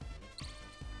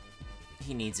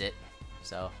 He needs it,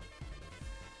 so...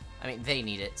 I mean, they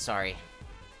need it, sorry.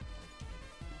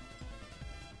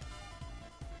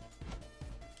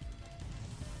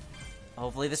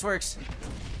 Hopefully this works.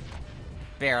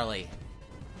 Barely.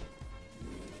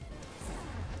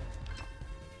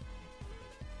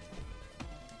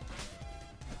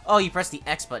 Oh, you press the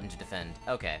X button to defend.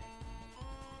 Okay.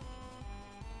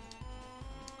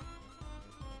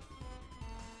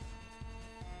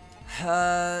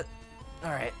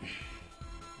 Alright.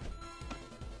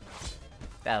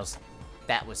 That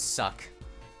was suck.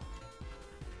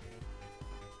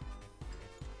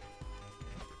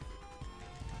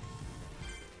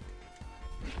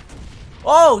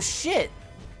 Oh, shit!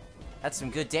 That's some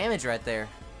good damage right there.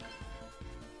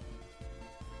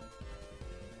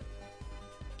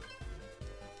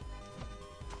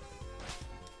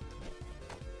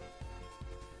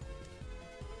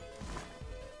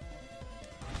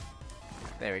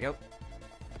 There we go.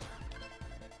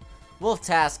 Wolf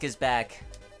Task is back.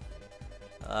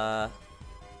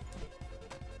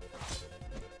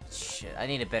 Shit, I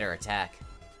need a better attack.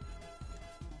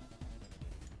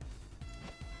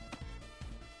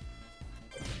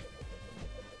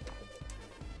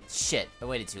 Shit, I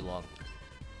waited too long.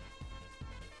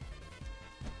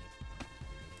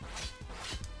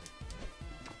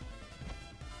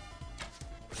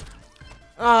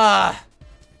 Ah!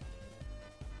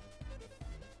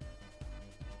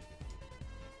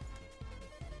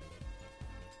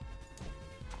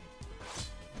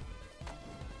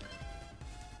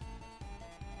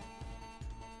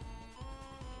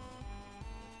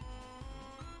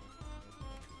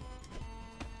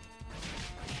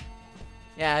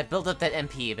 Yeah, I built up that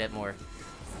MP a bit more.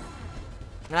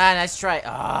 Ah, nice try.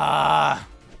 Ah.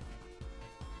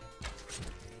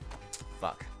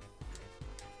 Fuck.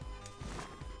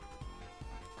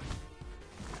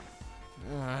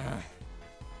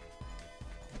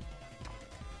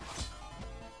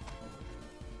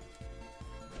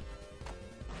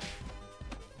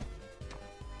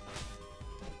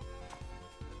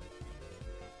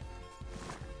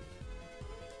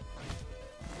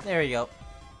 There we go.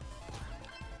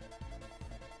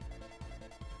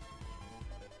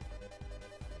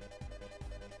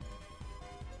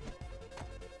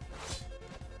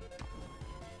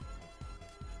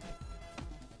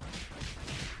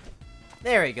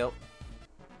 There we go.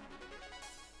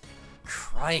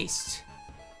 Christ.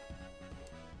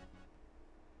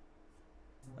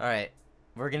 Alright.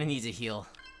 We're gonna need to heal.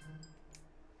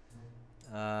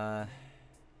 Yep.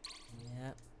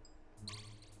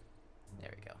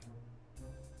 There we go.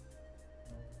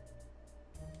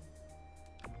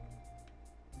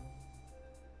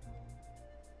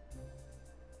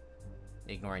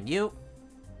 Ignoring you.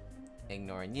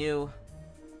 Ignoring you.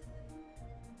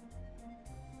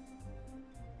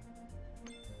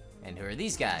 And who are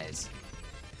these guys?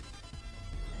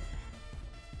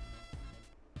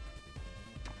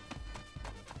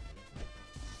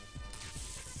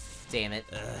 Damn it.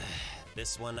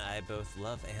 This one I both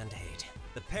love and hate.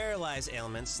 The Paralyze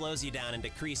ailment slows you down and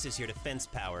decreases your defense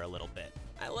power a little bit.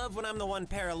 I love when I'm the one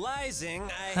paralyzing,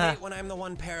 I hate when I'm the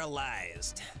one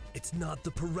paralyzed. It's not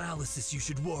the paralysis you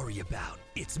should worry about,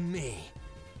 it's me.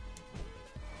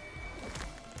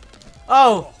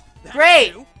 Oh,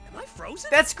 great! Am I frozen?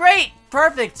 That's great!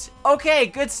 Perfect! Okay,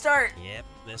 good start! Yep,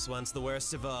 this one's the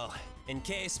worst of all.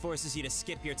 Encase forces you to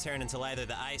skip your turn until either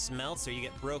the ice melts or you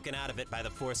get broken out of it by the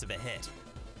force of a hit.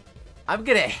 I'm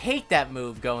gonna hate that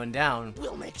move going down.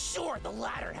 We'll make sure the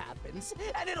latter happens,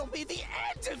 and it'll be the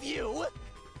end of you!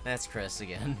 That's Chris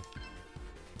again.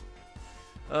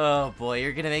 Oh boy,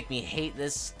 you're gonna make me hate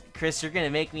this. Chris, you're gonna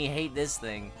make me hate this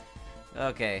thing.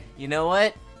 Okay, you know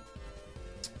what?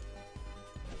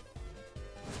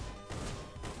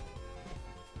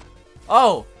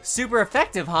 Oh, super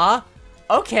effective, huh?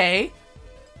 Okay.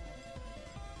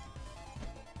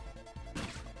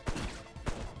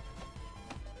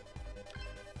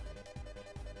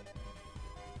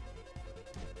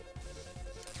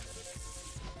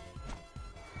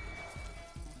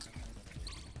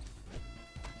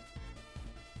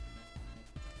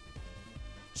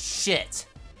 Shit.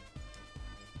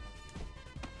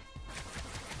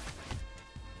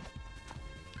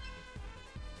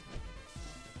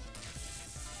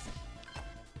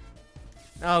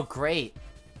 Oh, great.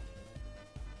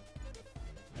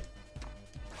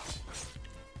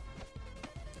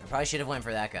 I probably should have went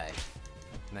for that guy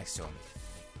next to him.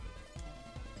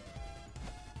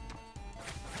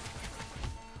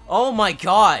 Oh my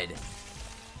god.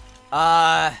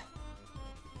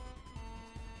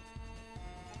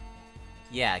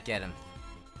 Yeah, get him.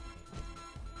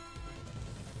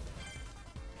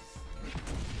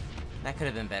 That could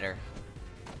have been better.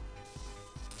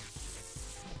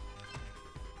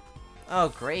 Oh,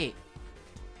 great.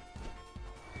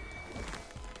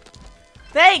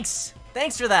 Thanks!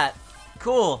 Thanks for that.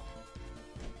 Cool.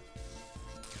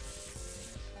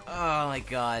 Oh my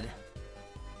god.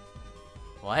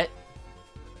 What?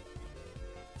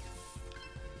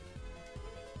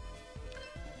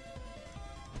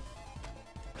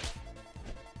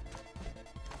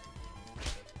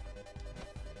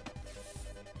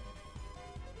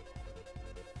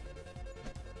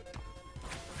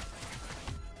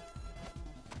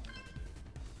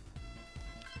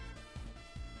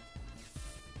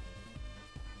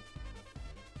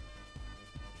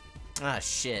 Ah,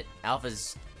 shit.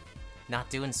 Alpha's not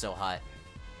doing so hot.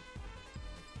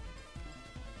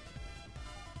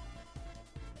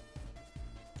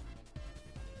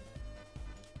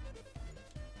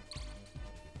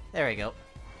 There we go.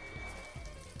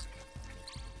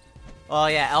 Oh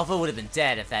yeah, Alpha would have been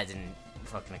dead if that didn't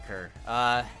fucking occur.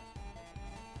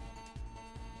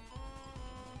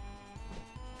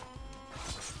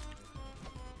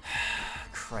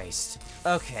 Christ.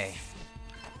 Okay.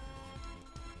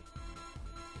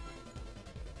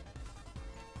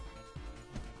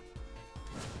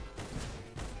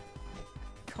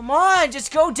 Come on,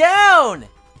 just go down!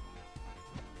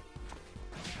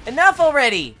 Enough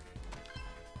already!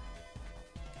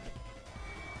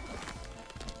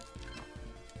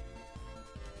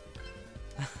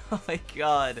 Oh my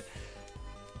god.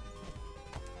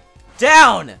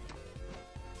 Down!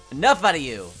 Enough out of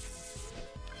you!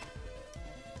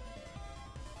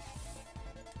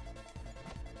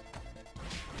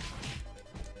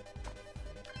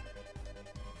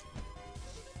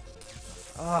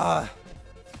 Ugh.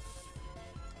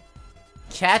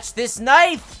 Catch this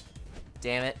knife!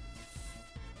 Damn it.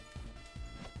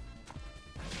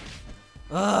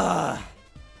 Ugh.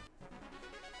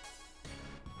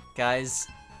 Guys,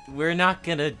 we're not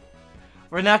gonna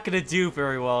do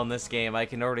very well in this game. I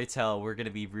can already tell. We're gonna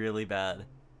be really bad.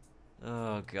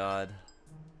 Oh god.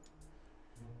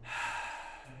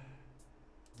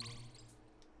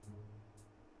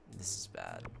 This is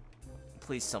bad.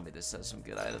 Please tell me this has some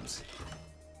good items.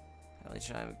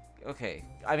 Okay.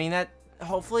 I mean, that...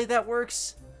 Hopefully that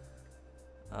works.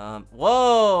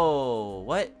 Whoa!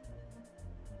 What?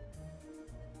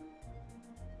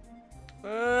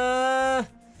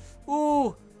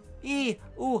 Ooh!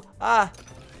 Ooh! Ah!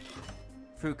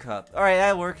 Fruit cup. Alright,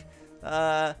 that'll work.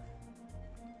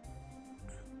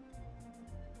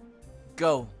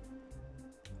 Go.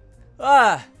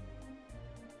 Ah!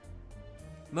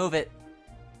 Move it.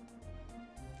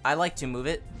 I like to move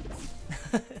it.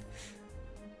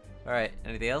 Alright,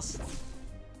 anything else?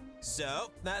 So,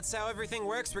 that's how everything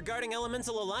works regarding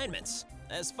elemental alignments.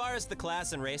 As far as the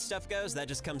class and race stuff goes, that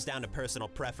just comes down to personal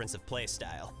preference of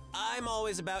playstyle. I'm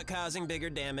always about causing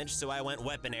bigger damage, so I went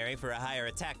weaponary for a higher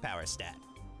attack power stat.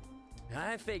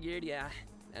 I figured, yeah.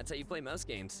 That's how you play most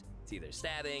games. It's either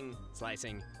stabbing,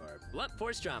 slicing, or blunt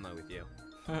force trauma with you.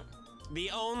 The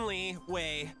only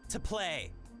way to play.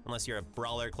 Unless you're a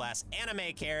brawler class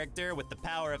anime character with the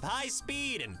power of high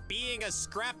speed and being a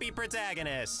scrappy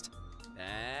protagonist.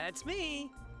 That's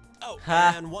me. Oh,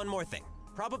 and one more thing.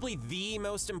 Probably the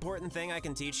most important thing I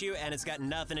can teach you, and it's got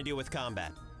nothing to do with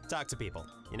combat. Talk to people.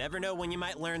 You never know when you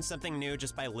might learn something new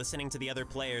just by listening to the other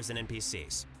players and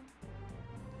NPCs.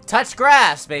 Touch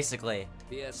grass, basically.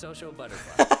 Be a social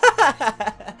butterfly.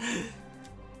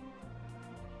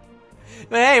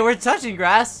 But hey, we're touching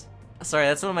grass. Sorry,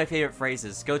 that's one of my favorite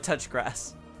phrases. Go touch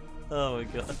grass. Oh my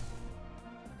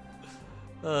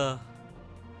god.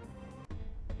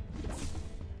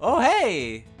 Oh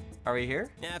hey! Are we here?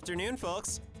 Afternoon,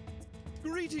 folks.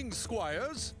 Greetings,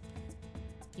 squires.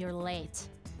 You're late.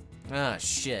 Ah,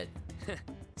 shit.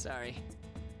 Sorry.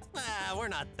 We're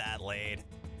not that late.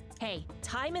 Hey,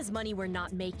 time is money we're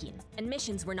not making, and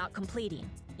missions we're not completing.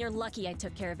 You're lucky I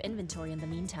took care of inventory in the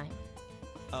meantime.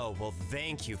 Oh, well,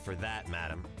 thank you for that,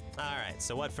 madam. Alright,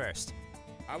 so what first?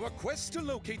 Our quest to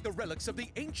locate the relics of the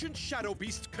ancient Shadow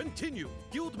Beast continue.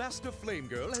 Guildmaster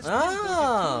Flamegirl has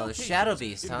the Shadow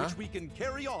Beast, in which we can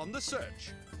carry on the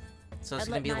search. So it's I'd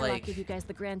gonna let be Nylock like give you guys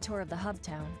the grand tour of the hub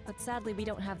town, but sadly we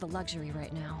don't have the luxury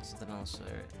right now. something else.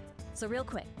 Alright. So real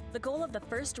quick, the goal of the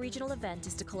first regional event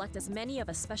is to collect as many of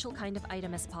a special kind of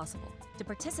item as possible. To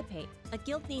participate, a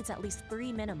guild needs at least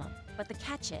 3 minimum, but the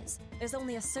catch is, there's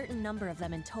only a certain number of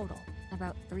them in total,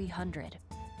 about 300.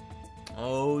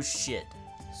 Oh shit.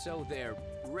 So they're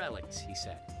relics, he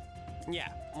said.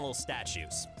 Yeah, little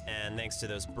statues. And thanks to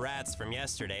those brats from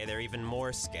yesterday, they're even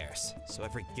more scarce. So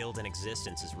every guild in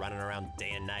existence is running around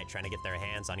day and night trying to get their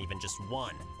hands on even just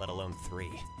one, let alone 3.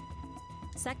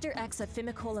 Sector X of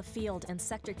Fimicola Field and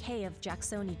Sector K of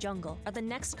Jacksoni Jungle are the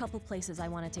next couple places I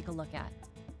want to take a look at.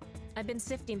 I've been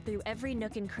sifting through every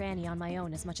nook and cranny on my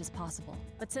own as much as possible,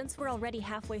 but since we're already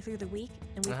halfway through the week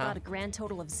and we've got a grand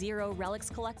total of 0 relics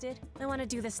collected, I want to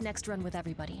do this next run with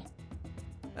everybody.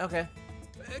 Okay.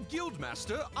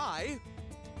 Guildmaster, I...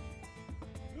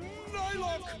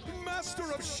 Nylock,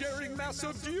 Master of Sharing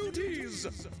Massive Duties!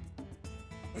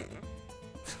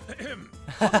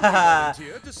 I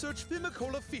volunteered to search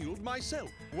Fimicola Field myself,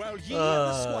 while ye and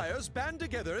the squires band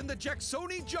together in the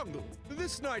Jacksoni Jungle.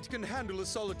 This knight can handle a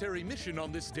solitary mission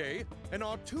on this day, and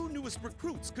our 2 newest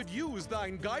recruits could use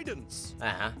thine guidance.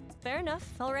 Fair enough.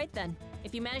 All right then.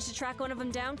 If you manage to track one of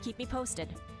them down, keep me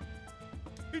posted.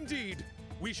 Indeed.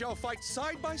 We shall fight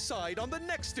side by side on the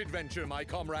next adventure, my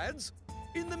comrades.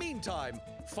 In the meantime,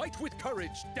 fight with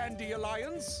courage, Dandy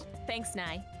Alliance. Thanks,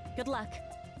 Nye. Good luck.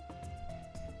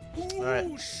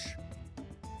 Alright.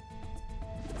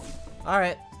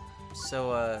 Alright.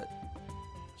 So,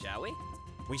 Shall we?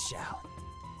 We shall.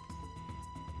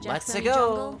 Let's Jacksoni go.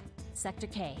 Jungle, Sector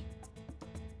K.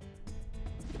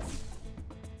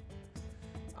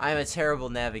 I'm a terrible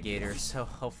navigator, so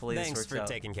hopefully this Thanks works for out.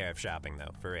 taking care of shopping,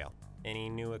 though, for real. Any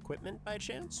new equipment by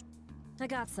chance? I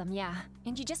got some, yeah.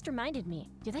 And you just reminded me.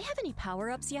 Do they have any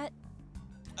power-ups yet?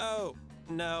 Oh,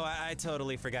 no, I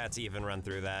totally forgot to even run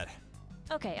through that.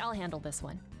 Okay, I'll handle this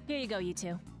one. Here you go, you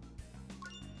two.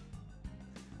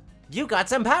 You got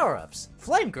some power-ups.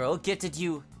 Flame Girl gifted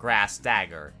you Grass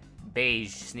Dagger,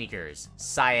 Beige Sneakers,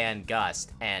 Cyan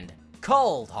Gust, and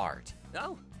Cold Heart.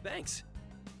 Oh, thanks.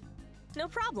 No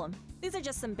problem. These are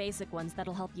just some basic ones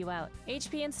that'll help you out.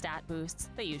 HP and stat boosts,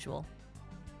 the usual.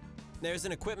 There's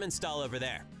an equipment stall over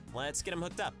there. Let's get them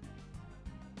hooked up.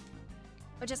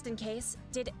 But just in case,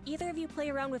 did either of you play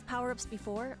around with power-ups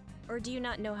before, or do you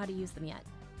not know how to use them yet?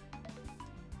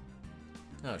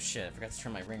 Oh shit, I forgot to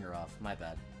turn my ringer off. My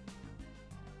bad.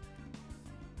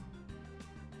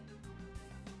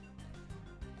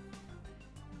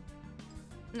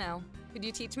 No. Could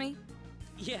you teach me?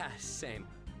 Yeah, same.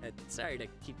 Sorry to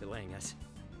keep delaying us.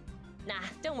 Nah,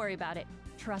 don't worry about it.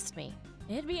 Trust me.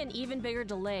 It'd be an even bigger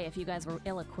delay if you guys were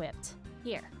ill-equipped.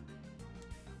 Here.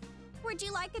 Would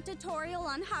you like a tutorial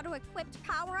on how to equip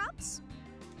power-ups?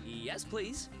 Yes,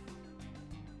 please.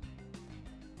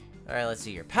 Alright, let's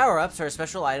see here. Power-ups are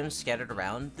special items scattered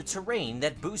around the terrain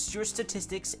that boost your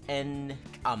statistics in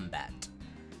combat.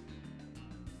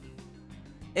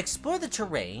 Explore the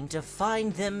terrain to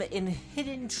find them in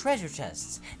hidden treasure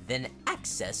chests, then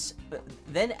access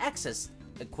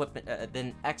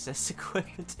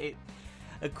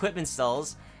equipment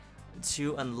stalls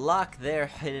to unlock their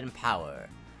hidden power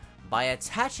by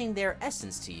attaching their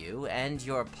essence to you and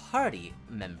your party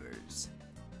members.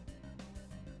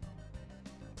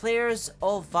 Players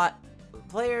all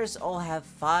have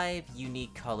 5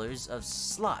 unique colors of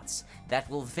slots that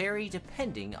will vary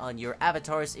depending on your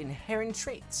avatar's inherent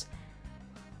traits.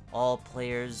 All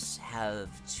players have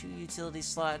 2 utility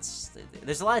slots.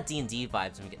 There's a lot of D&D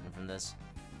vibes I'm getting from this.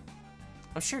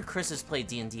 I'm sure Chris has played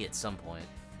D&D at some point.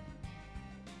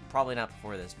 Probably not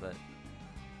before this, but...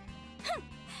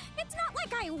 It's not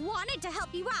like I wanted to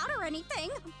help you out or anything.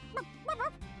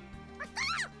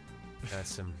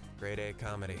 That's some grade A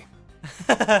comedy.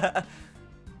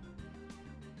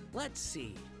 Let's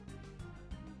see.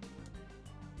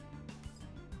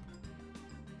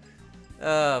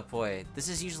 Oh boy, this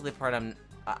is usually the part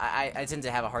I tend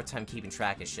to have a hard time keeping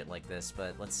track of shit like this,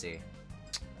 but let's see.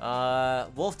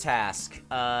 Wolf task.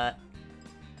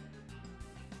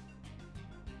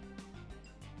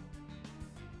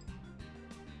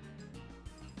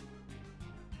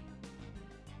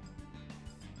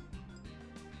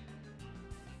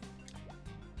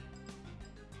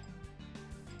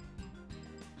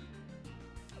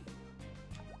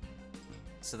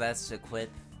 So that's equip.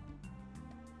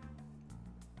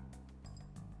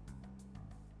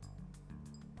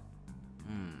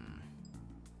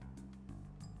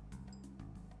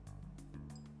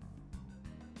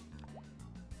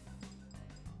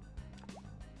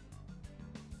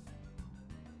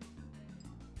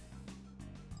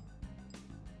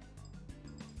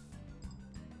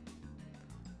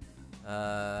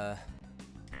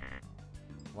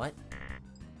 What?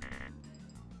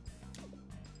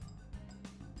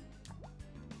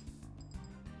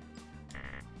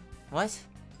 What?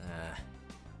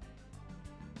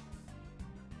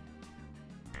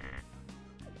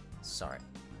 Sorry.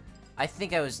 I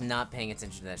think I was not paying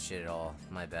attention to that shit at all.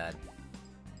 My bad.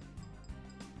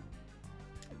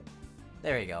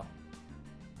 There you go.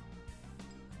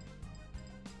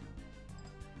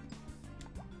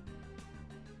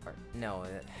 Or, no.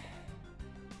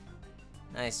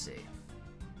 I see.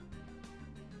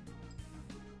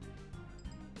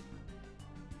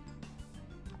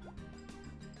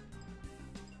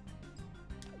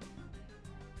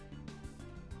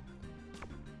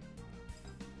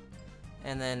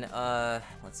 And then,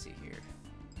 let's see here.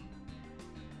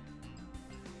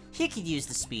 He could use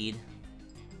the speed.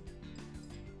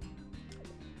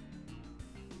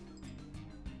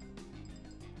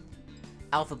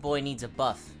 Alpha Boy needs a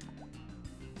buff.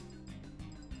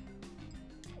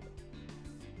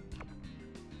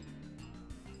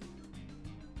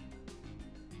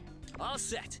 All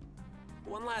set.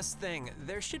 One last thing,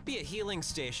 there should be a healing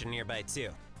station nearby too.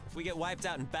 If we get wiped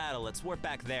out in battle, let's warp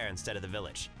back there instead of the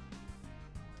village.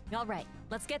 All right,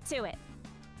 let's get to it.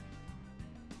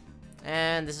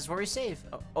 And this is where we save.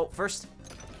 Oh, first.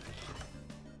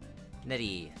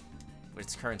 Netty.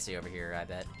 What's currency over here, I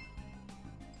bet.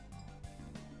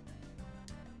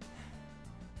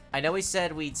 I know we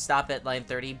said we'd stop at line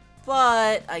 30,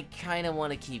 but I kind of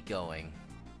want to keep going.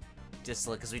 Just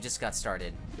look, because we just got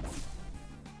started.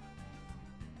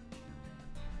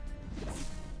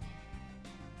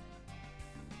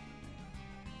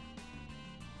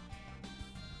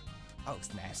 Those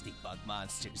nasty bug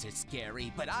monsters are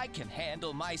scary, but I can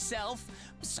handle myself.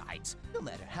 Besides, no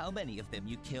matter how many of them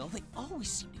you kill, they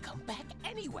always seem to come back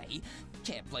anyway.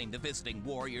 Can't blame the visiting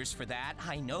warriors for that.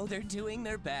 I know they're doing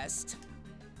their best.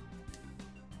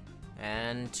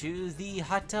 And to the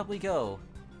hot tub we go.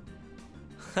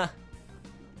 Huh.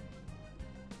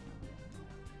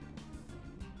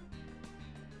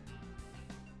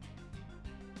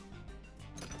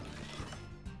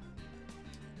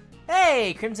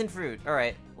 Hey, crimson fruit. All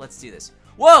right, let's do this.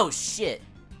 Whoa, shit.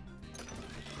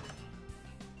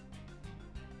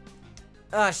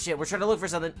 Ah, shit, we're trying to look for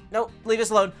something. No, leave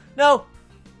us alone. No.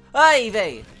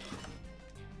 Ivy.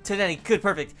 Teneni, good,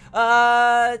 perfect.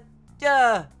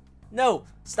 No,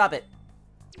 stop it.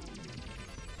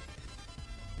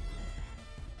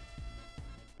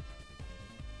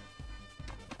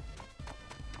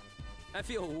 I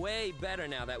feel way better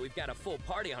now that we've got a full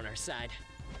party on our side.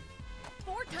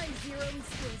 4 times 0 is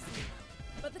Stacy,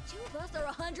 but the two of us are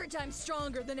 100 times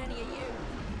stronger than any of you.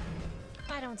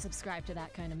 I don't subscribe to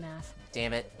that kind of math.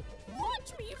 Damn it.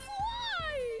 Watch me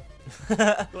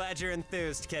fly! Glad you're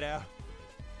enthused, kiddo.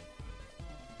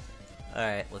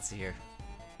 Alright, let's see here.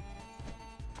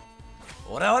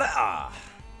 Ora ora ah.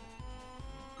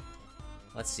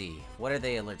 Let's see. What are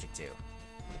they allergic to?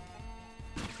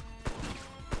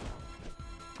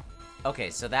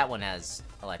 Okay, so that one has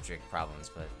electric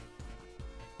problems, but...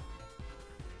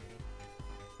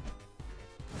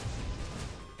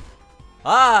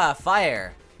 Ah,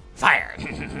 fire! Fire!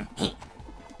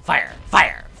 Fire!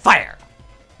 Fire! Fire!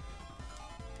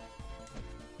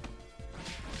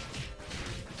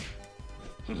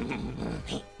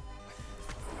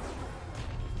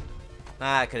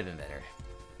 Ah, could have been better.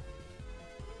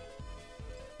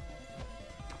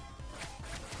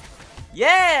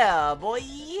 Yeah, boy!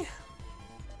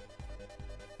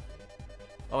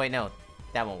 Oh wait, no.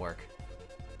 That won't work.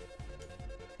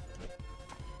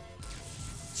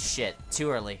 Shit, too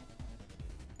early.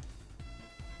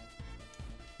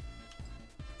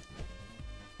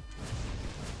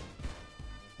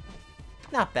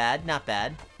 Not bad, not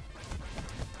bad.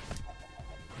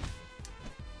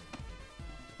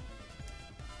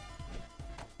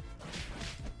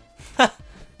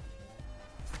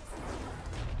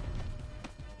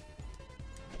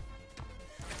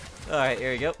 Alright,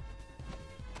 here we go.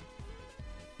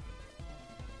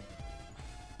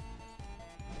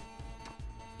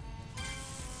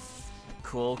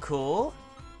 Cool, cool.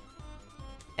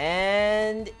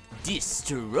 And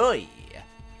destroy.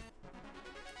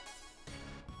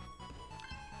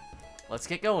 Let's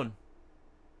get going.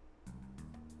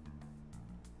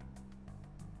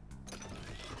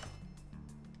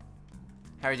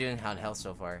 How are you doing on health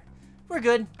so far? We're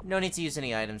good. No need to use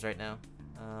any items right now.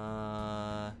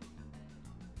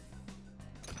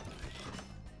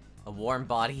 A warm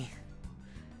body.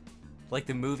 Like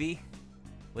the movie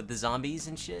with the zombies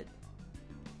and shit.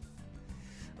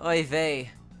 Oy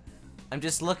vey. I'm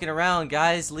just looking around,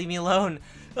 guys. Leave me alone.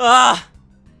 Ah!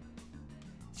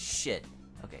 Shit.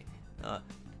 Okay.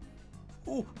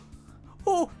 Ooh.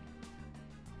 Ooh.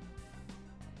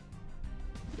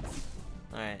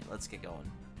 Alright, let's get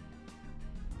going.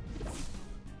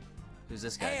 Who's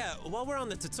this guy? Hey, while we're on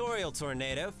the tutorial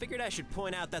tornado, figured I should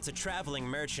point out that's a traveling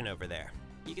merchant over there.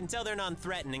 You can tell they're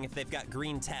non-threatening if they've got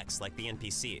green text like the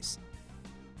NPCs.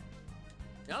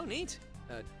 Oh, neat.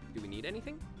 Do we need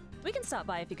anything? We can stop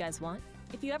by if you guys want.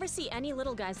 If you ever see any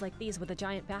little guys like these with the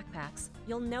giant backpacks,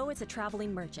 you'll know it's a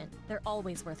traveling merchant. They're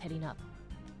always worth hitting up.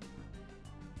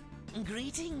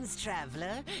 Greetings,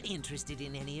 traveler. Interested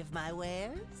in any of my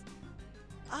wares?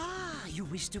 Ah, you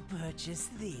wish to purchase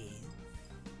these?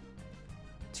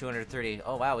 230.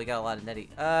 Oh wow, we got a lot of netty.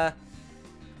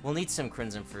 We'll need some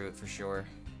crimson fruit for sure.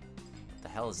 What the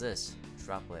hell is this?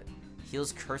 Droplet.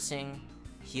 Heals cursing.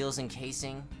 Heals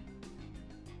encasing.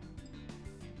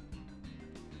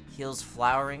 Heals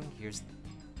flowering. Here's...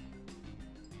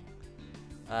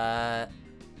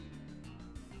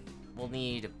 We'll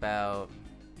need about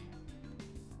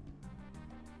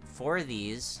 4 of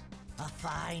these. A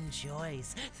fine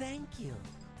choice. Thank you.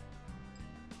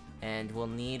 And we'll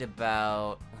need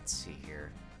about... Let's see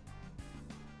here.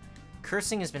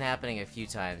 Cursing has been happening a few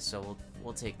times, so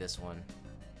we'll take this one.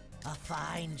 A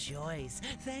fine choice.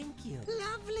 Thank you.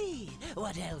 Lovely.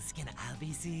 What else can I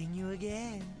be seeing you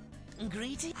again?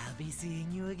 Greetings. I'll be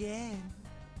seeing you again.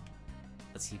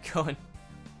 Let's keep going.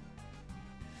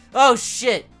 Oh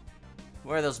shit!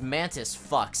 Where are those mantis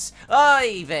fucks?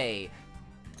 Oy vey!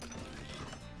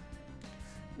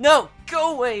 No!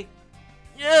 Go away!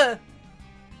 Yeah!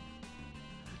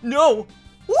 No!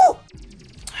 Woo!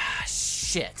 Ah,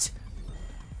 shit.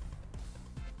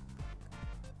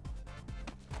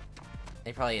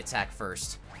 They probably attack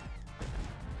first.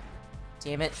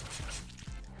 Damn it.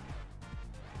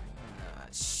 Ah,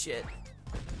 shit.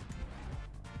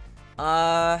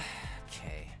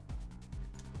 Okay.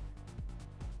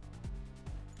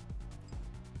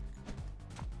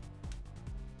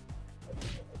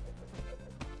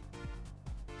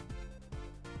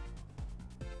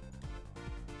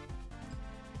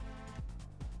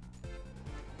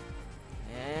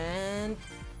 And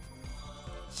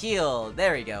heal.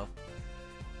 There we go.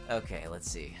 Okay, let's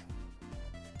see.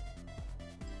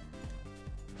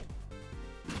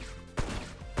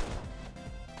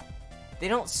 They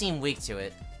don't seem weak to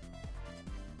it.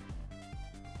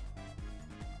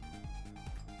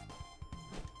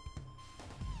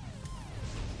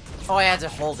 Oh, I had to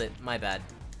hold it. My bad.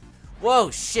 Whoa,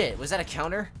 shit. Was that a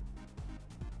counter?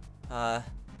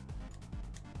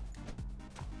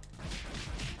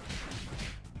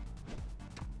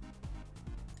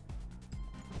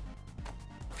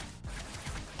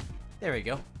 There we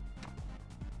go.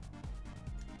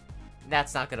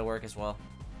 That's not gonna work as well.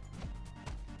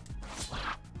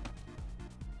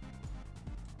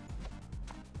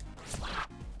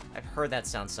 I've heard that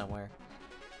sound somewhere.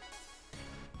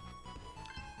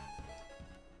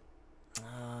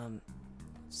 Let's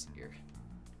see here.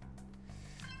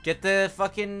 Get the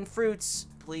fucking fruits,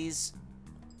 please.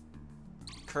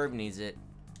 Curb needs it.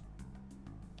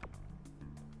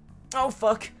 Oh,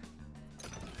 fuck.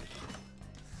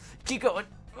 Keep going.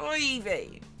 Oy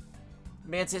vey.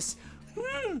 Mantis.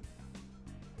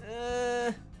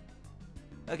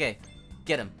 Okay.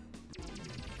 Get him.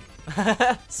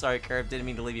 Sorry, Curb. Didn't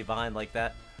mean to leave you behind like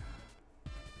that.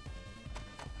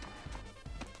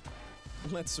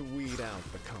 Let's weed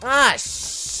out the company. Ah,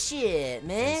 shit,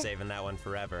 man. Been saving that one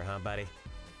forever, huh, buddy?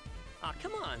 Aw,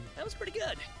 come on. That was pretty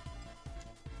good.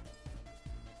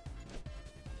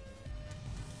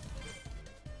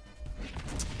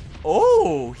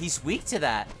 Oh, he's weak to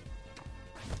that.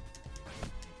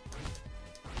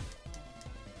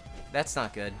 That's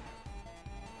not good.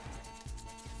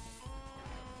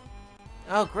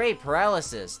 Oh, great.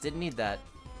 Paralysis. Didn't need that.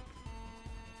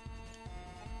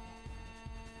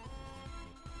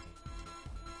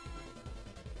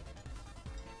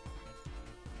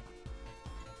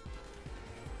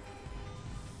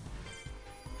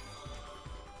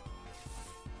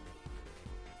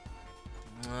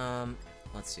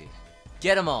 Let's see.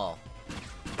 Get them all.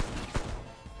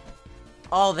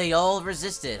 Oh, they all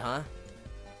resisted, huh?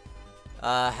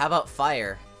 How about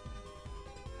fire?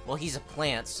 Well, he's a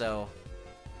plant, so...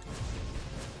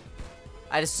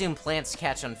 I'd assume plants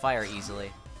catch on fire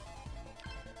easily.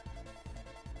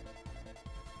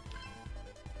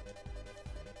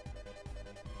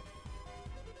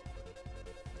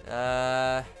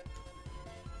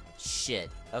 Shit.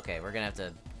 Okay, we're gonna have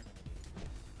to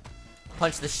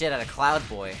punch the shit out of Cloud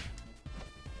Boy.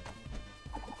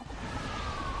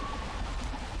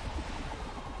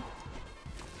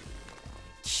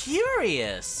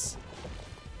 Curious!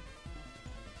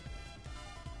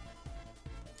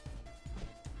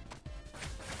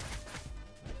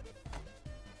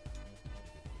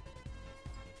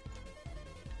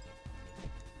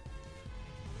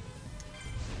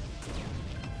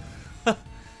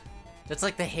 That's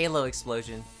like the Halo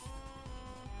explosion.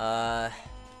 Oh,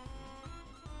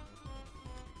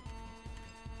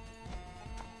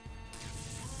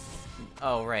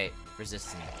 right.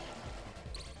 Resistant.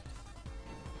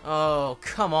 Oh,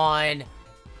 come on!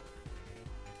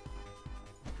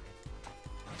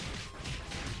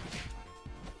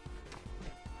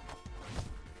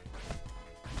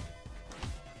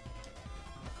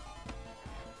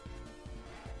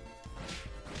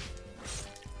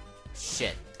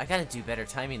 Shit. I gotta do better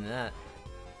timing than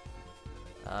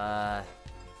that.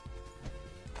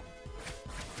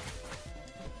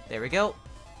 There we go.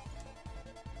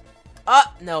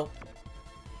 Ah, no.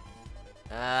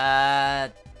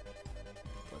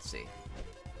 Let's see.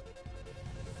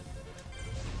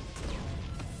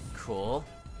 Cool.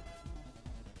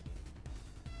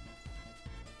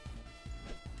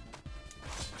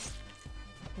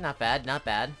 Not bad, not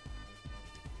bad.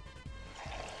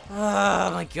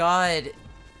 Oh my god.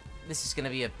 This is gonna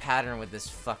be a pattern with this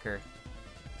fucker.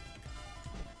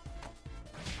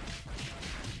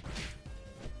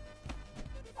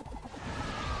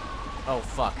 Oh,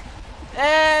 fuck.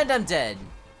 And I'm dead.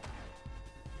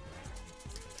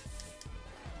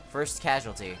 First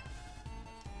casualty.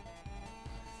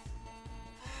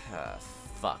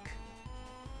 Fuck.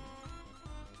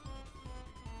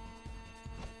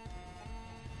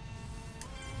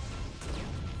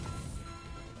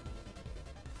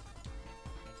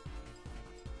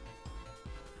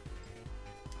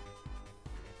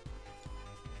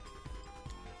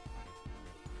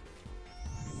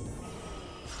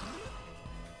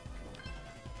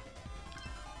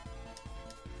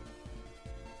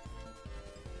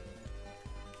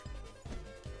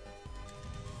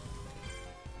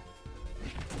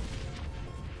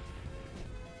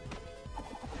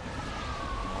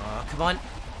 Come on.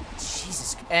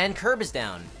 Jesus. And Curb is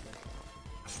down.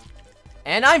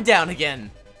 And I'm down again.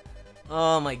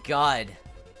 Oh my god.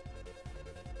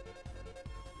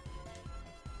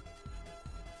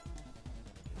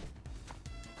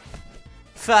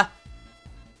 Fa.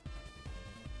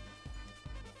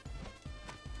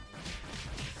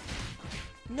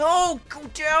 No, go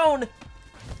down.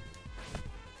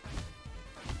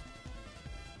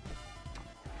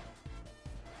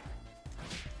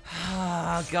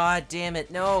 Oh, god damn it,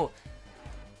 no!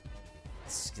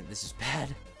 This is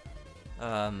bad.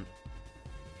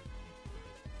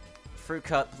 Fruit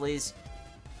cup, please.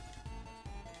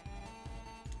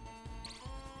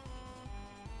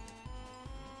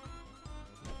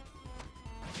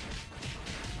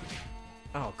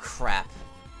 Oh, crap.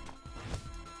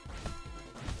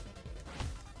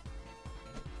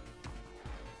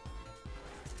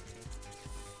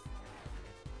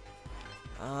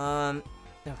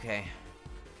 Okay.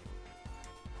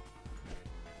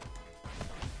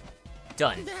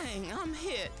 Done. Dang, I'm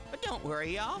hit. But don't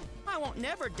worry, y'all. I won't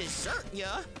never desert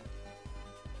ya.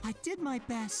 I did my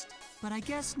best, but I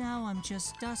guess now I'm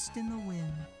just dust in the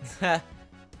wind.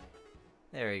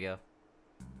 There we go.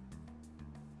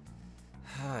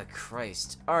 Ah,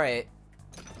 Christ. Alright.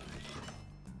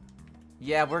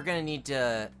 Yeah, we're gonna need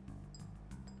to...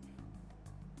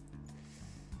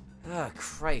 Ah,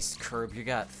 Christ, Curb, you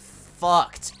got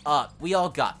fucked up. We all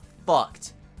got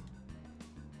fucked.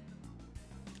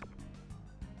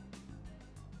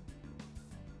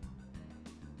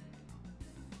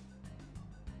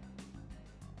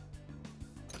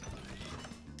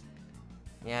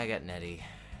 Yeah, I got Nettie.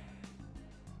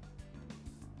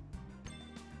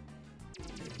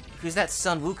 Who's that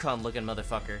Sun Wukong looking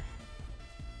motherfucker?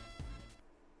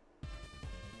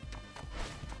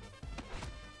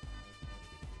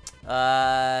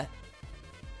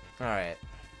 Alright.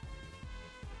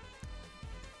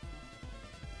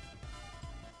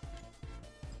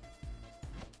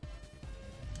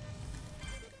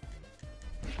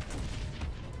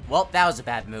 Well, that was a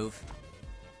bad move.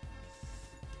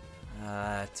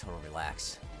 Total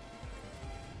relax.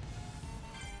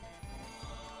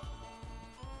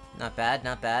 Not bad,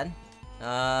 not bad.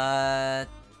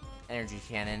 Energy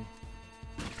cannon.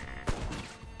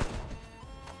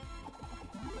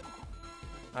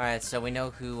 Alright, so we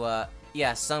know who,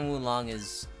 yeah, Sun Wulong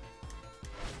is...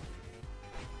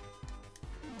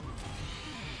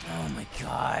 Oh my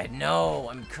god, no!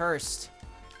 I'm cursed!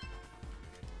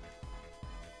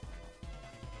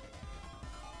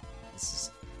 This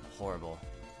is horrible.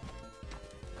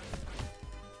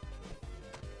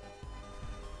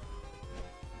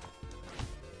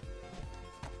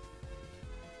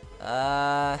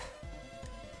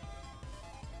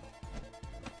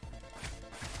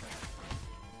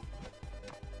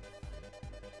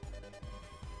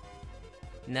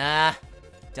 Nah,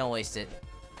 don't waste it.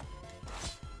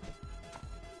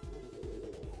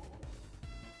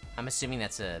 I'm assuming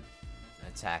that's an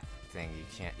attack thing.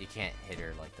 You can't hit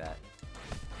her like that.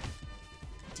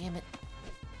 Damn it.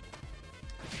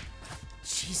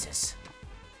 Jesus.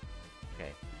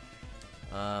 Okay.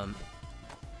 I'm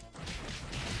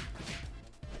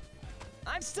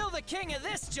still the king of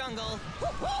this jungle.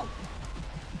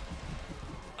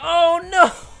 Oh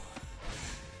no!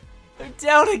 They're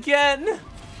down again!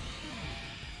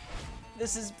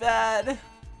 This is bad.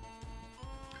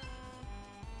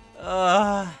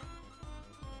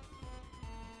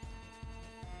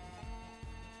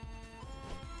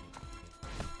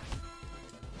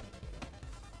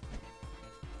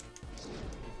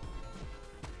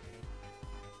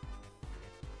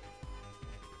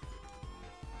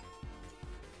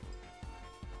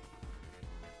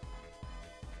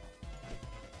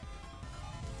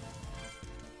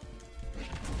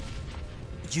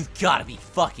 You've gotta be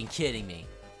fucking kidding me.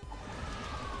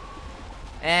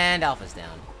 And Alpha's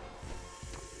down.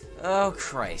 Oh,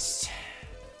 Christ.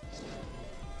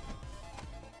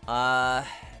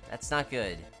 That's not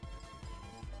good.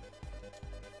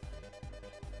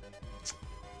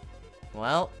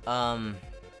 Well,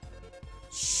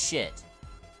 shit.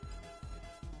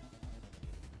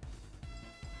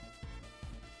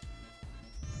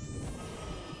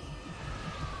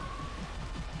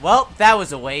 Well, that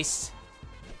was a waste.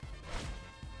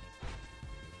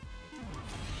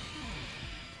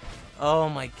 Oh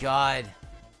my god.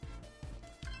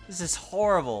 This is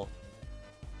horrible.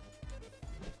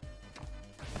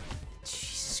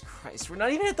 Jesus Christ, we're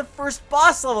not even at the first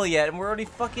boss level yet, and we're already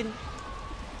fucking...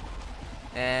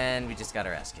 And we just got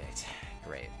our ass kicked.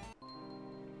 Great.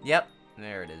 Yep,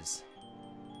 there it is.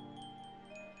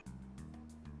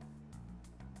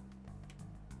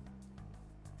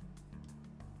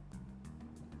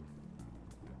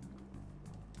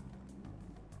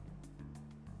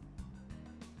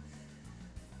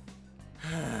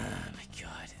 Oh my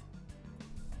god.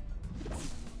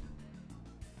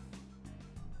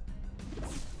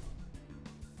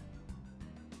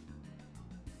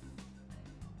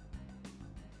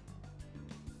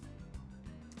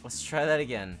 Let's try that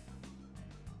again.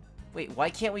 Wait, why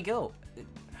can't we go? Oh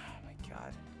my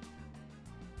god.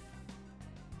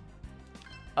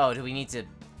 Oh, do we need to...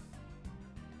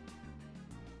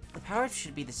 The power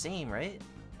should be the same, right?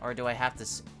 Or do I have to...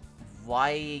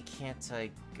 Why can't I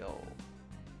go?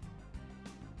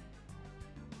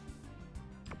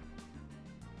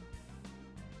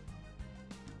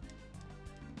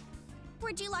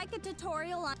 Would you like a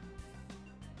tutorial on...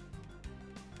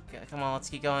 Okay, come on, let's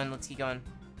keep going, let's keep going.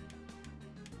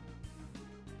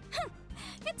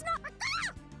 It's not...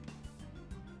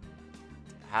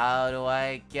 How do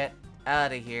I get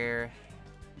out of here?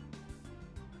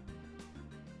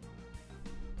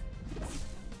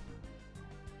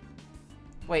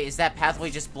 Wait, is that pathway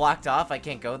just blocked off? I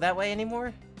can't go that way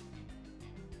anymore?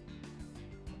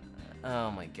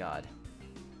 Oh my god.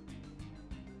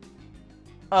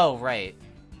 Oh, right.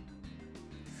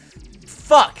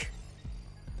 Fuck!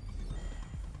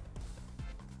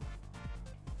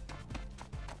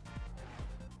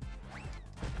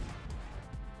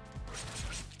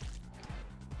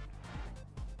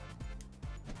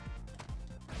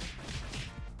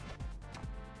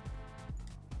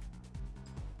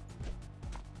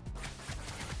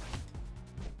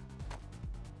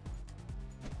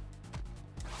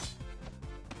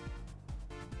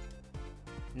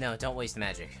 No, don't waste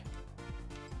magic.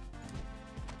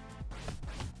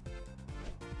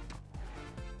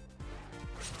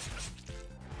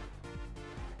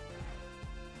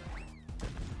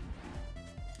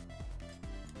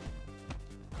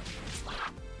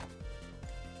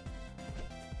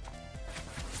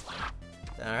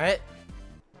 Alright.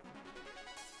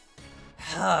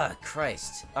 Ah,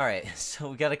 Christ. Alright, so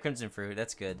we got a Crimson Fruit.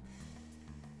 That's good.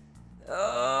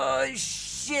 Oh,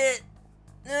 shit!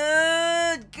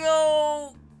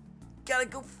 Go! Gotta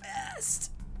go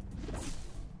fast!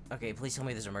 Okay, please tell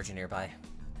me there's a merchant nearby.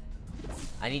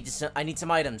 I need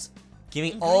some items. Give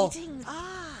me all. Greetings.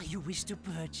 Ah, you wish to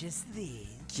purchase this?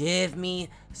 Give me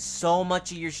so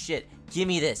much of your shit. Give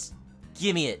me this.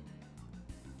 Give me it.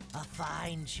 A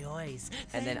fine choice.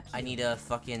 And then I need a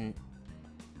fucking.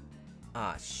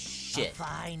 Ah, A shit.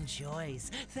 fine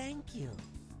choice. Thank you.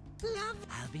 Love.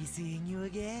 I'll be seeing you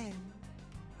again.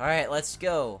 Alright, let's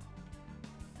go.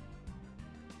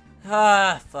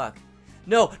 Ah, fuck.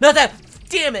 No, not that!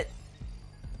 Damn it!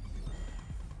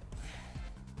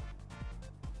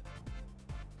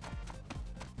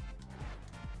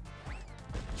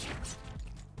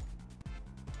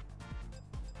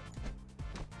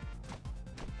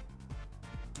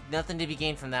 Nothing to be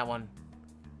gained from that one.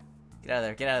 Get out of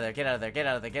there, get out of there, get out of there, get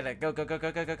out of there, get out. Go, go, go,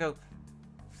 go, go, go, go.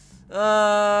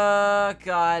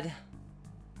 God.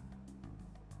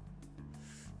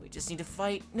 We just need to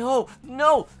fight. No,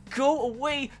 no, go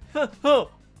away. Oh.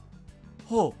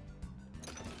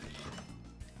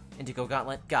 Indigo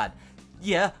Gauntlet. God.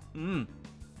 Yeah.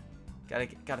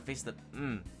 Gotta face the.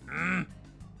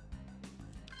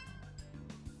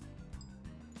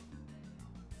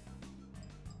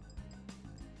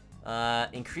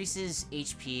 Increases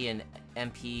HP and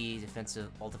MP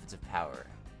all defensive power.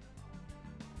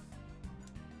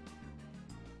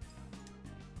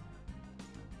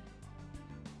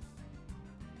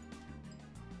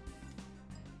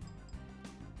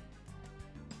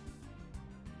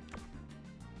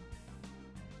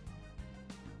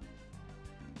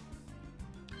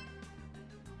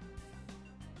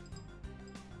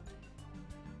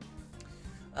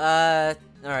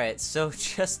 Alright, so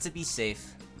just to be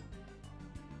safe.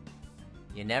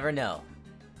 You never know.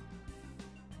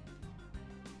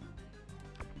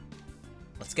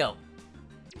 Let's go.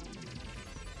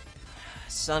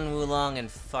 Sun Wulong and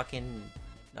fucking...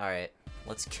 Alright,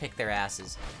 let's kick their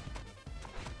asses.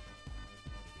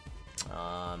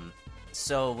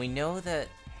 So we know that...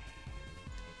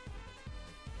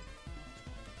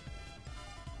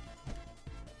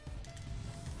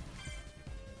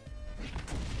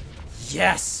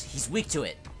 Yes! He's weak to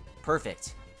it.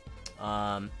 Perfect.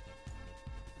 And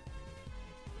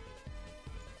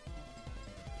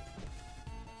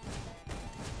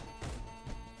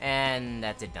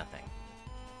that did nothing.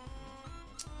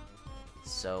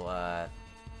 So,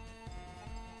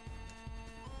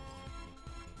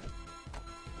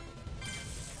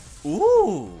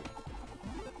 Ooh!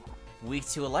 Weak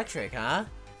to electric, huh?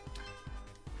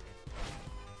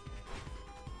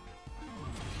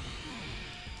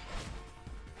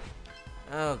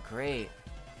 Oh, great.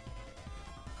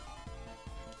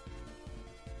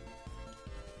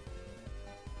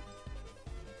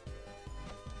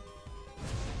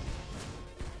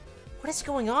 What is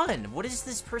going on? What is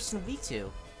this person weak to?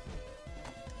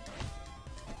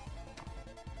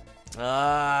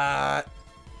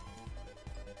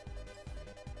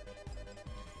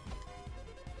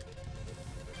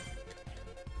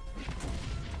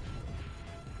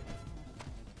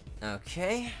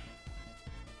 Okay.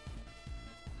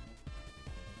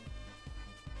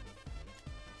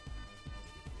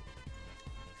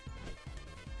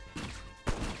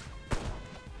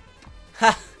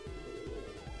 Ha!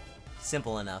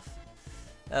 Simple enough.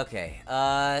 Okay,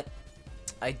 I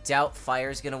doubt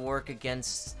fire's gonna work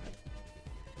against...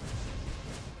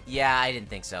 Yeah, I didn't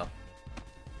think so.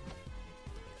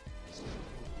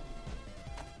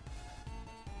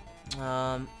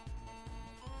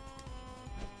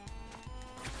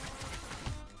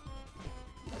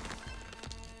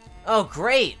 Oh,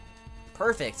 great!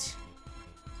 Perfect.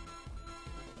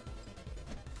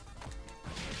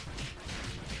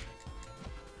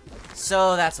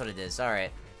 So, that's what it is.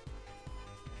 Alright.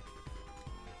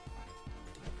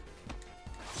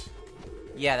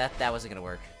 Yeah, that wasn't gonna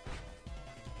work.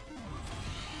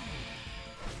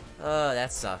 Oh,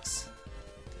 that sucks.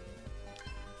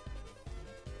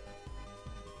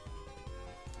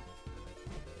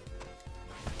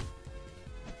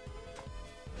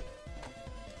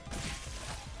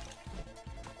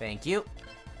 Thank you.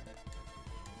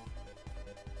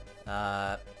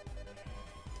 How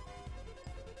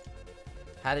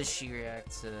does she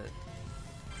react to...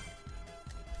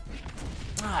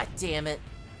 Ah, damn it.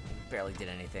 Barely did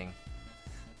anything.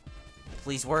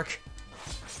 Please work.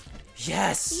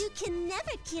 Yes! You can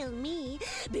never kill me,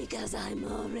 because I'm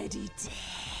already dead.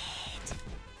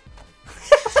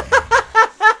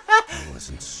 I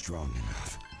wasn't strong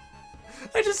enough.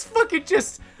 I just fucking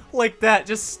like that,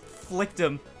 just flicked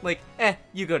him. Like,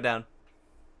 you go down.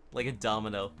 Like a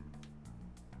domino.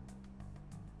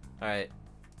 Alright.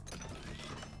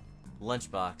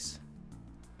 Lunchbox.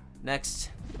 Next.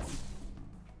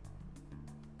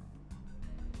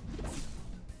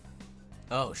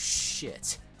 Oh,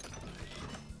 shit.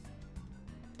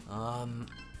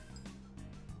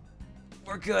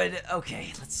 We're good.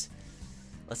 Okay, let's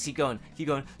keep going. Keep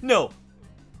going. No!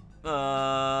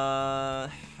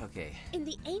 Okay. In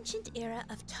the ancient era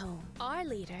of Tome, our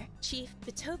leader, Chief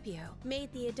Bitopio,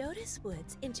 made the Adotis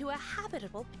Woods into a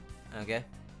habitable... Okay.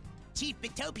 Chief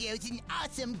Bitopio's an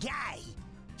awesome guy.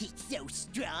 He's so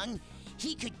strong,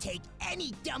 he could take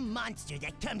any dumb monster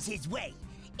that comes his way.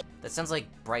 That sounds like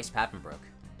Bryce Papenbrook.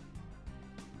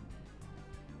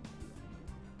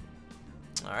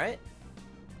 Alright.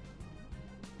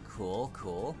 Cool,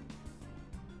 cool.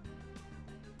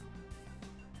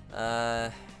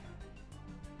 There's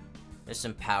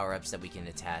some power-ups that we can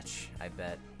attach, I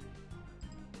bet.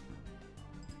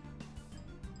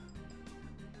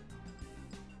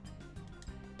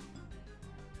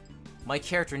 My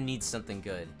character needs something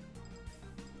good.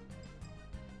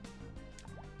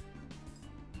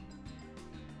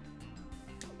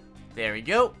 There we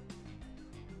go.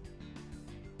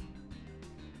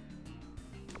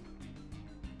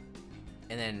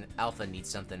 And then Alpha needs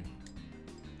something.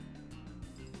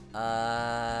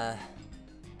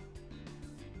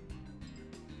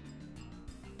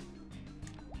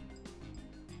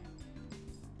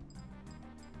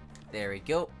 There we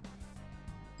go.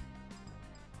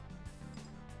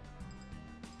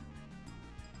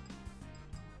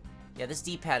 Yeah, this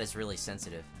D-pad is really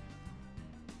sensitive.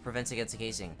 Prevents against the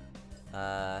casing.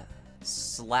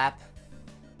 Slap.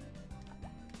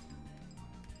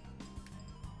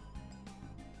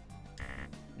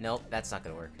 Nope, that's not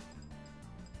gonna work.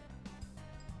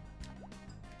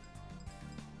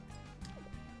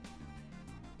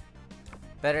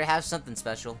 Better have something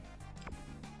special.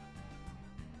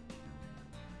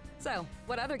 So,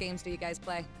 what other games do you guys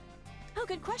play? Oh,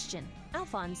 good question.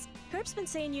 Alphonse, Herb's been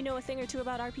saying you know a thing or two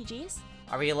about RPGs?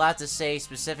 Are we allowed to say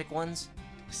specific ones?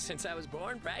 Since I was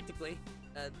born, practically.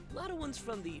 A lot of ones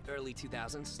from the early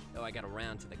 2000s, though I got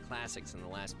around to the classics in the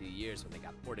last few years when they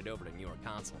got ported over to newer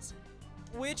consoles.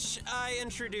 Which I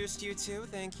introduced you to,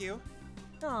 thank you.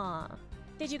 Aw.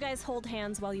 Did you guys hold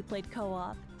hands while you played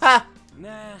co-op? Ha!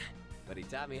 Nah, but he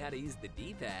taught me how to use the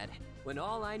D-pad when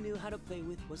all I knew how to play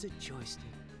with was a joystick.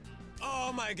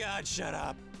 Oh my god, shut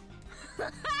up!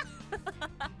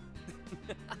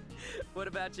 What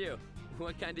about you?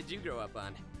 What kind did you grow up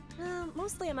on?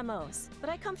 Mostly MMOs, but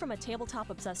I come from a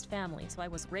tabletop-obsessed family, so I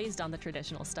was raised on the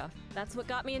traditional stuff. That's what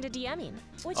got me into DMing,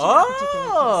 which in particular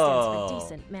stands for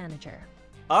decent manager.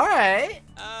 Alright!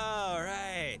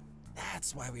 Alright.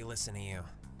 That's why we listen to you.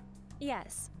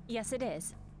 Yes. Yes, it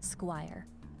is. Squire.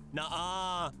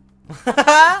 Nuh-uh.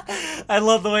 I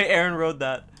love the way Aaron read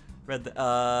the,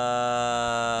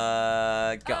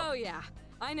 go. Oh yeah,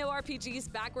 I know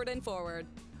RPGs backward and forward.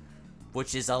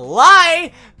 Which is a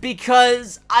lie,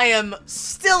 because I am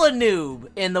still a noob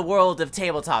in the world of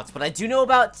tabletops, but I do know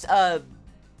about,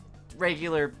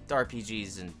 regular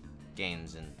RPGs and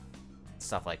games and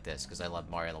stuff like this, because I love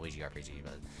Mario and Luigi RPG,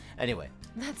 but anyway.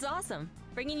 That's awesome.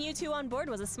 Bringing you two on board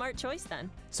was a smart choice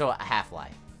then. So, a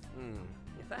half-lie.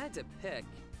 If I had to pick,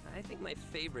 I think my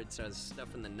favorites are the stuff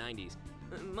from the 90s.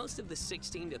 Most of the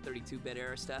 16 to 32-bit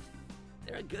era stuff,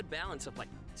 they're a good balance of, like,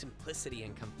 simplicity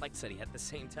and complexity at the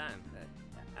same time.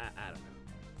 I don't know.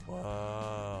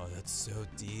 Whoa, that's so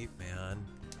deep, man.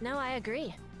 No, I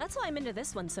agree. That's why I'm into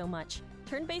this one so much.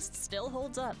 Turn-based still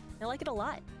holds up. I like it a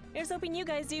lot. Here's hoping you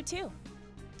guys do too.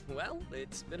 Well,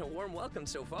 it's been a warm welcome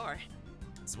so far.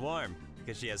 It's warm,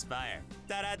 because she has fire.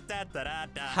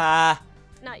 Da-da-da-da-da-da. Ha!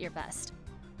 Not your best.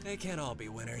 They can't all be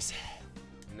winners.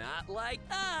 Not like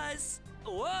us!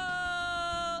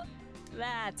 Whoa!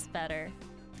 That's better.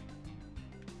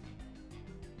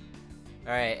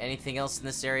 Alright, anything else in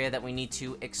this area that we need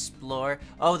to explore?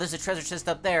 Oh, there's a treasure chest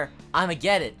up there. I'ma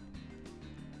get it.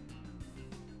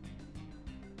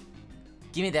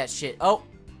 Give me that shit. Oh.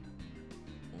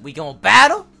 We gonna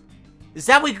battle? Is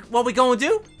that what we gonna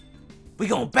do? We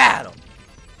gonna battle.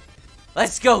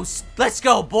 Let's go,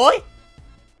 boy. Ooh,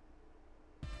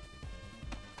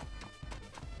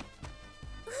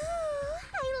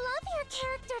 I love your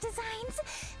character designs.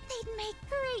 They'd make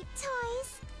great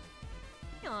toys.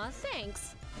 Aw,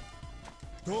 thanks.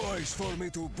 Toys for me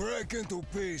to break into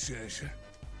pieces.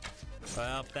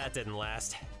 Well, that didn't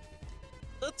last.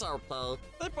 It's okay.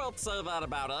 They both say that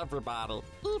about everybody.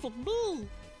 Even me.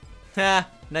 Ha!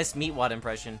 Nice Meatwad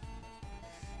impression.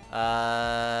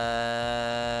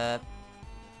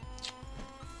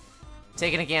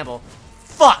 Taking a gamble.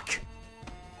 Fuck!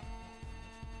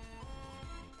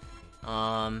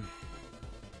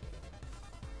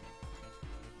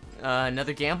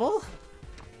 Another gamble?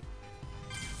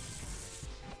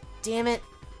 Damn it.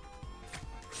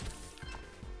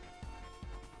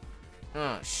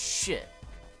 Oh, shit.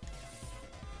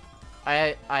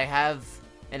 I have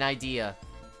an idea.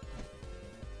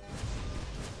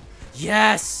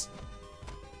 Yes!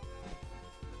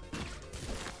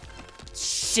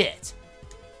 Shit.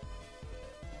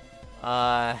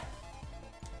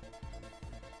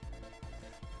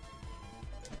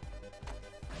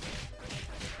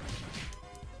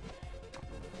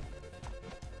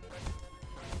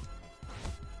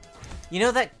 You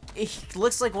know that he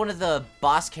looks like one of the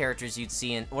boss characters you'd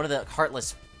see in one of the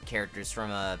Heartless characters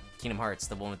from Kingdom Hearts,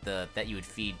 the one with the that you would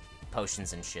feed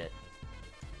potions and shit.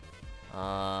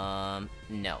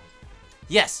 No.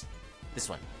 Yes, this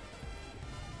one.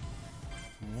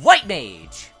 White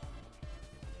Mage.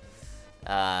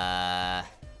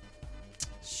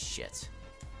 Shit.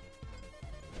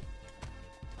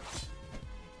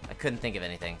 I couldn't think of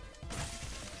anything.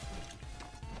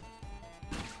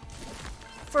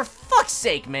 For fuck's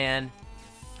sake, man!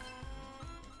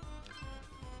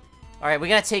 Alright, we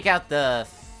gotta take out this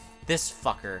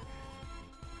fucker.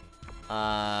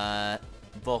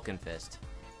 Vulcan Fist.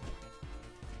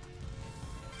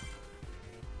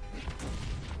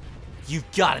 You've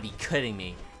gotta be kidding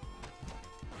me.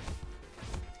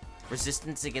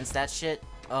 Resistance against that shit?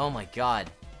 Oh my god.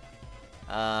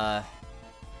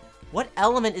 What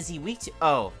element is he weak to?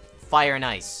 Oh, fire and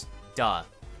ice. Duh.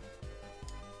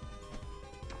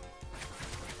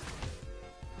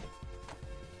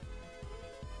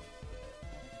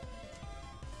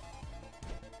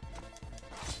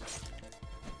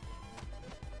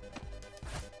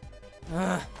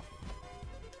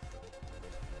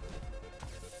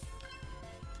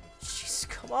 Jeez,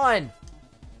 come on.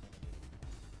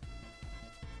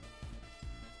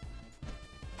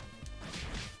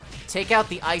 Take out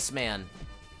the Iceman.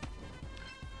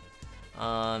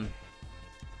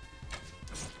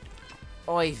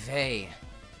 Oy vey.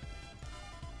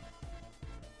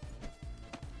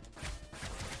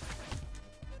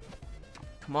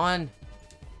 Come on.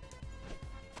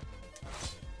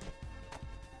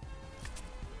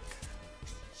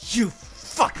 You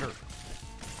fucker!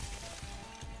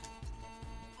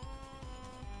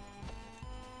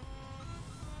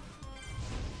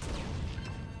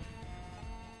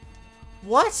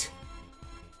 What?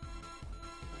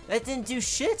 That didn't do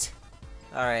shit?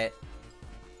 Alright.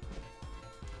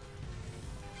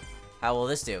 How will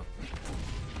this do?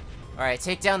 Alright,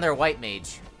 take down their white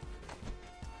mage.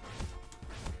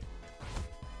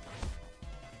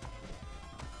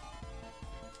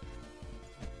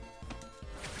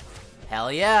 Hell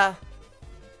yeah!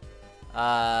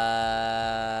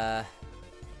 Nah,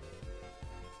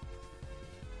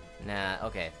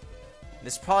 okay.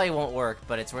 This probably won't work,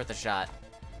 but it's worth a shot.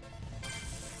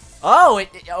 Oh,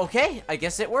 okay, I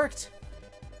guess it worked.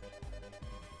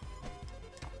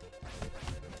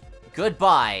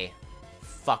 Goodbye,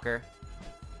 fucker.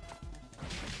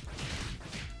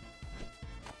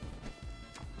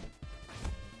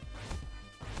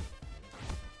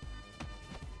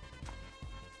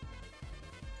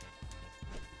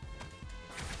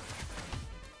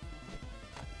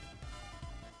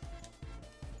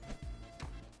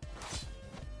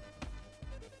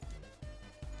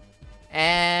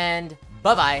 And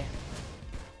bye-bye.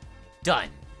 Done.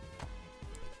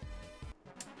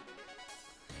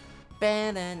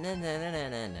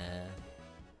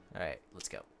 Alright, let's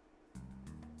go.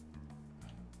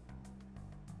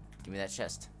 Give me that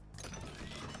chest.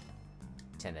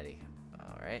 1080.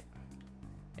 Alright.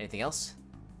 Anything else?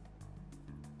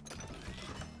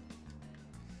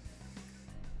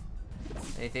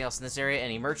 Anything else in this area?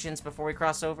 Any merchants before we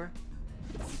cross over?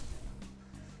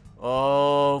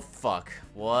 Oh, fuck.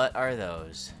 What are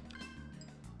those?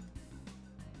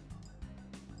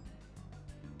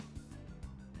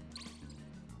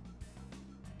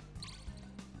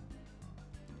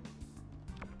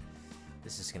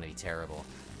 This is gonna be terrible.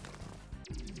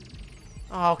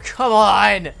 Oh, come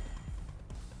on!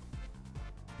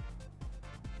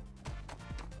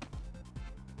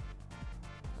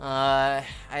 I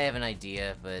have an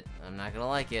idea, but I'm not gonna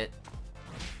like it.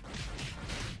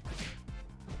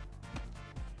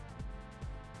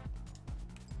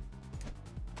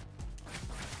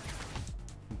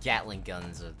 Gatling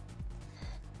guns.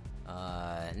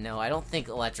 No, I don't think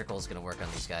electrical is gonna work on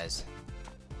these guys.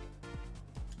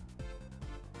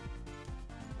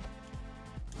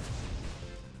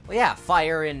 Well, yeah,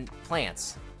 fire and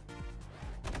plants.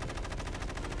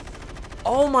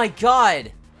 Oh my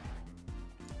god!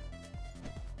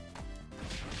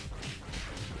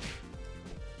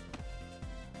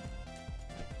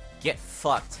 Get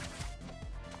fucked.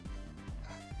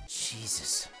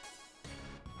 Jesus.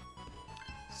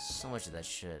 So much of that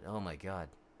shit. Oh my god.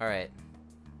 Alright.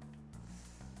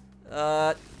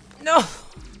 No!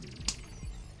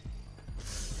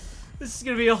 This is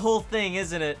gonna be a whole thing,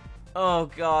 isn't it? Oh,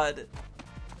 God.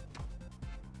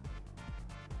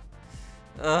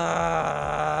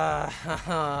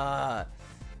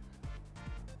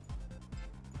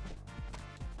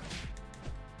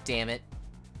 Damn it.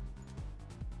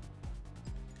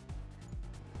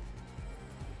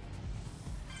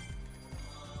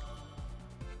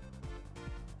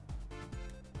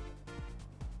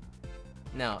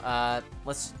 No,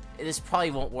 this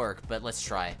probably won't work, but let's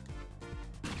try.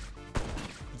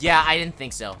 Yeah, I didn't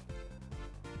think so.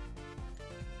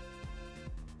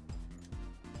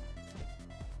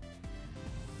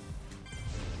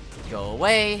 Go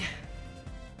away.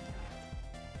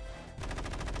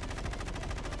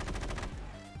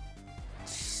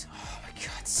 Jeez, oh my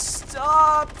God,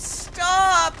 stop!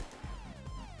 Stop!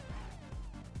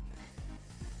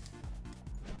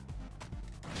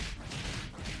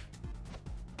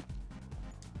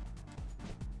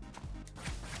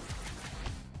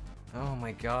 Oh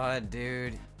my God,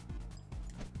 dude.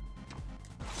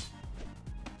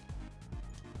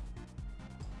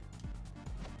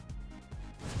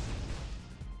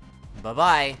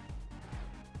 Bye-bye.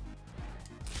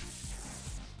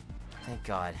 Thank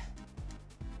God.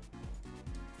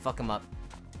 Fuck him up.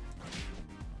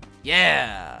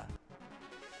 Yeah!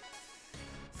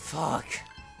 Fuck.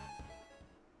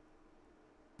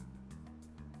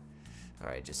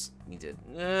 Alright, just need to...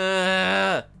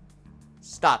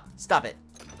 Stop. Stop it.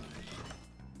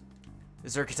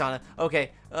 Is there a katana? Okay.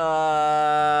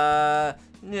 Yeah.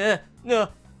 No.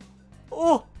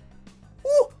 Oh!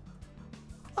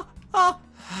 Oh!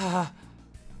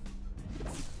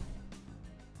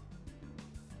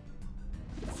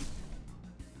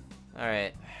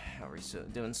 Alright. How are we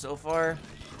doing so far?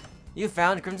 You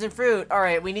found crimson fruit.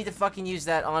 Alright, we need to fucking use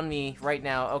that on me right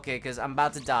now. Okay, because I'm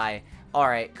about to die.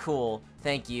 Alright, cool.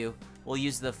 Thank you. We'll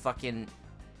use the fucking...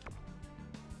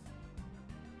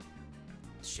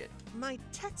 Shit. My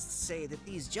texts say that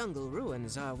these jungle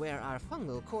ruins are where our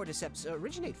fungal cordyceps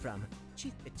originate from.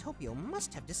 Chief Bitopio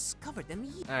must have discovered them.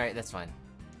 Alright, that's fine.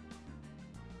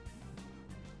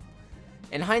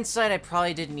 In hindsight, I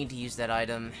probably didn't need to use that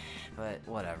item, but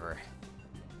whatever.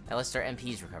 At least our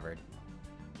MP's recovered.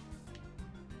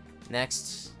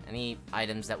 Next, any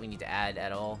items that we need to add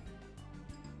at all?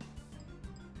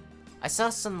 I saw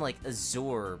some, like,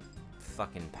 Azure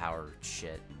fucking power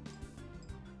shit.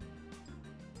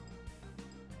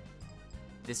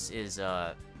 This is,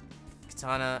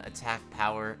 katana, attack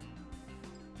power.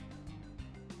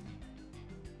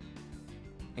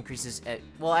 Increases at,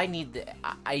 well,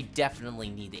 I definitely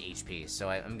need the HP, so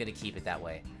I'm gonna keep it that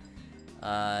way.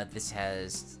 This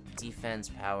has defense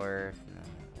power,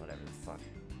 whatever the fuck.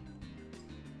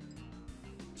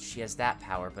 She has that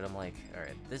power, but I'm like,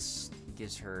 alright, this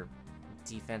gives her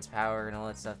defense power and all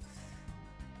that stuff.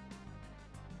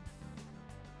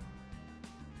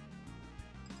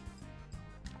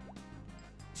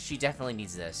 She definitely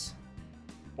needs this.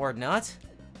 Or not?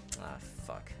 Ah,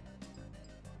 fuck.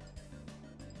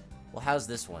 Well, how's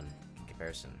this one in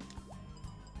comparison?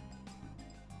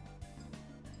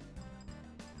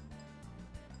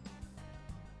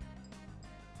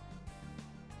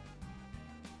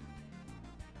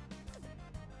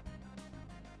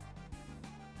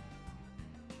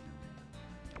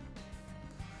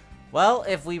 Well,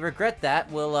 if we regret that,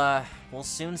 we'll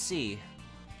soon see.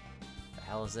 The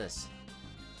hell is this?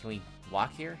 Can we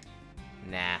walk here?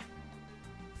 Nah.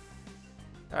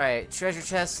 Alright, treasure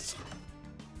chest.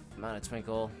 I'm on a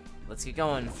twinkle. Let's get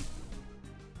going.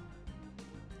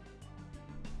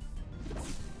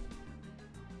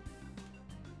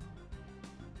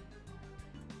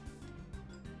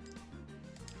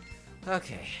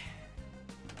 Okay.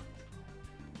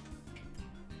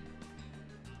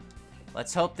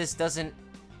 Let's hope this doesn't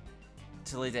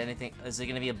lead to anything. Is it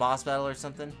gonna be a boss battle or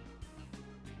something?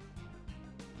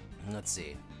 Let's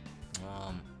see.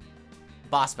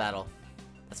 Boss battle.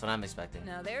 That's what I'm expecting.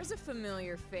 Now there's a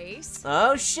familiar face.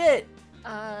 Oh shit!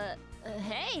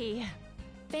 Hey.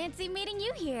 Fancy meeting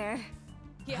you here.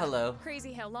 Yeah, hello.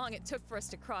 Crazy how long it took for us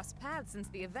to cross paths since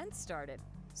the event started.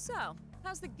 So,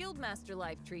 how's the Guildmaster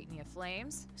life treating you,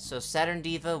 Flames? So Saturn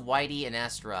Diva, Whitey, and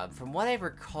Asterob. From what I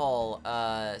recall,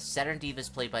 Saturn Diva's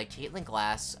played by Caitlin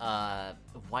Glass.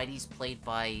 Whitey's played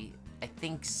by, I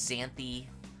think, Xanthi.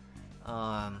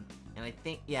 And I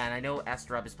think, yeah, and I know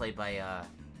Asterob is played by,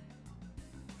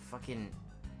 fucking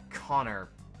Connor.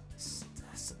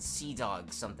 Sea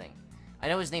Dog something. I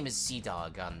know his name is Sea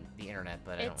Dog on the internet,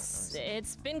 but I don't know.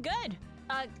 It's been good.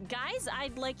 Guys,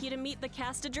 I'd like you to meet the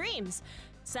cast of Dreams.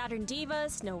 Saturn Diva,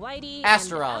 Snow Whitey,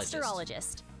 Astrologist. and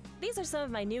Astrologist. these are some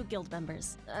of my new guild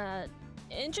members.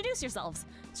 Introduce yourselves.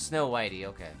 Snow Whitey,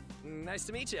 okay. Nice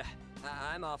to meet you.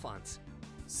 I'm Alphonse.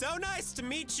 So nice to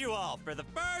meet you all for the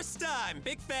first time.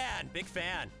 Big fan, big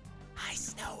fan. Hi,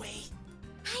 Snowy.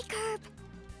 Hi, Curb.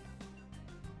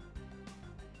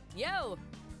 Yo!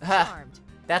 Ha, Charmed.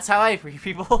 that's how I greet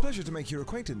people. Pleasure to make your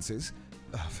acquaintances.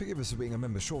 Forgive us for being a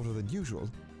member shorter than usual.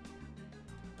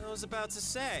 I was about to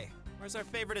say, where's our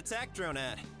favorite attack drone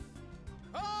at?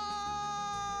 Hold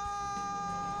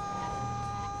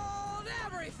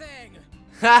everything!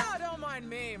 Ha! Oh, don't mind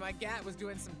me. My gat was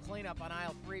doing some cleanup on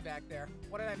aisle 3 back there.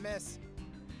 What did I miss?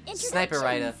 Sniper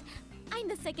Rider. I'm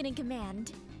the second in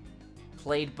command.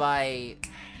 Played by...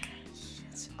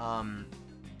 Shit, fuck.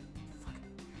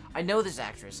 I know this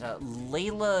actress,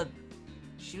 Layla...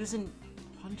 She was in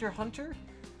Hunter x Hunter?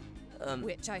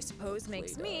 Which I suppose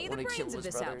makes played, me the one of brains of Killer's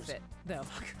this brothers. outfit. Though,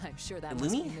 I'm sure that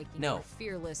must be Illumi? making No. your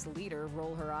fearless leader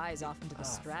roll her eyes off into the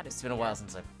stratosphere. It's been a while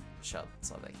since I saw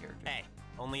that character. Hey,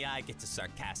 only I get to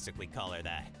sarcastically call her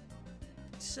that.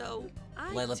 So,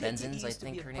 Layla take it Benzins, I used to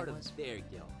think be a her part name of was. their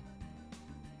guild.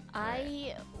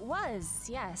 I was,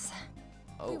 yes.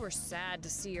 We were sad to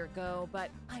see her go,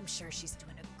 but I'm sure she's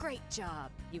doing a great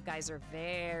job. You guys are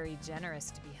very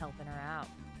generous to be helping her out.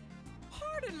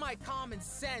 Pardon my common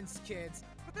sense, kids,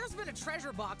 but there's been a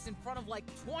treasure box in front of like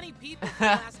 20 people for the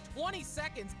last 20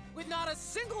 seconds with not a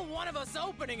single one of us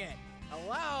opening it.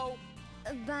 Hello?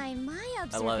 By my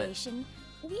I love it. observation,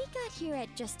 we got here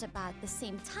at just about the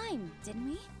same time, didn't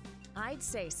we? I'd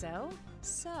say so.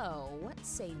 So, what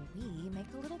say we make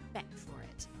a little bet for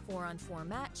it? 4-on-4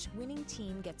 match, winning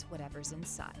team gets whatever's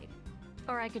inside.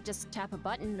 Or I could just tap a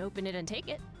button, open it, and take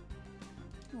it.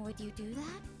 Would you do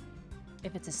that?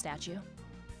 If it's a statue.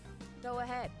 Go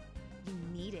ahead. You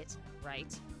need it,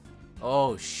 right?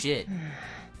 Oh, shit.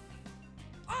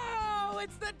 Oh,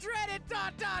 it's the dreaded ...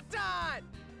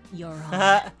 You're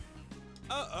on.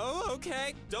 Oh,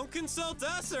 okay. Don't consult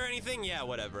us or anything. Yeah,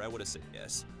 whatever. I would have said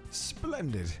yes.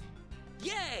 Splendid.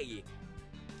 Yay!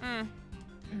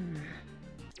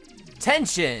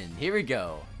 Tension! Here we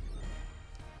go.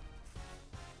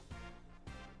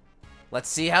 Let's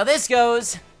see how this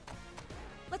goes.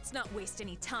 Let's not waste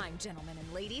any time, gentlemen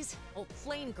and ladies. Old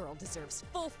Flame Girl deserves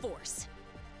full force.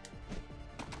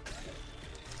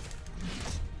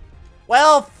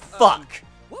 Well, fuck.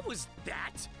 What was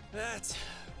that? That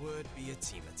would be a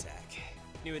team attack.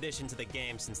 New addition to the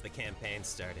game since the campaign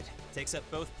started. Takes up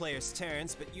both players'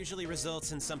 turns, but usually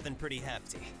results in something pretty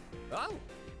hefty. Oh,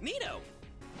 neato.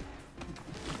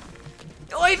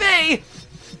 Oy vey!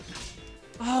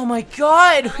 Oh my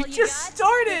god, All we you just got?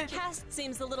 started! The cast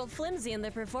seems a little flimsy in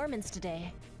their performance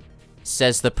today.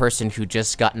 Says the person who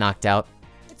just got knocked out.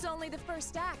 It's only the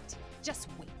first act. Just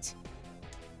wait.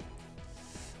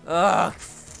 Ugh,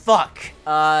 fuck.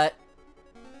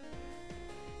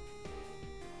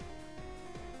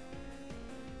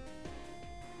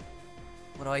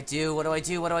 What do I do? What do I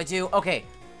do? What do I do? Okay.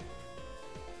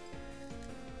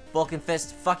 Vulcan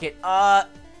Fist, fuck it.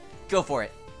 Go for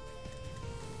it.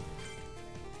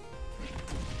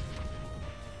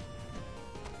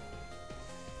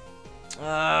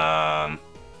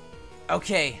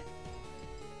 Okay.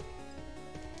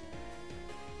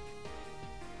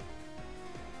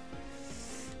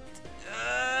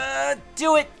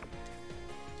 Do it.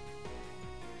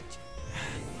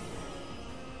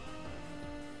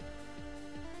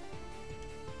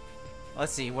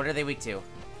 Let's see, what are they weak to?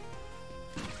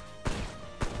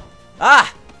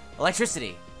 Ah!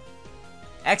 Electricity.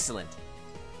 Excellent.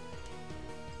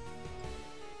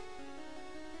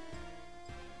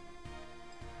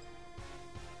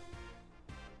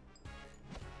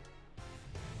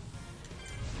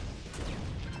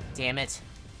 Damn it.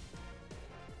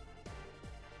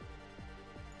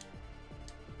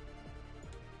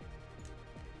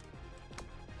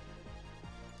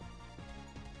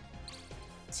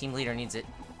 Team leader needs it.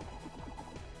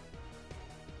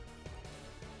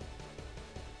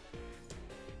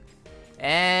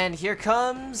 And here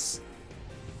comes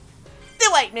the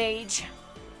White Mage.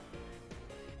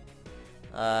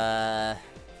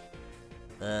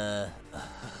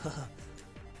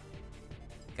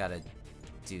 Gotta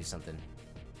do something.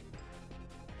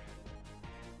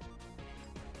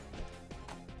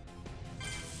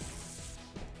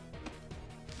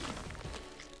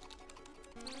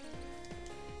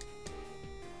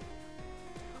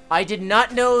 I did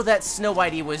not know that Snow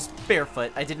Whitey was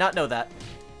barefoot. I did not know that.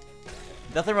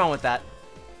 Nothing wrong with that.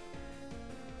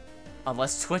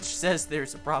 Unless Twitch says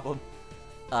there's a problem.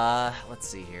 Let's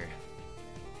see here.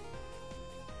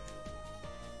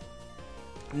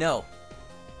 No.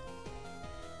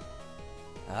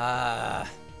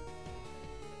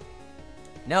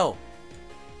 No.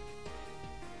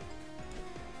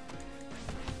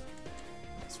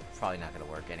 It's probably not gonna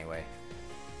work anyway.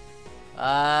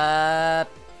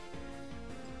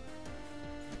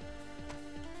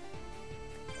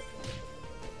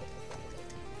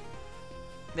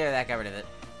 There, that got rid of it.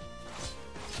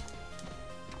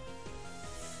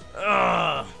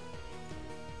 Ugh.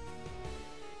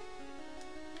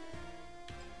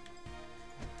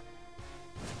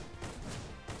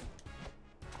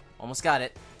 Almost got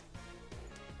it.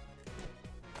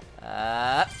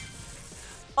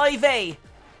 Ivy!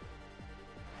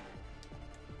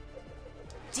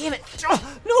 Damn it!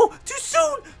 Oh, no! Too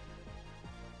soon!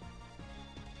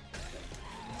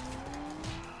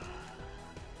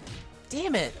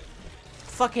 Damn it!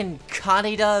 Fucking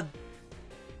Kaneda.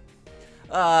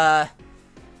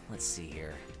 Let's see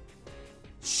here.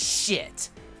 Shit!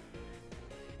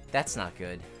 That's not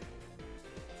good.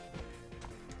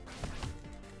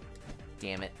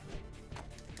 Damn it.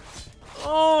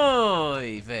 Oh,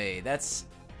 Vey, that's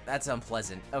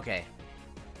unpleasant. Okay.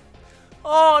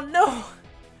 Oh no!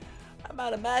 I'm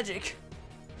out of magic.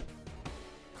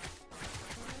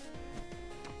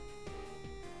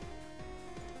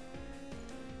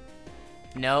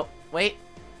 No, wait.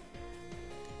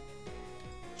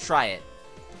 Try it.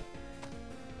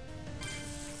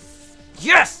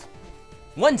 Yes!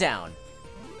 One down.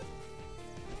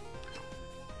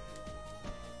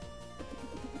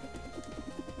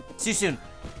 Too soon.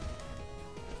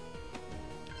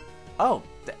 Oh,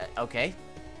 okay.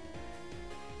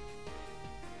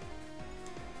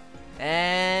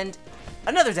 And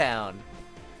another down.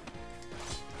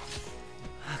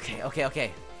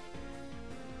 Okay.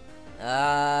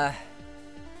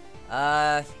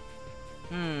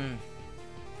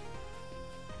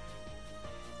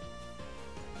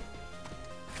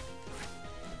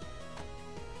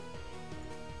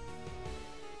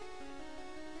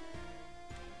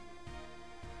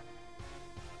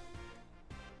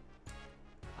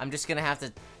 I'm just gonna have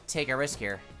to take a risk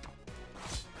here.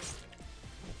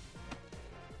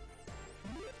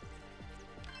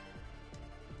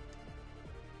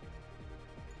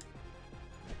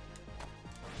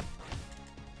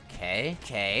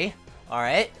 Okay.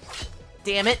 Alright.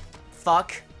 Damn it.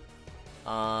 Fuck.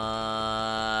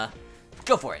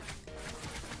 Go for it.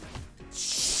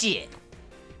 Shit.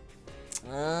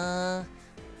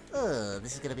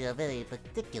 This is gonna be a very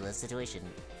particular situation.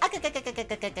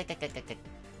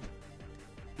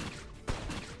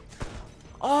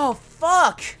 Oh,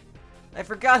 fuck! I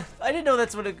forgot. I didn't know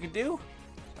that's what it could do.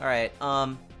 Alright,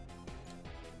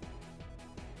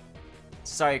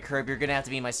 sorry, Curb, you're gonna have to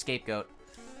be my scapegoat.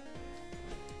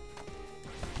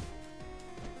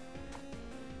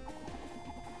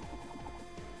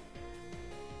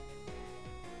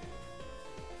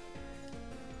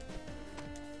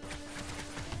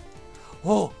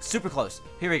 Oh, super close.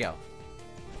 Here we go.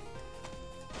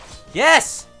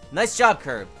 Yes! Nice job,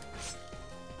 Curb.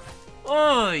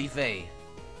 Oy vey.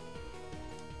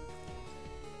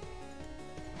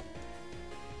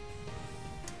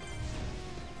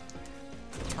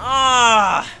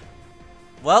 Ah!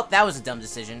 Well, that was a dumb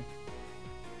decision.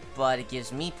 But it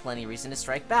gives me plenty of reason to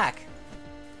strike back.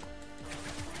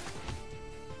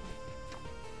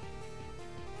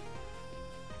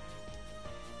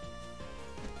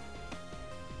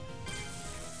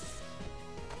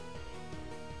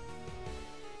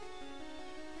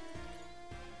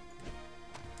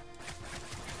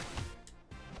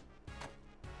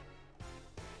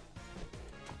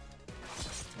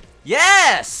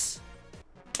 Yes!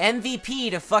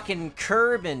 MVP to fucking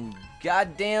Curb and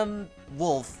goddamn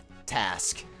Wolf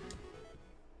task.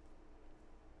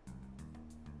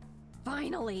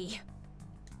 Finally.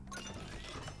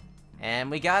 And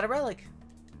we got a relic.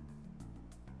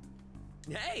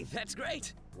 Hey, that's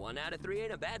great. 1 out of 3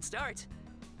 ain't a bad start.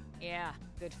 Yeah,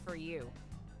 good for you.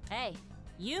 Hey,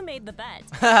 you made the bet.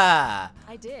 Ha!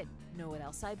 I did. Know what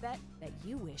else I bet? That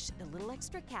you wish the little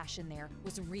extra cash in there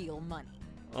was real money.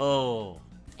 Oh.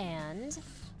 And?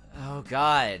 Oh,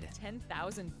 God.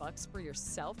 10,000 bucks for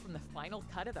yourself from the final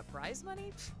cut of the prize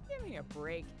money? Give me a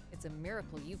break. It's a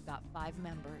miracle you've got 5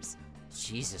 members.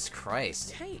 Jesus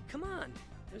Christ. Hey, come on.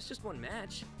 It was just 1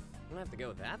 match. Don't have to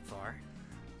go that far.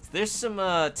 There's some,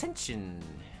 tension.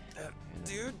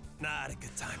 Dude, not a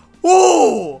good time.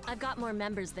 Ooh! I've got more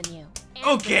members than you. And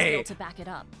Okay. the skill to back it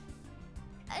up.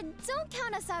 Don't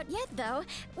count us out yet, though.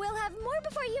 We'll have more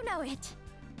before you know it.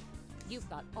 You've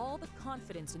got all the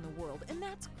confidence in the world, and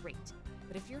that's great.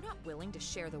 But if you're not willing to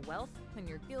share the wealth, then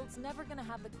your guild's never gonna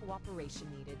have the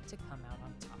cooperation needed to come out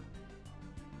on top.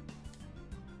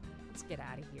 Let's get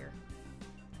out of here.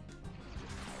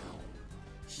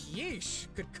 Yeesh,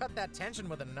 could cut that tension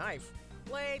with a knife.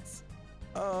 Plates.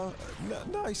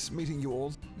 Nice meeting you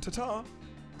all. Ta-ta.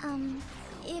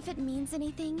 If it means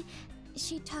anything,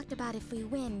 she talked about if we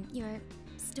win, you're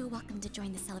still welcome to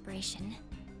join the celebration.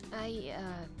 I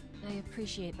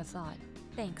appreciate the thought.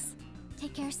 Thanks.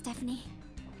 Take care, Stephanie.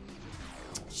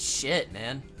 Shit,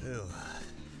 man. Ew.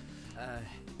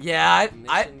 Yeah,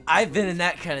 I've been in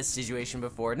that kind of situation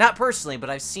before. Not personally, but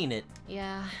I've seen it.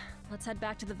 Yeah, let's head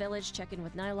back to the village, check in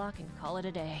with Nylock, and call it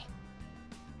a day.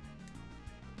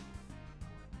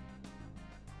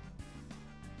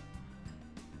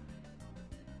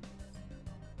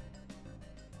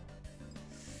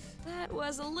 That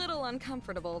was a little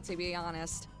uncomfortable, to be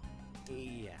honest.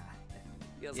 Yeah.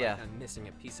 Feels Yeah. like I'm missing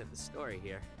a piece of the story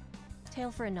here.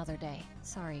 Tale for another day.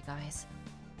 Sorry, guys.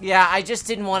 Yeah, I just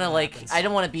didn't want to, like, I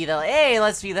don't want to be the, hey,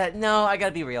 let's be that. No, I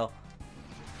gotta be real.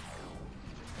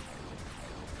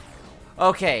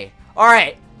 Okay.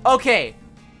 Alright. Okay.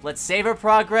 Let's save our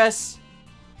progress.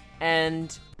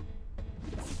 And...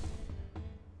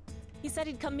 He said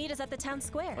he'd come meet us at the town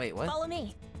square. Wait, what? Follow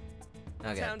me.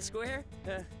 Okay. Town square?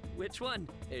 Which one?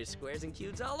 There's squares and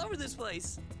cubes all over this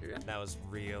place. That was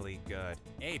really good.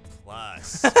 A+.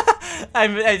 I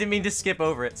didn't mean to skip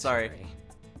over it. Sorry.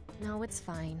 No, it's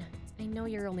fine. I know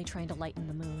you're only trying to lighten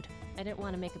the mood. I didn't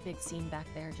want to make a big scene back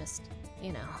there, just,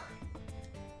 you know.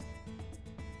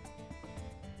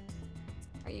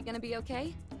 Are you gonna be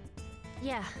okay?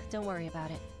 Yeah, don't worry about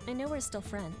it. I know we're still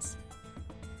friends.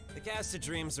 The cast of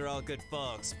dreams are all good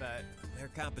folks, but they're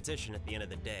competition at the end of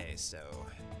the day, so...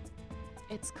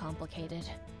 It's complicated.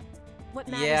 What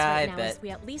matters Yeah, right I now bet. is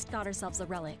we at least got ourselves a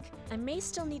relic. I may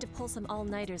still need to pull some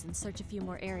all-nighters and search a few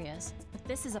more areas, but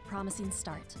this is a promising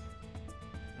start.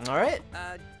 Alright.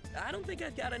 I don't think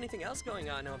I've got anything else going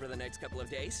on over the next couple of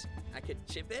days. I could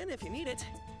chip in if you need it.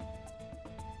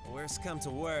 Worst come to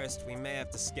worst, we may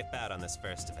have to skip out on this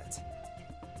first event.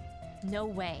 No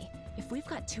way. If we've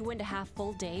got 2.5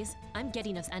 full days, I'm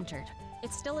getting us entered.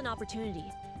 It's still an opportunity.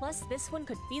 Plus, this one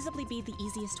could feasibly be the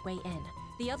easiest way in.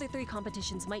 The other 3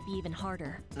 competitions might be even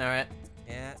harder. Alright.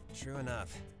 Yeah, true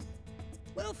enough.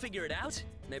 We'll figure it out.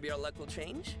 Maybe our luck will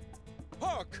change.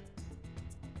 Hark!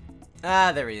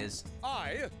 Ah, there he is.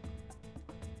 I,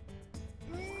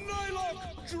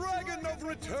 Nylock, Dragon of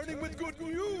Returning with Good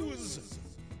News,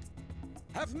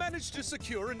 have managed to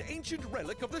secure an ancient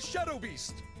relic of the Shadow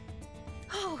Beast.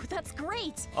 Oh, that's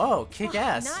great! Oh, kick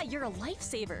ass. Nah, you're a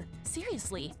lifesaver.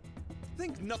 Seriously.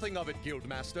 Think nothing of it,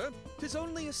 Guildmaster. 'Tis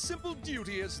only a simple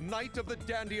duty as Knight of the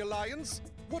Dandy Alliance.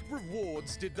 What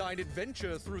rewards did thine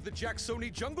adventure through the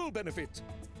Jacksoni jungle benefit?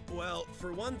 Well,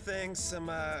 for one thing,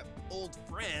 some, old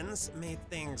friends made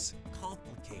things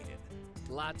complicated.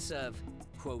 Lots of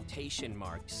quotation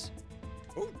marks.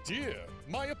 Oh dear,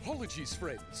 my apologies,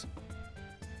 friends.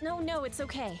 No, it's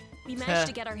okay. We managed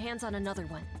to get our hands on another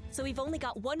one. So we've only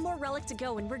got one more relic to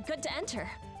go and we're good to enter.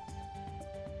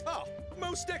 Ah,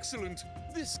 most excellent.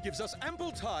 This gives us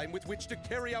ample time with which to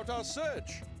carry out our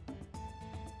search.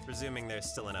 Presuming there's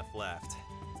still enough left.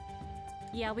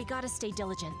 Yeah, we gotta stay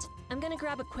diligent. I'm gonna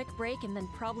grab a quick break and then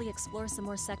probably explore some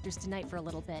more sectors tonight for a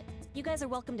little bit. You guys are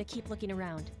welcome to keep looking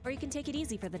around, or you can take it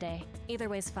easy for the day. Either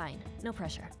way's fine. No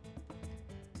pressure.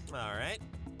 Alright.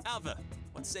 Alpha,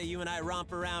 let's say you and I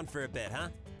romp around for a bit, huh?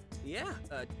 Yeah,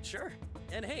 sure.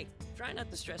 And hey, try not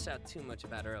to stress out too much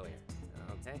about earlier,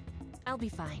 okay? I'll be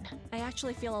fine. I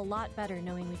actually feel a lot better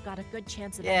knowing we've got a good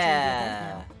chance of entering the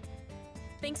event now.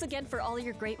 Thanks again for all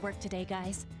your great work today,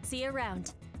 guys. See you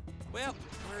around. Well,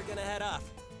 we're gonna head off.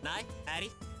 Nye,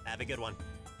 Addie, have a good one.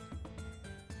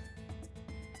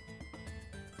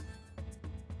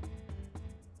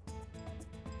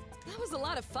 That was a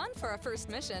lot of fun for our first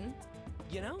mission.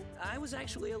 You know, I was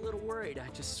actually a little worried I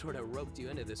just sort of roped you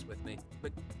into this with me.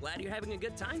 But glad you're having a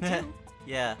good time, too.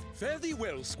 Yeah. Fare thee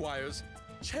well, squires.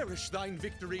 Cherish thine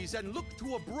victories and look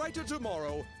to a brighter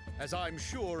tomorrow, as I'm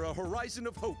sure a horizon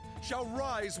of hope shall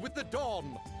rise with the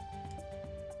dawn.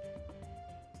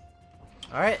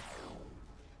 Alright.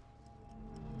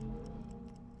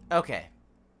 Okay.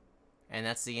 And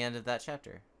that's the end of that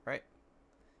chapter, right?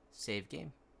 Save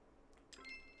game.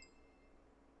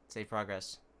 Save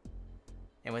progress.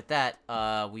 And with that,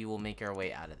 we will make our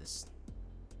way out of this.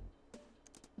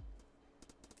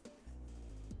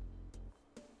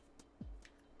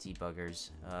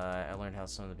 Debuggers. I learned how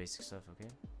some of the basic stuff, okay?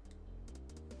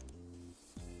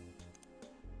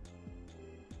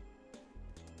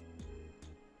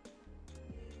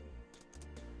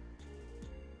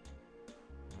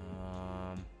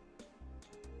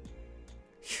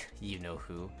 You know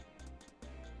who.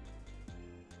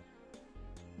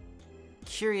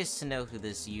 Curious to know who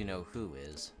this you know who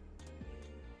is.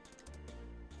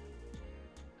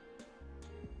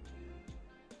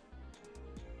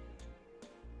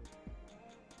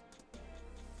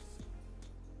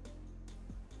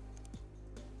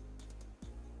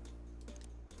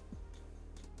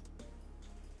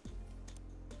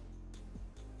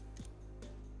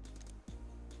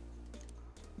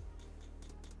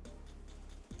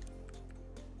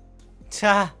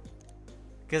 Ta!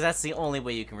 Because that's the only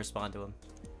way you can respond to him.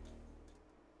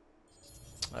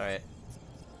 Alright.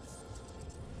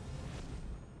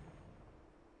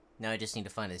 Now I just need to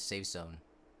find a safe zone.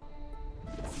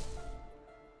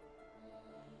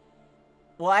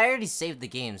 Well, I already saved the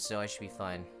game, so I should be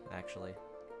fine, actually.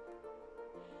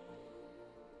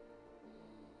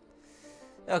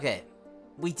 Okay.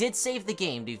 We did save the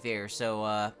game, to be fair,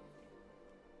 so,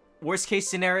 worst case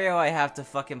scenario, I have to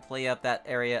fucking play up that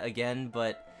area again,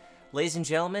 but... Ladies and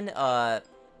gentlemen,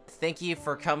 thank you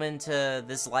for coming to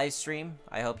this live stream.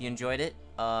 I hope you enjoyed it.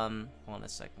 Hold on a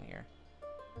second here.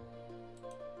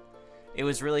 It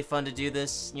was really fun to do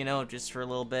this, you know, just for a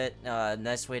little bit.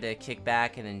 Nice way to kick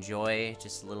back and enjoy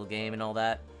just a little game and all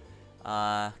that.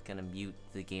 Gonna mute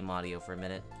the game audio for a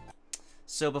minute.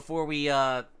 So before we,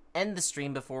 end the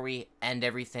stream, before we end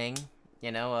everything,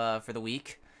 you know, for the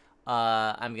week,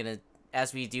 I'm gonna,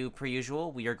 as we do per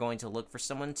usual, we are going to look for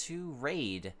someone to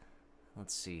raid.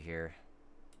 Let's see here.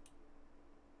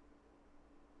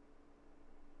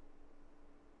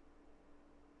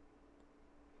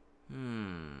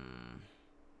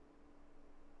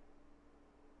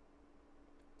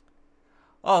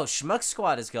 Oh, Schmuck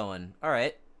Squad is going.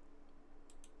 Alright.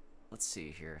 Let's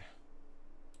see here.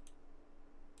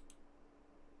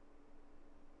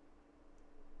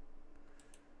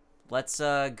 Let's,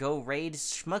 go raid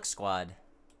Schmuck Squad.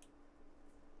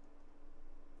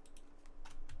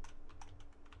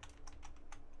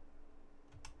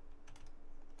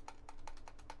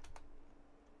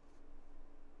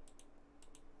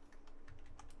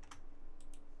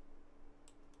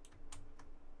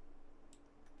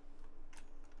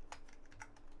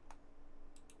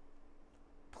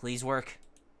 Please work.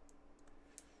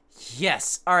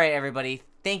 Yes! Alright, everybody.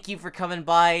 Thank you for coming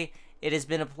by. It has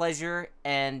been a pleasure,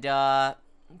 and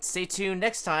stay tuned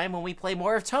next time when we play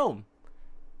more of Tome.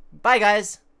 Bye,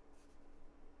 guys!